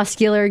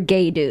muscular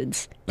gay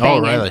dudes.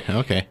 Banging. Oh, really?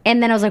 Okay.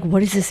 And then I was like,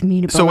 what does this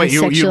mean about so wait,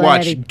 you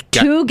watched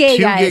two gay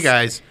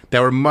guys that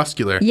were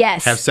muscular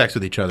have sex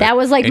with each other. That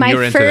was like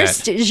my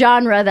first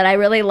genre that I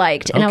really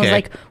liked. And I was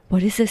like,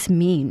 what does this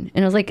mean?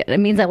 And I was like, it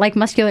means I like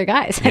muscular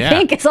guys. I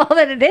think it's all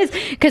that it is.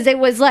 Because it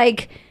was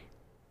like,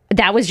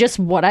 that was just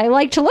what I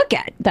like to look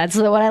at. That's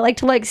what I like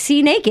to like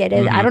see naked.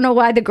 And I don't know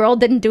why the girl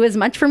didn't do as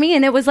much for me.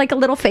 And it was like a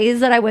little phase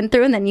that I went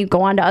through, and then you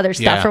go on to other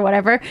stuff or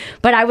whatever.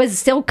 But I was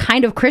still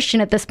kind of Christian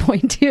at this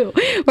point too.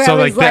 Where so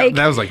I was like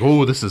that was like,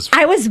 oh, this is.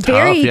 I was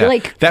very tough.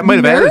 like that might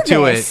have added to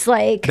nervous, it.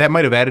 Like that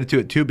might have added to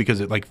it too because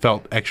it like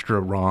felt extra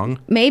wrong.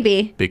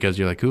 Maybe because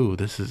you're like, ooh,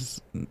 this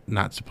is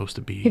not supposed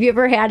to be. Have you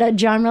ever had a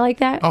genre like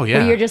that? Oh yeah.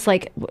 Where you're just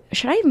like,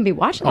 should I even be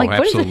watching? Like,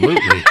 absolutely. What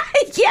is it?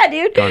 Yeah,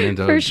 dude. Gone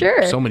into for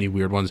sure. So many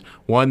weird ones.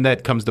 One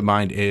that comes to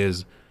mind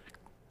is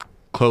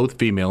clothed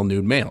female,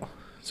 nude male.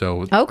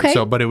 So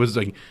but it was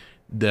like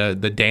the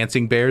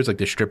dancing bears, like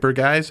the stripper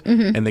guys,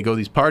 and they go to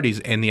these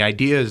parties, and the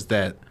idea is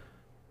that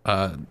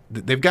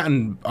they've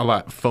gotten a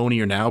lot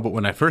phonier now. But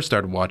when I first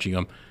started watching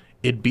them,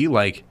 it'd be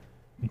like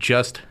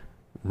just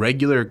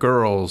regular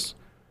girls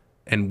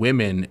and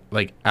women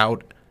like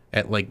out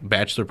at like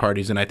bachelor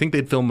parties, and I think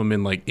they'd film them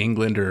in like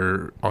England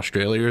or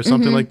Australia or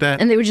something like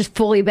that, and they would just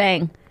fully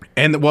bang.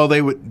 And well,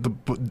 they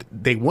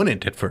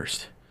wouldn't at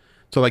first.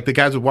 So like the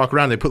guys would walk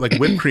around, they put like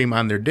whipped cream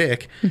on their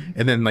dick,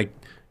 and then like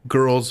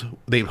girls,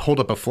 they'd hold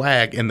up a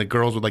flag, and the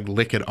girls would like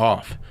lick it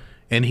off,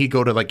 and he'd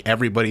go to like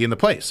everybody in the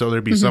place. So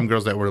there'd be some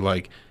girls that were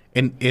like,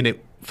 and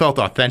it felt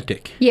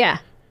authentic. Yeah.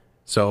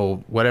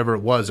 So whatever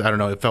it was, I don't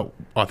know, it felt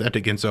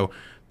authentic, and so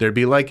there'd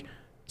be like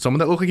someone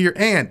that looked like your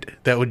aunt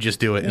that would just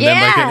do it, and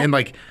then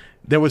like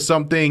there was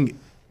something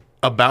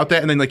about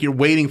that, and then like you're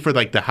waiting for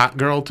like the hot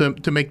girl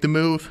to make the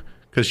move,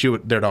 because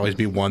there'd always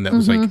be one that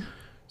was like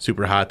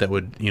super hot that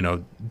would,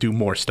 do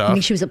more stuff. I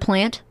mean, she was a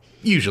plant?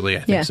 Usually,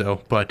 I think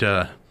so. But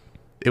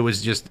it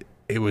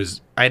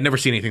was I had never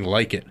seen anything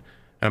like it. And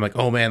I'm like,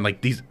 oh man,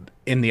 like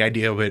in the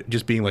idea of it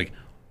just being like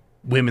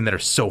women that are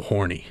so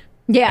horny.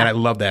 Yeah. And I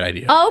love that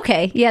idea. Oh,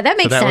 okay. Yeah, that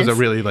makes sense. That was a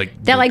really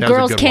like... That like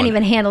girls can't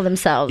even handle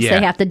themselves. Yeah.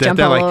 They have to jump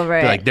all over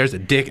it. Like, there's a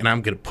dick and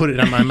I'm going to put it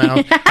on my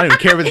mouth. I don't even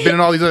care if it's been in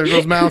all these other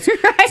girls' mouths.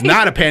 Right. It's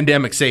not a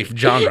pandemic-safe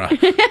genre.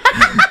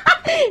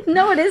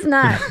 No, it is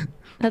not.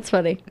 That's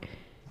funny.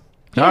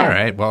 Yeah. All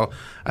right. Well,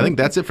 I think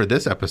that's it for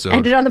this episode.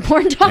 Ended on the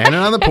porn talk. Ended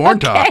on the porn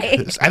talk. I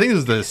think this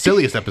is the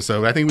silliest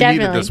episode. I think we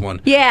needed this one.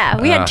 Yeah.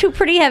 We had 2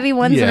 pretty heavy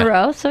ones in a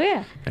row. So,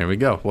 yeah. There we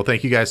go. Well,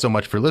 thank you guys so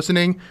much for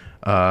listening.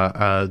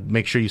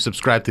 Make sure you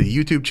subscribe to the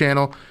YouTube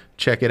channel.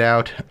 Check it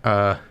out.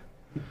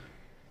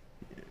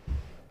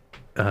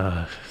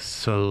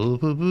 So,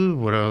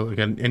 what else?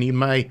 I need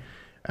my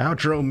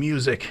outro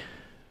music.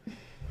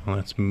 Well,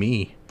 that's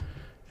me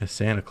as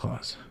Santa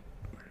Claus.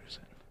 Where is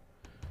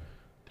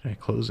it? Did I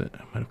close it?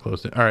 I might have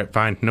closed it. All right,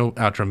 fine. No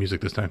outro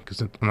music this time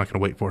because I'm not going to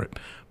wait for it.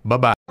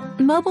 Bye-bye.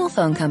 Mobile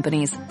phone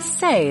companies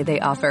say they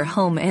offer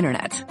home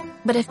internet.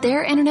 But if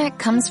their internet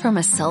comes from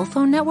a cell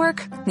phone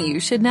network, you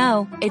should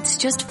know. It's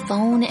just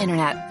phone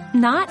internet,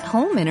 not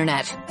home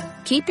internet.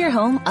 Keep your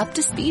home up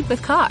to speed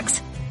with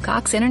Cox.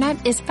 Cox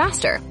internet is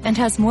faster and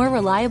has more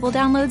reliable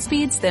download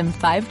speeds than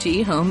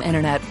 5G home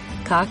internet.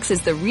 Cox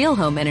is the real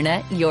home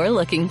internet you're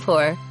looking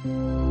for.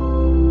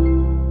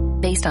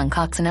 Based on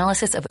Cox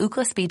analysis of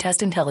Ookla speed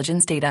test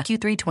intelligence data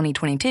Q3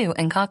 2022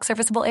 and Cox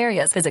serviceable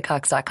areas, visit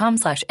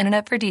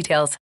cox.com/internet for details.